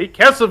up this week.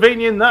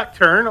 Castlevania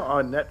Nocturne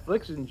on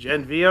Netflix and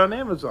Gen V on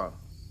Amazon.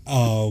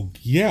 Oh,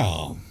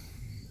 yeah.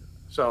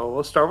 So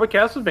we'll start with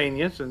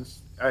Castlevania,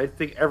 since I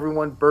think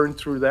everyone burned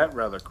through that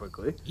rather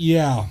quickly.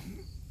 Yeah.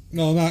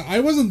 No, I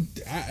wasn't...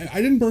 I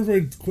didn't burn through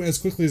it as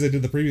quickly as I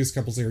did the previous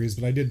couple series,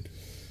 but I did...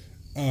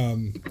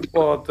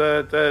 Well,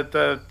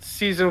 the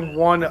season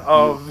 1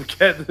 of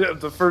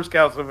the first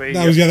Castlevania...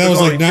 That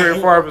was like 3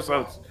 or 4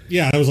 episodes.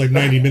 Yeah, that was like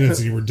 90 minutes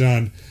and you were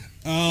done.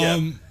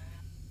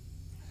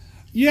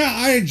 Yeah,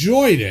 I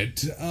enjoyed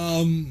it.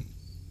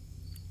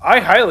 I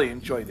highly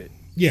enjoyed it.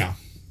 Yeah.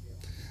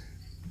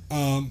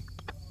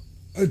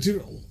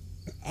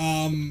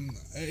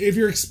 If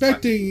you're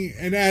expecting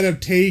an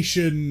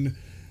adaptation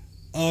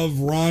of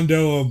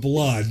Rondo of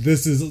Blood,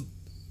 this is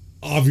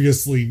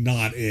obviously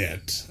not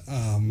it.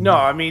 No,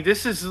 I mean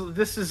this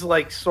is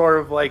like sort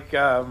of like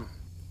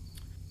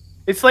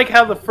it's like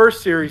how the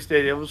first series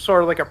did. It was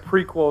sort of like a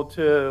prequel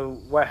to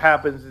what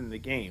happens in the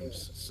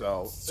games.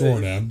 So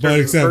sort of, but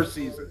except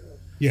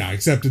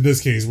in this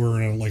case we're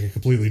in a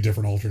completely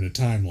different alternate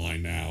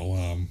timeline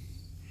now.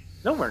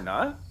 No, we're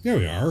not. Yeah,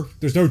 we are.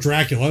 There's no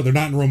Dracula. They're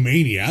not in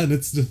Romania, and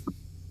it's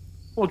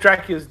well,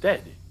 Dracula's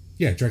dead.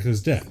 Yeah,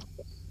 Dracula's dead.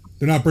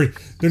 They're not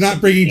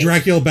bringing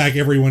Dracula back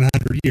every 100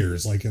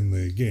 years like in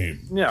the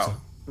game. No.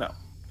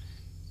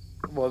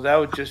 Well, that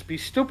would just be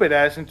stupid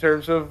as in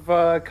terms of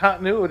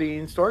continuity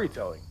and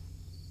storytelling.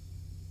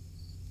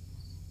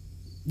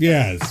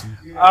 Yes.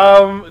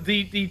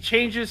 The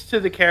changes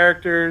to the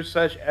characters,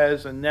 such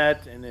as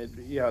Annette, and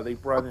they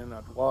brought in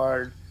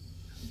Edouard,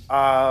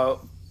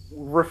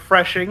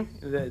 refreshing.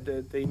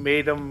 They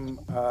made him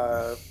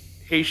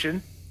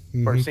Haitian,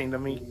 or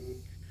Saint-Denis.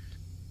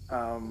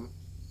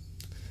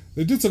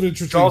 They did some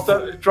interesting...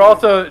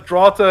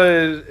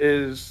 Dralta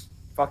is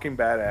fucking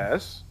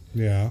badass.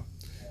 Yeah.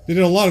 They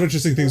did a lot of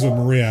interesting things with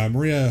Maria.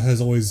 Maria has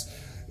always...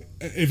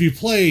 If you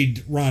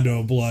played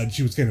Rondo of Blood,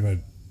 she was kind of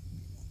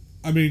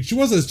she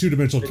wasn't a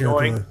two-dimensional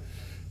character.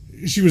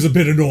 She was a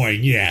bit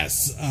annoying,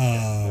 yes.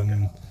 Oh,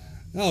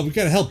 we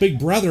gotta help Big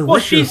Brother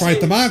Richter fight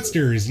the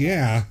monsters,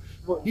 yeah.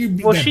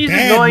 Well, she's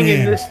annoying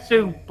in this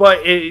too,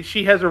 but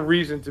she has a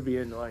reason to be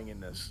annoying in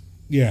this.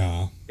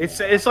 Yeah.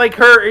 It's like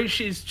her.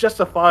 She's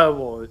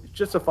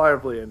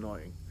justifiably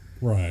annoying.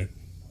 Right.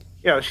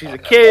 She's a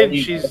kid.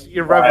 She's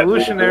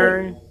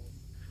revolutionary.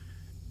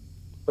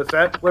 What's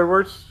that? Blair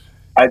words?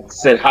 I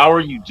said, how are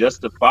you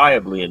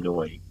justifiably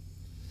annoying?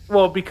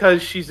 Well,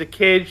 because she's a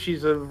kid.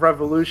 She's a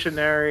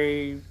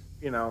revolutionary.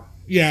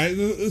 Yeah.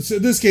 So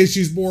in this case,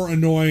 she's more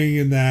annoying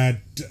in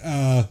that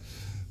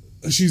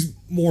she's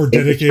more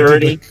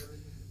dedicated.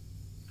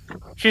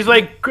 She's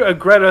like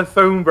Greta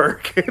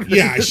Thunberg.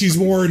 Yeah, she's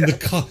more in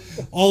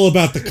all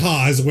about the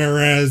cause,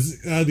 whereas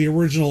the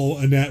original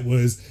Annette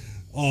was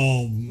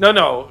all...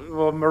 No.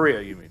 Well,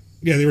 Maria, you mean?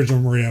 Yeah, the original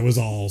Maria was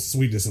all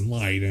sweetness and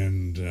light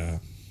and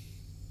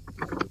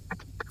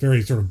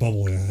very sort of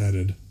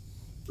bubbly-headed.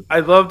 I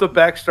love the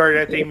backstory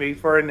that they made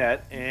for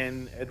Annette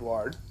and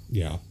Edouard.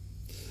 Yeah.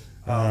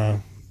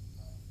 A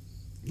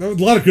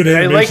lot of good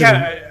animation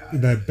in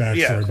that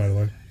backstory, by the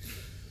way.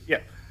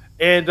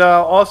 And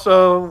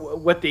also,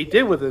 what they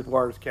did with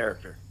Edouard's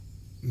character.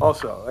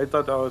 Also, I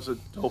thought that was a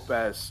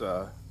dope-ass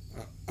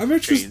I'm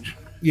interested. change.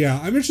 Yeah,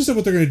 I'm interested in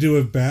what they're going to do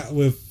with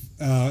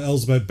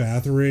Elizabeth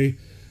Bathory,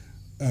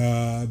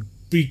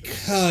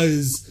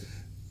 because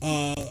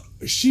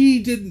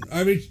she didn't...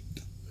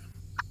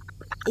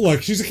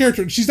 look, she's a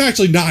character... She's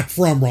actually not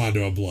from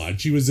Rondo of Blood.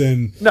 She was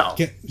in... No.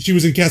 She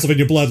was in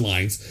Castlevania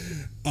Bloodlines,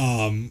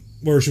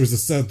 where she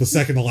was the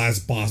second to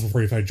last boss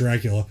before you fight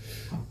Dracula.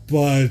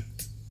 But...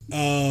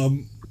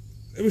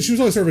 she was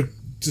always sort of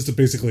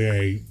basically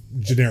a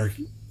generic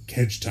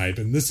hedge type.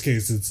 In this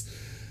case, it's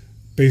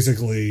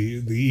basically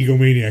the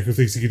egomaniac who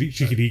thinks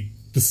she could eat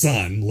the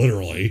sun,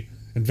 literally.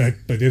 In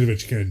fact, by the end of it,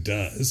 she kind of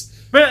does.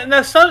 But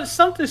now,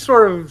 something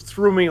sort of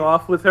threw me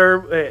off with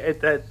her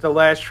at the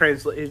last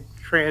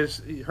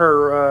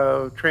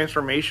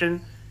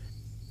transformation.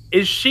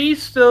 Is she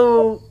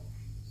still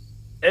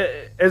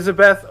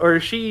Elizabeth, or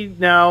is she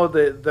now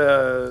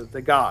the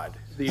god?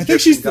 I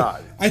think she's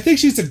god. I think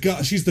she's the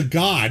god. She's the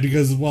god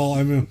because,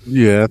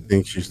 yeah, I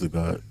think she's the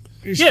god.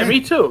 Me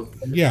too.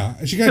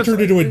 Yeah, she got turned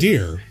into a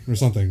deer or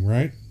something,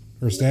 right?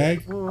 Or a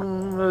stag?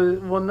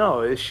 Well,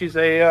 no, she's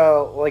a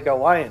like a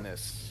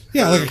lioness.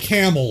 Yeah, like a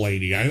camel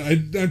lady.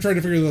 I'm trying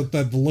to figure out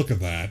the look of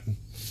that.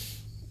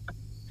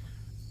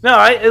 No,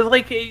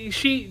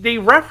 they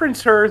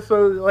reference her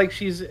so like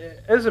she's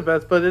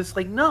Elizabeth, but it's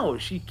like no,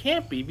 she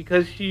can't be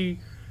because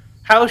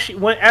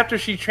after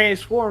she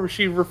transforms,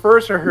 she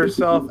refers to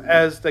herself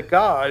as the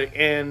god,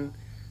 and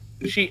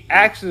she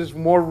acts as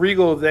more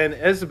regal than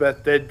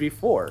Elizabeth did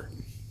before.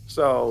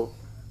 So,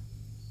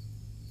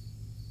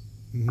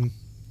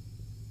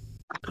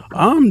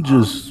 I'm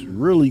just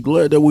really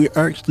glad that we're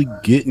actually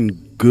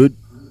getting good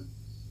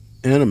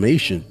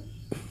animation.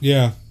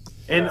 Yeah.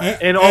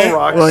 And all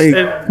rocks.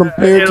 Like,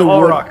 compared to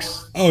all what...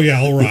 rocks. Oh, yeah,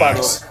 all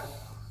rocks.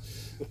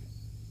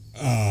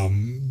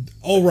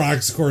 All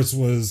rocks, of course,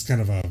 was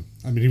kind of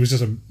he was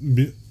just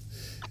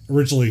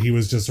originally he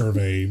was just sort of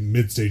a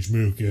mid-stage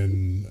mook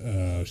in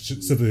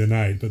Symphony of the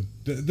Night, but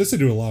this would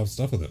do a lot of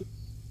stuff with it.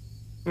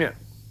 Yeah.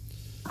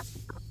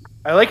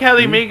 I like how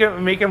they make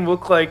him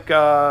look like he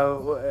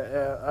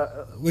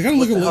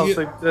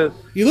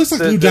looks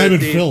like Lou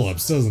Diamond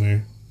Phillips, doesn't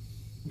he?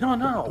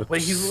 No,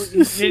 but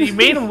he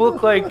made him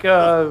look like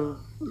the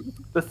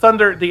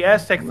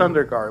Aztec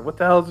Thunder Guard. What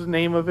the hell is the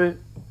name of it?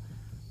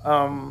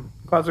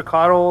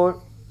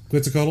 Quetzalcoatl.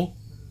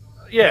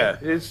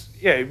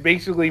 Yeah,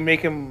 basically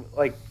make him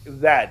like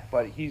that,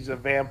 but he's a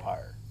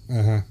vampire.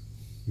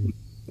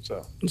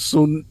 So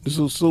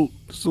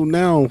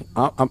now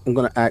I'm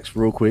gonna ask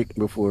real quick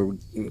before we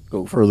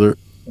go further.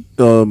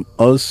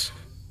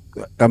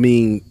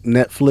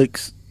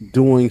 Netflix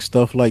doing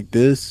stuff like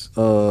this,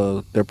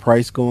 their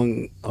price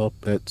going up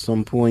at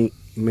some point,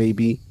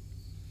 maybe.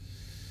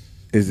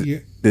 Is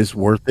this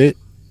worth it?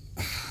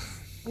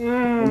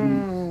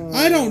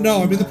 I don't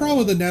know. I mean, the problem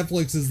with the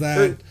Netflix is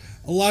that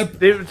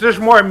there's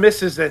more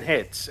misses than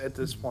hits at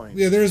this point.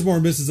 Yeah, there's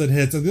more misses than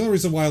hits, and the only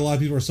reason why a lot of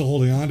people are still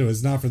holding on to it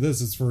is not for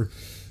this. It's for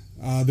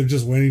they're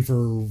just waiting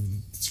for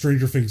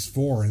Stranger Things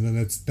 4, and then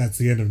that's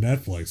the end of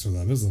Netflix for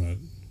them, isn't it?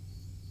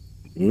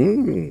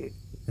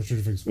 Or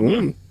Stranger Things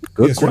 4.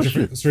 Good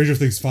question. Stranger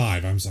Things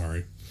 5. I'm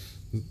sorry.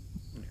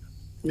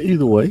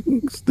 Either way,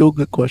 still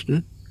good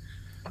question.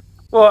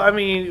 Well, I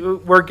mean,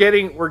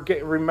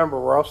 remember,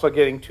 we're also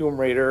getting Tomb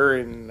Raider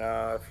and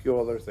a few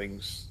other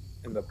things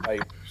in the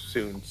pipe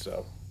soon.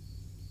 So,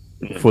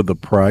 for the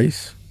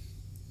price,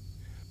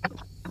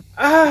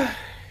 I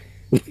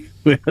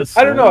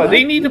don't know.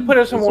 They need to put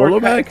up some more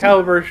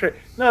caliber shit.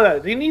 No,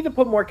 they need to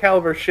put more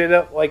caliber shit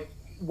up. Like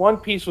One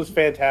Piece was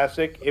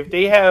fantastic. If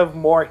they have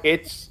more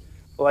hits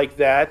like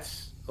that,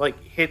 like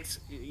hits,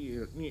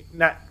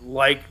 not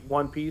like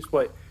One Piece,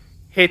 but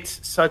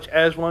hits such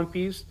as One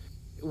Piece,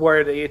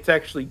 where it's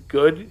actually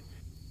good,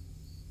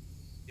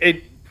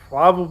 it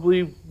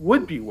probably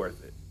would be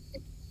worth it.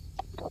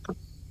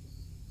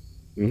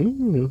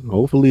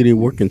 Hopefully they're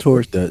working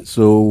towards that.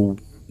 So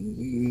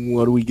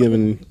what are we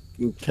giving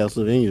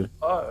Castlevania?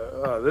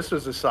 This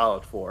is a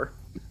solid 4.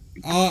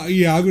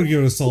 Yeah, I'm going to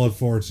give it a solid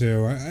 4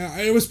 too.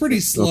 It was pretty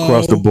slow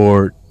across the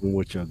board.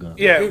 What y'all got?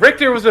 Yeah,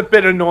 Richter was a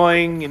bit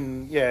annoying,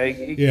 and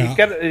he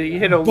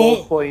hit a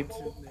low point.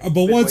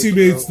 But once he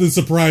meets the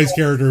surprise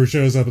character who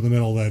shows up in the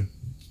middle, that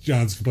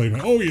John's complaining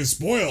about, you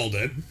spoiled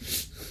it.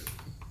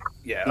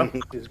 Yeah,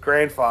 his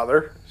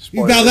grandfather.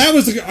 Spoiled now that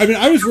was,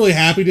 I was really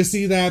happy to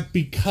see that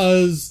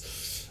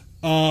because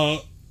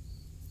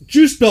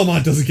Juice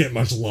Belmont doesn't get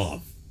much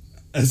love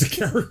as a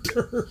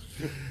character.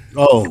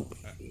 Oh.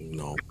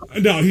 No,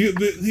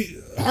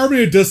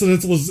 Harmony of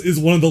Dissonance is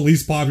one of the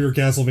least popular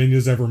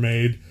Castlevanias ever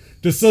made.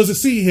 Just so to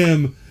see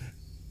him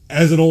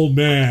as an old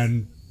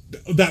man,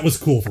 that was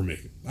cool for me.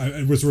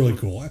 It was really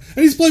cool, and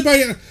he's played by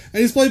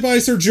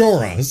Sir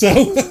Jorah.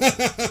 So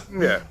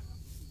yeah,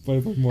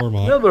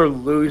 Mormont. Another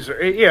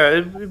loser. Yeah,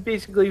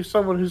 basically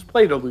someone who's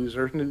played a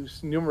loser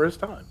numerous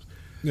times.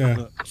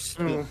 Yeah.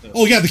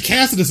 Oh yeah, the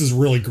cast of this is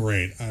really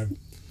great.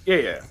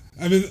 Yeah.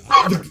 I mean.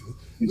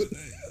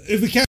 If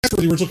the cast for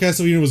the original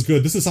Castlevania was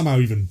good, this is somehow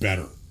even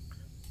better.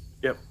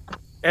 Yep.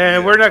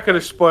 And we're not going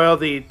to spoil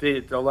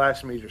the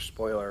last major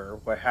spoiler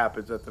of what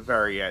happens at the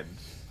very end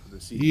of the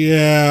season.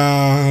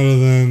 Yeah, other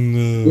than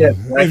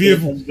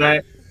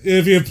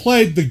if you've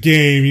played the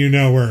game, you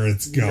know where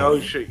it's going. No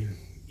shit.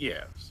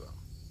 Yeah. So,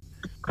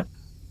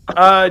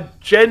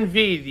 Gen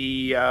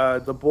V,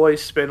 the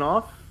boys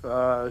spinoff,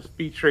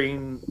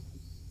 featuring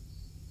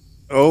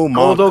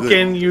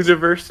Goldoken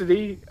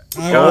University.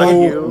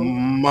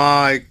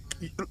 My.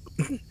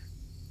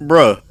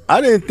 Bruh,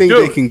 I didn't think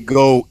they can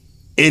go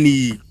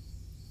any.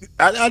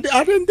 I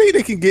didn't think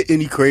they can get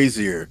any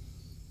crazier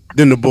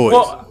than the boys.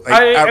 Well,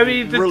 I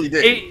mean, really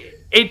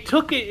it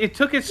took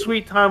its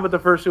sweet time with the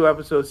first 2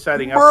 episodes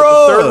setting up.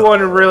 But the third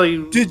one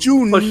really did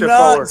you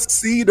not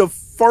see the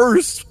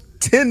first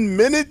 10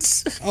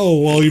 minutes?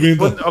 Oh well, you mean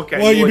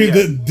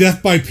the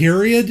death by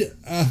period?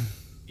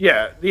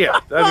 Yeah.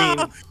 I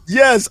mean,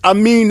 yes, I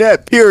mean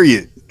that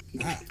period.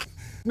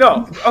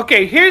 No,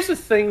 okay. Here's the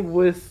thing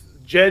with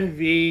Gen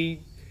V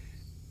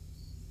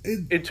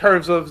in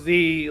terms of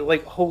the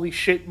holy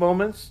shit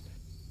moments.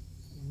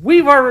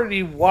 we've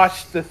already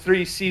watched the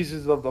 3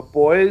 seasons of The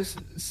Boys,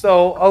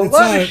 so a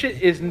lot of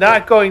shit is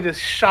not going to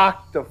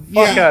shock the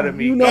fuck out of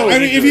me. I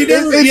mean, if you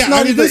never,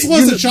 this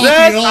wasn't shocking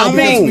at all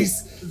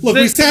because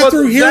we sat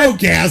through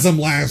Hero-gasm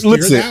last year.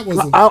 That was.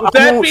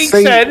 That being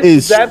said,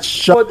 that's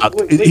shock.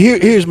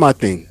 Here's my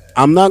thing.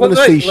 I'm not going to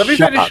say let me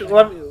shock. finish.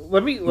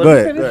 Let me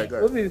finish.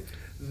 Go ahead.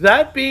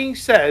 That being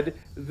said,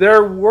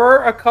 there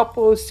were a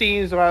couple of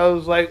scenes where I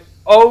was like,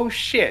 "Oh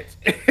shit."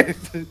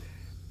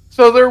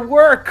 So there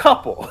were a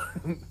couple.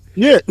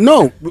 Yeah,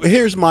 no.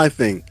 Here's my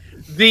thing.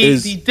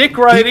 The dick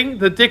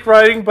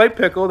riding by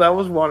Pickle, that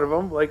was one of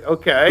them. Like,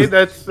 okay,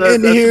 that's a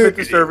bit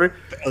disturbing.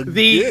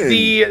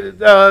 The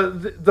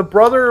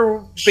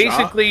brother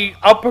basically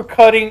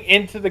uppercutting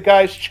into the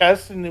guy's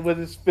chest and with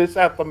his fist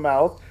out the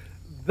mouth.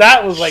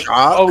 That was like,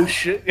 oh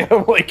shit!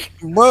 I'm like,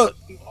 but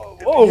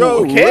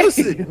okay.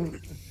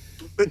 Listen.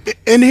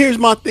 And here's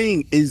my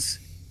thing: is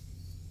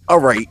all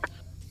right.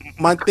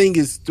 My thing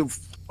is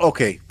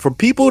okay for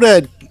people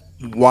that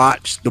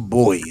watch The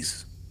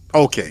Boys.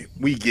 Okay,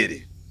 we get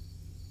it.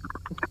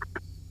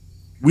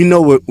 We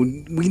know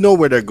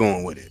where they're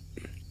going with it.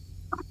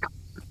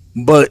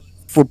 But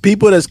for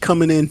people that's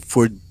coming in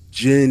for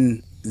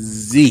Gen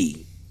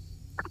Z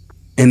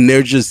and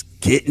they're just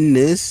getting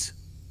this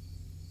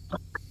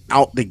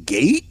out the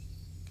gate,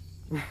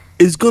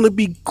 it's gonna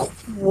be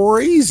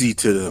crazy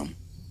to them.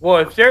 Well,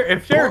 if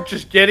they're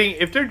just getting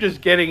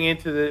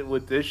into it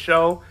with this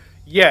show,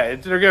 yeah,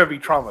 they're gonna be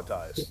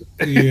traumatized.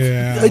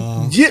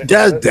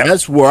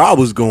 That's where I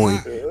was going,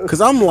 because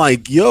I'm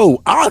like,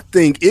 yo, I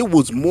think it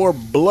was more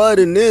blood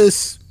in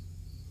this.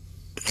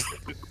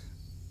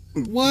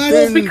 What?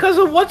 Well, because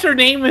of what's her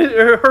name?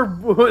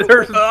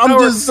 I'm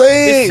just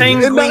saying.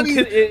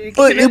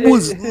 But it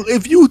was.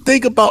 If you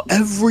think about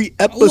every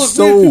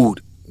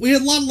episode, we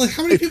had a lot of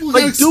how many people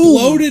got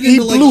exploded? He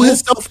blew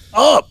himself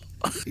up.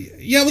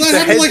 Yeah, well,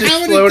 that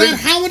happened.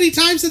 How many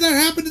times did that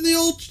happen in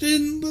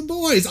the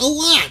Boys? A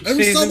lot. There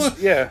was so much.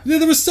 Yeah,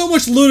 there was so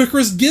much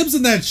ludicrous Gibbs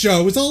in that show.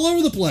 It was all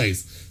over the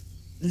place.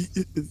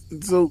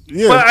 So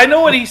yeah, but I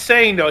know what he's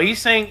saying though. He's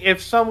saying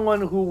if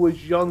someone who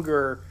was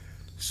younger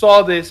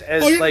saw this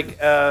as like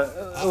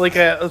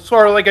a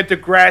sort of like a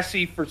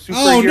Degrassi for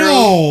superheroes.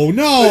 Oh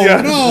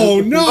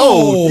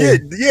no!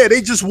 Yeah,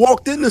 they just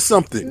walked into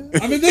something.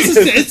 I mean, this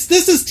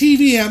is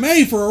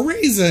TVMA for a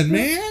reason,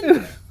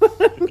 man.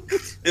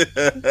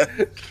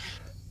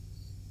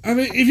 I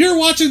mean, if you're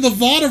watching the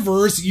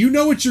Vodiverse, you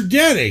know what you're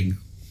getting.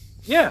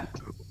 Yeah.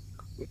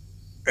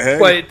 Hey,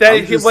 but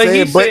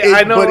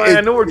I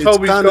know where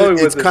Toby's going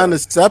with it. It's kind of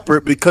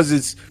separate because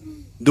it's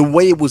the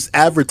way it was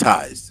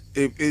advertised.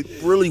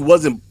 It really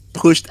wasn't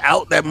pushed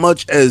out that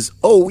much as,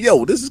 oh,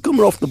 yo, this is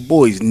coming off The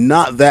Boys,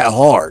 not that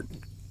hard.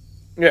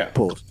 Yeah.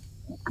 Pause.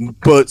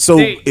 But so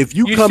if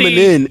you coming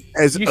in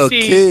as a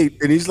kid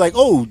and he's like,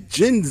 oh,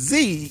 Gen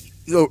Z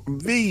or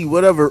V,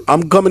 whatever,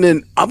 I'm coming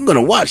in, I'm going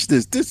to watch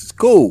this. This is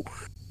cool.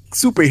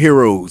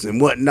 Superheroes and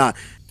whatnot.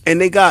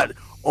 And they got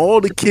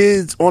all the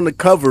kids on the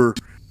cover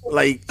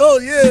like, oh,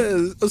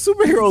 yeah, a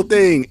superhero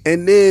thing.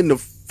 And then the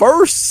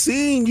first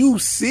scene you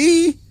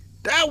see,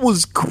 that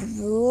was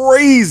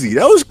crazy.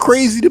 That was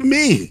crazy to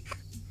me.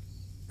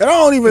 And I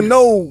don't even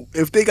know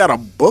if they got a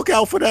book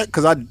out for that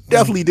because I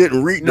definitely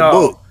didn't read the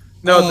book.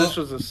 No, this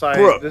was a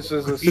side. This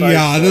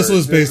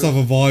was based off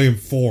of volume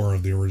 4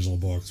 of the original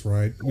books,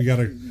 right?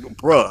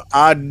 Bruh,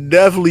 I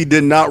definitely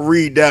did not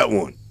read that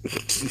one.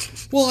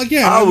 Well,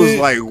 again, I was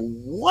like,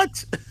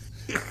 what?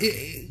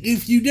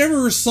 If you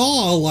never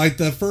saw like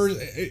the first,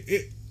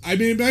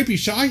 it might be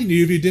shocking to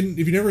you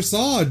if you never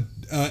saw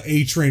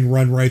A-Train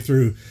run right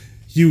through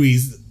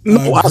Huey's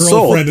I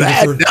saw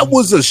that.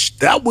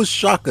 That was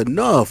shock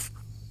enough.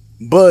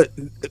 But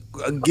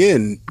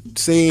again,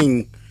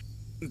 saying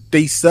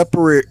they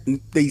separated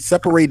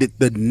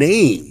the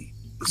name.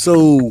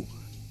 So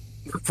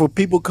for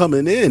people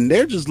coming in,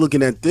 they're just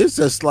looking at this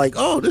as like,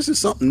 oh, this is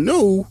something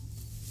new.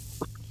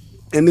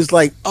 And it's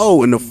like,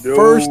 oh, and the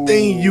first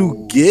thing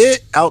you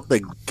get out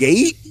the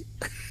gate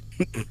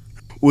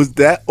was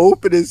that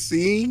opening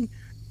scene.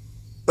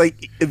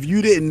 Like, if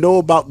you didn't know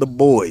about The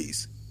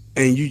Boys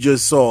and you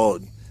just saw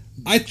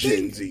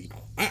Gen Z.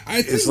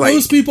 I think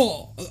most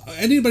people,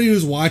 anybody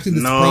who's watching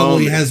this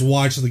probably has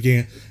watched the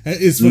game,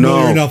 is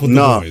familiar enough with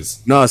The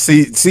Boys. No,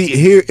 see,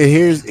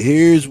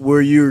 here's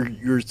where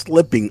you're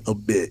slipping a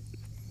bit.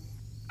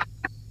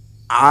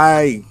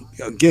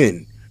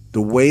 Again,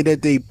 the way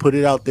that they put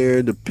it out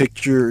there, the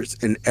pictures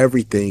and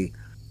everything,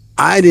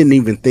 I didn't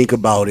even think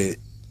about it.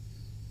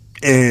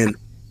 And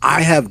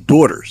I have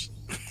daughters.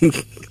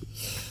 The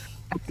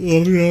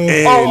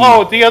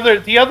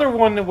other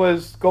one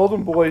was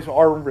Golden Boy's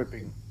arm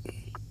ripping.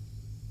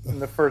 In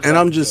the first and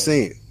episode. I'm just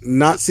saying,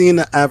 not seeing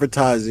the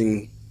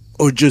advertising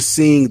or just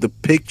seeing the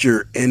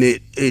picture and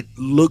it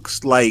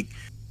looks like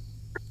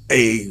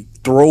a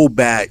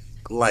throwback,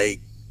 like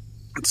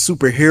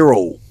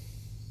superhero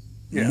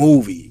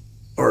movie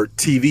or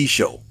TV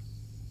show.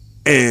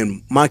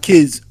 And my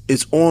kids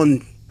is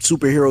on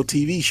superhero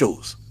TV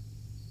shows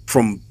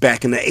from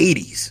back in the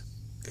 80s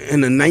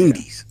and the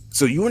 90s.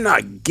 So you're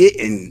not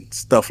getting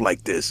stuff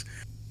like this.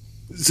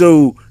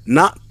 So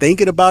not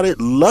thinking about it,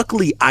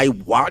 luckily I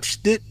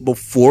watched it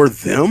before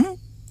them.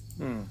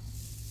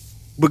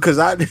 Because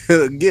I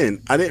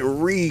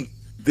didn't read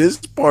this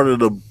part of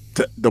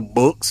the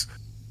books.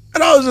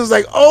 And I was just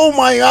like, oh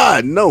my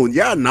God, no,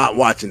 y'all not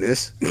watching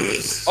this.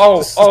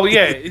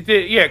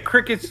 yeah,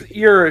 Cricket's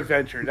Ear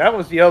Adventure. That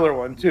was the other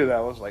one too.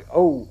 That was like,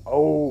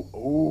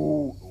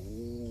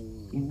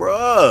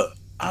 bruh.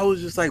 I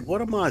was just like,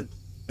 what am I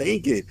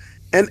thinking?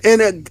 And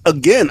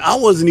again, I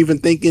wasn't even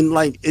thinking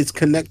like it's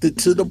connected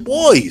to the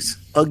boys.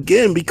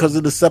 Again, because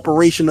of the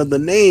separation of the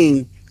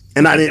name,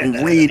 and I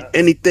didn't read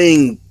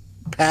anything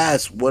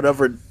past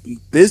whatever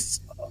this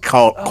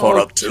caught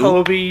up to.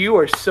 Toby, you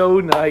are so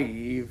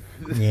naive.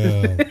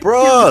 Yeah.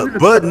 Bruh,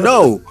 but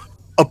no.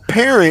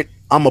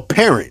 I'm a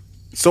parent.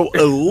 So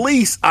at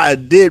least I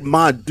did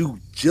my due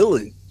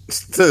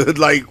diligence to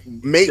like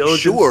make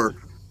sure.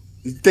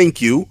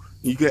 Thank you.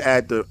 You can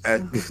add the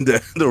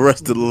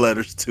rest of the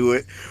letters to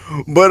it.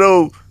 But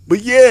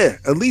yeah,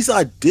 at least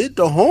I did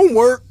the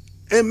homework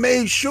and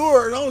made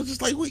sure. And I was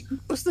just like, wait,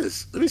 what's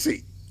this? Let me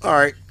see. All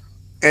right.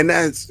 And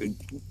that's,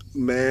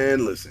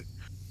 man, listen.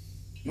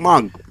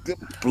 My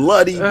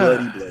bloody. And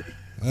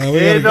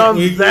on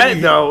that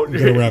note, we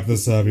gotta wrap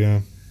this up,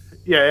 yeah.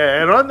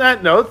 Yeah, and on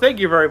that note, thank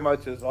you very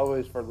much as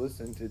always for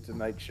listening to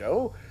tonight's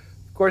show.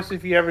 Of course,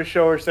 if you have a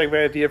show or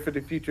segment idea for the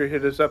future,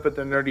 hit us up at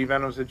the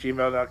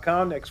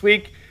nerdykvenoms@gmail.com. Next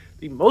week,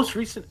 the most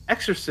recent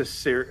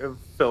Exorcist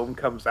film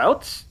comes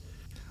out,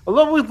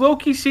 along with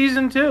Loki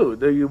Season 2,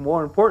 the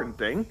more important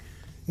thing,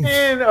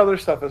 and other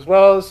stuff as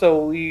well.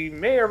 So we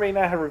may or may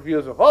not have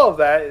reviews of all of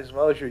that, as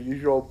well as your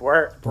usual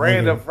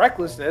brand of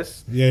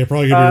recklessness. Yeah, you're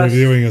probably going to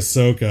be reviewing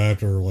Ahsoka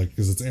after,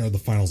 because the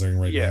finals airing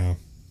right now.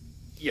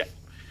 Yeah.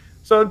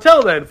 So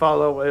until then,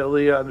 follow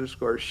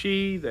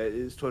Leah_she, that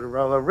is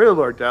Twitterella, Real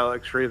Lord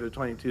Dalek,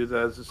 Schrader22,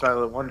 that is the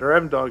Silent Wonder,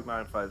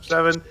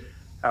 MDog957,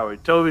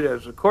 Howard Toby, that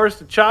is of course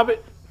the Chobbit.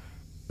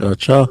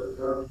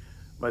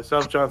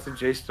 Myself, Johnson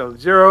J Stone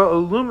 0,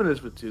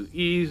 Illuminous with 2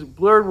 E's,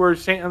 Blurred Word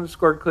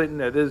Saint_Clinton,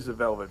 that is the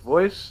Velvet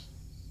Voice.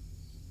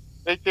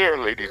 Take care,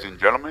 ladies and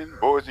gentlemen,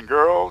 boys and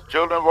girls,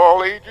 children of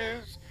all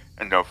ages,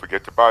 and don't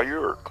forget to buy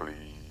your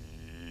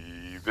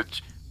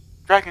cleavage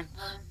dragons.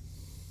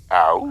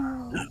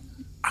 Ow.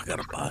 I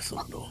gotta buy some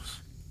of those.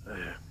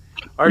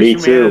 Archie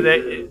Man,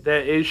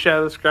 that is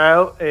Shadow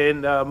Scrile,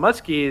 and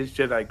Muskie is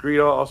Jedi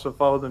Greedo. Also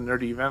follow the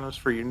Nerdy Venoms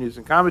for your news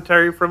and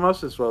commentary from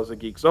us, as well as the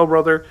Geek Soul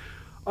Brother.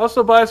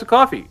 Also buy us a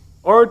coffee.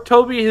 Or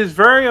Toby, his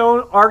very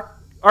own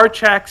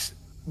Archax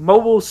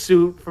mobile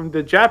suit from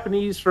the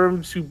Japanese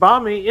firm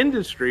Tsubame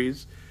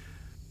Industries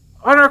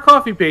on our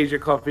coffee page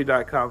at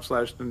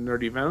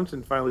coffee.com/the-nerdy-venoms.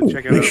 And finally,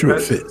 check out Make sure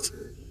it fits.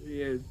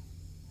 Yeah,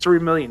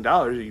 $3 million,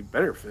 you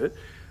better fit.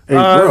 Hey,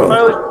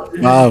 bro.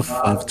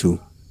 I've two.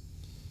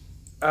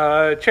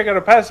 Check out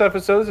our past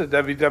episodes at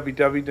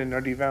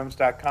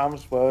www.nerdyvenoms.com,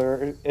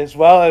 as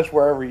well as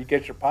wherever you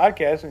get your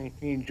podcasts. And if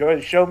you enjoy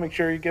the show, make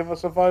sure you give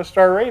us a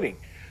 5-star rating.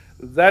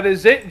 That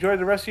is it. Enjoy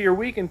the rest of your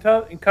week and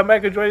come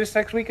back and join us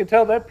next week.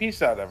 Until then,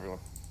 peace out, everyone.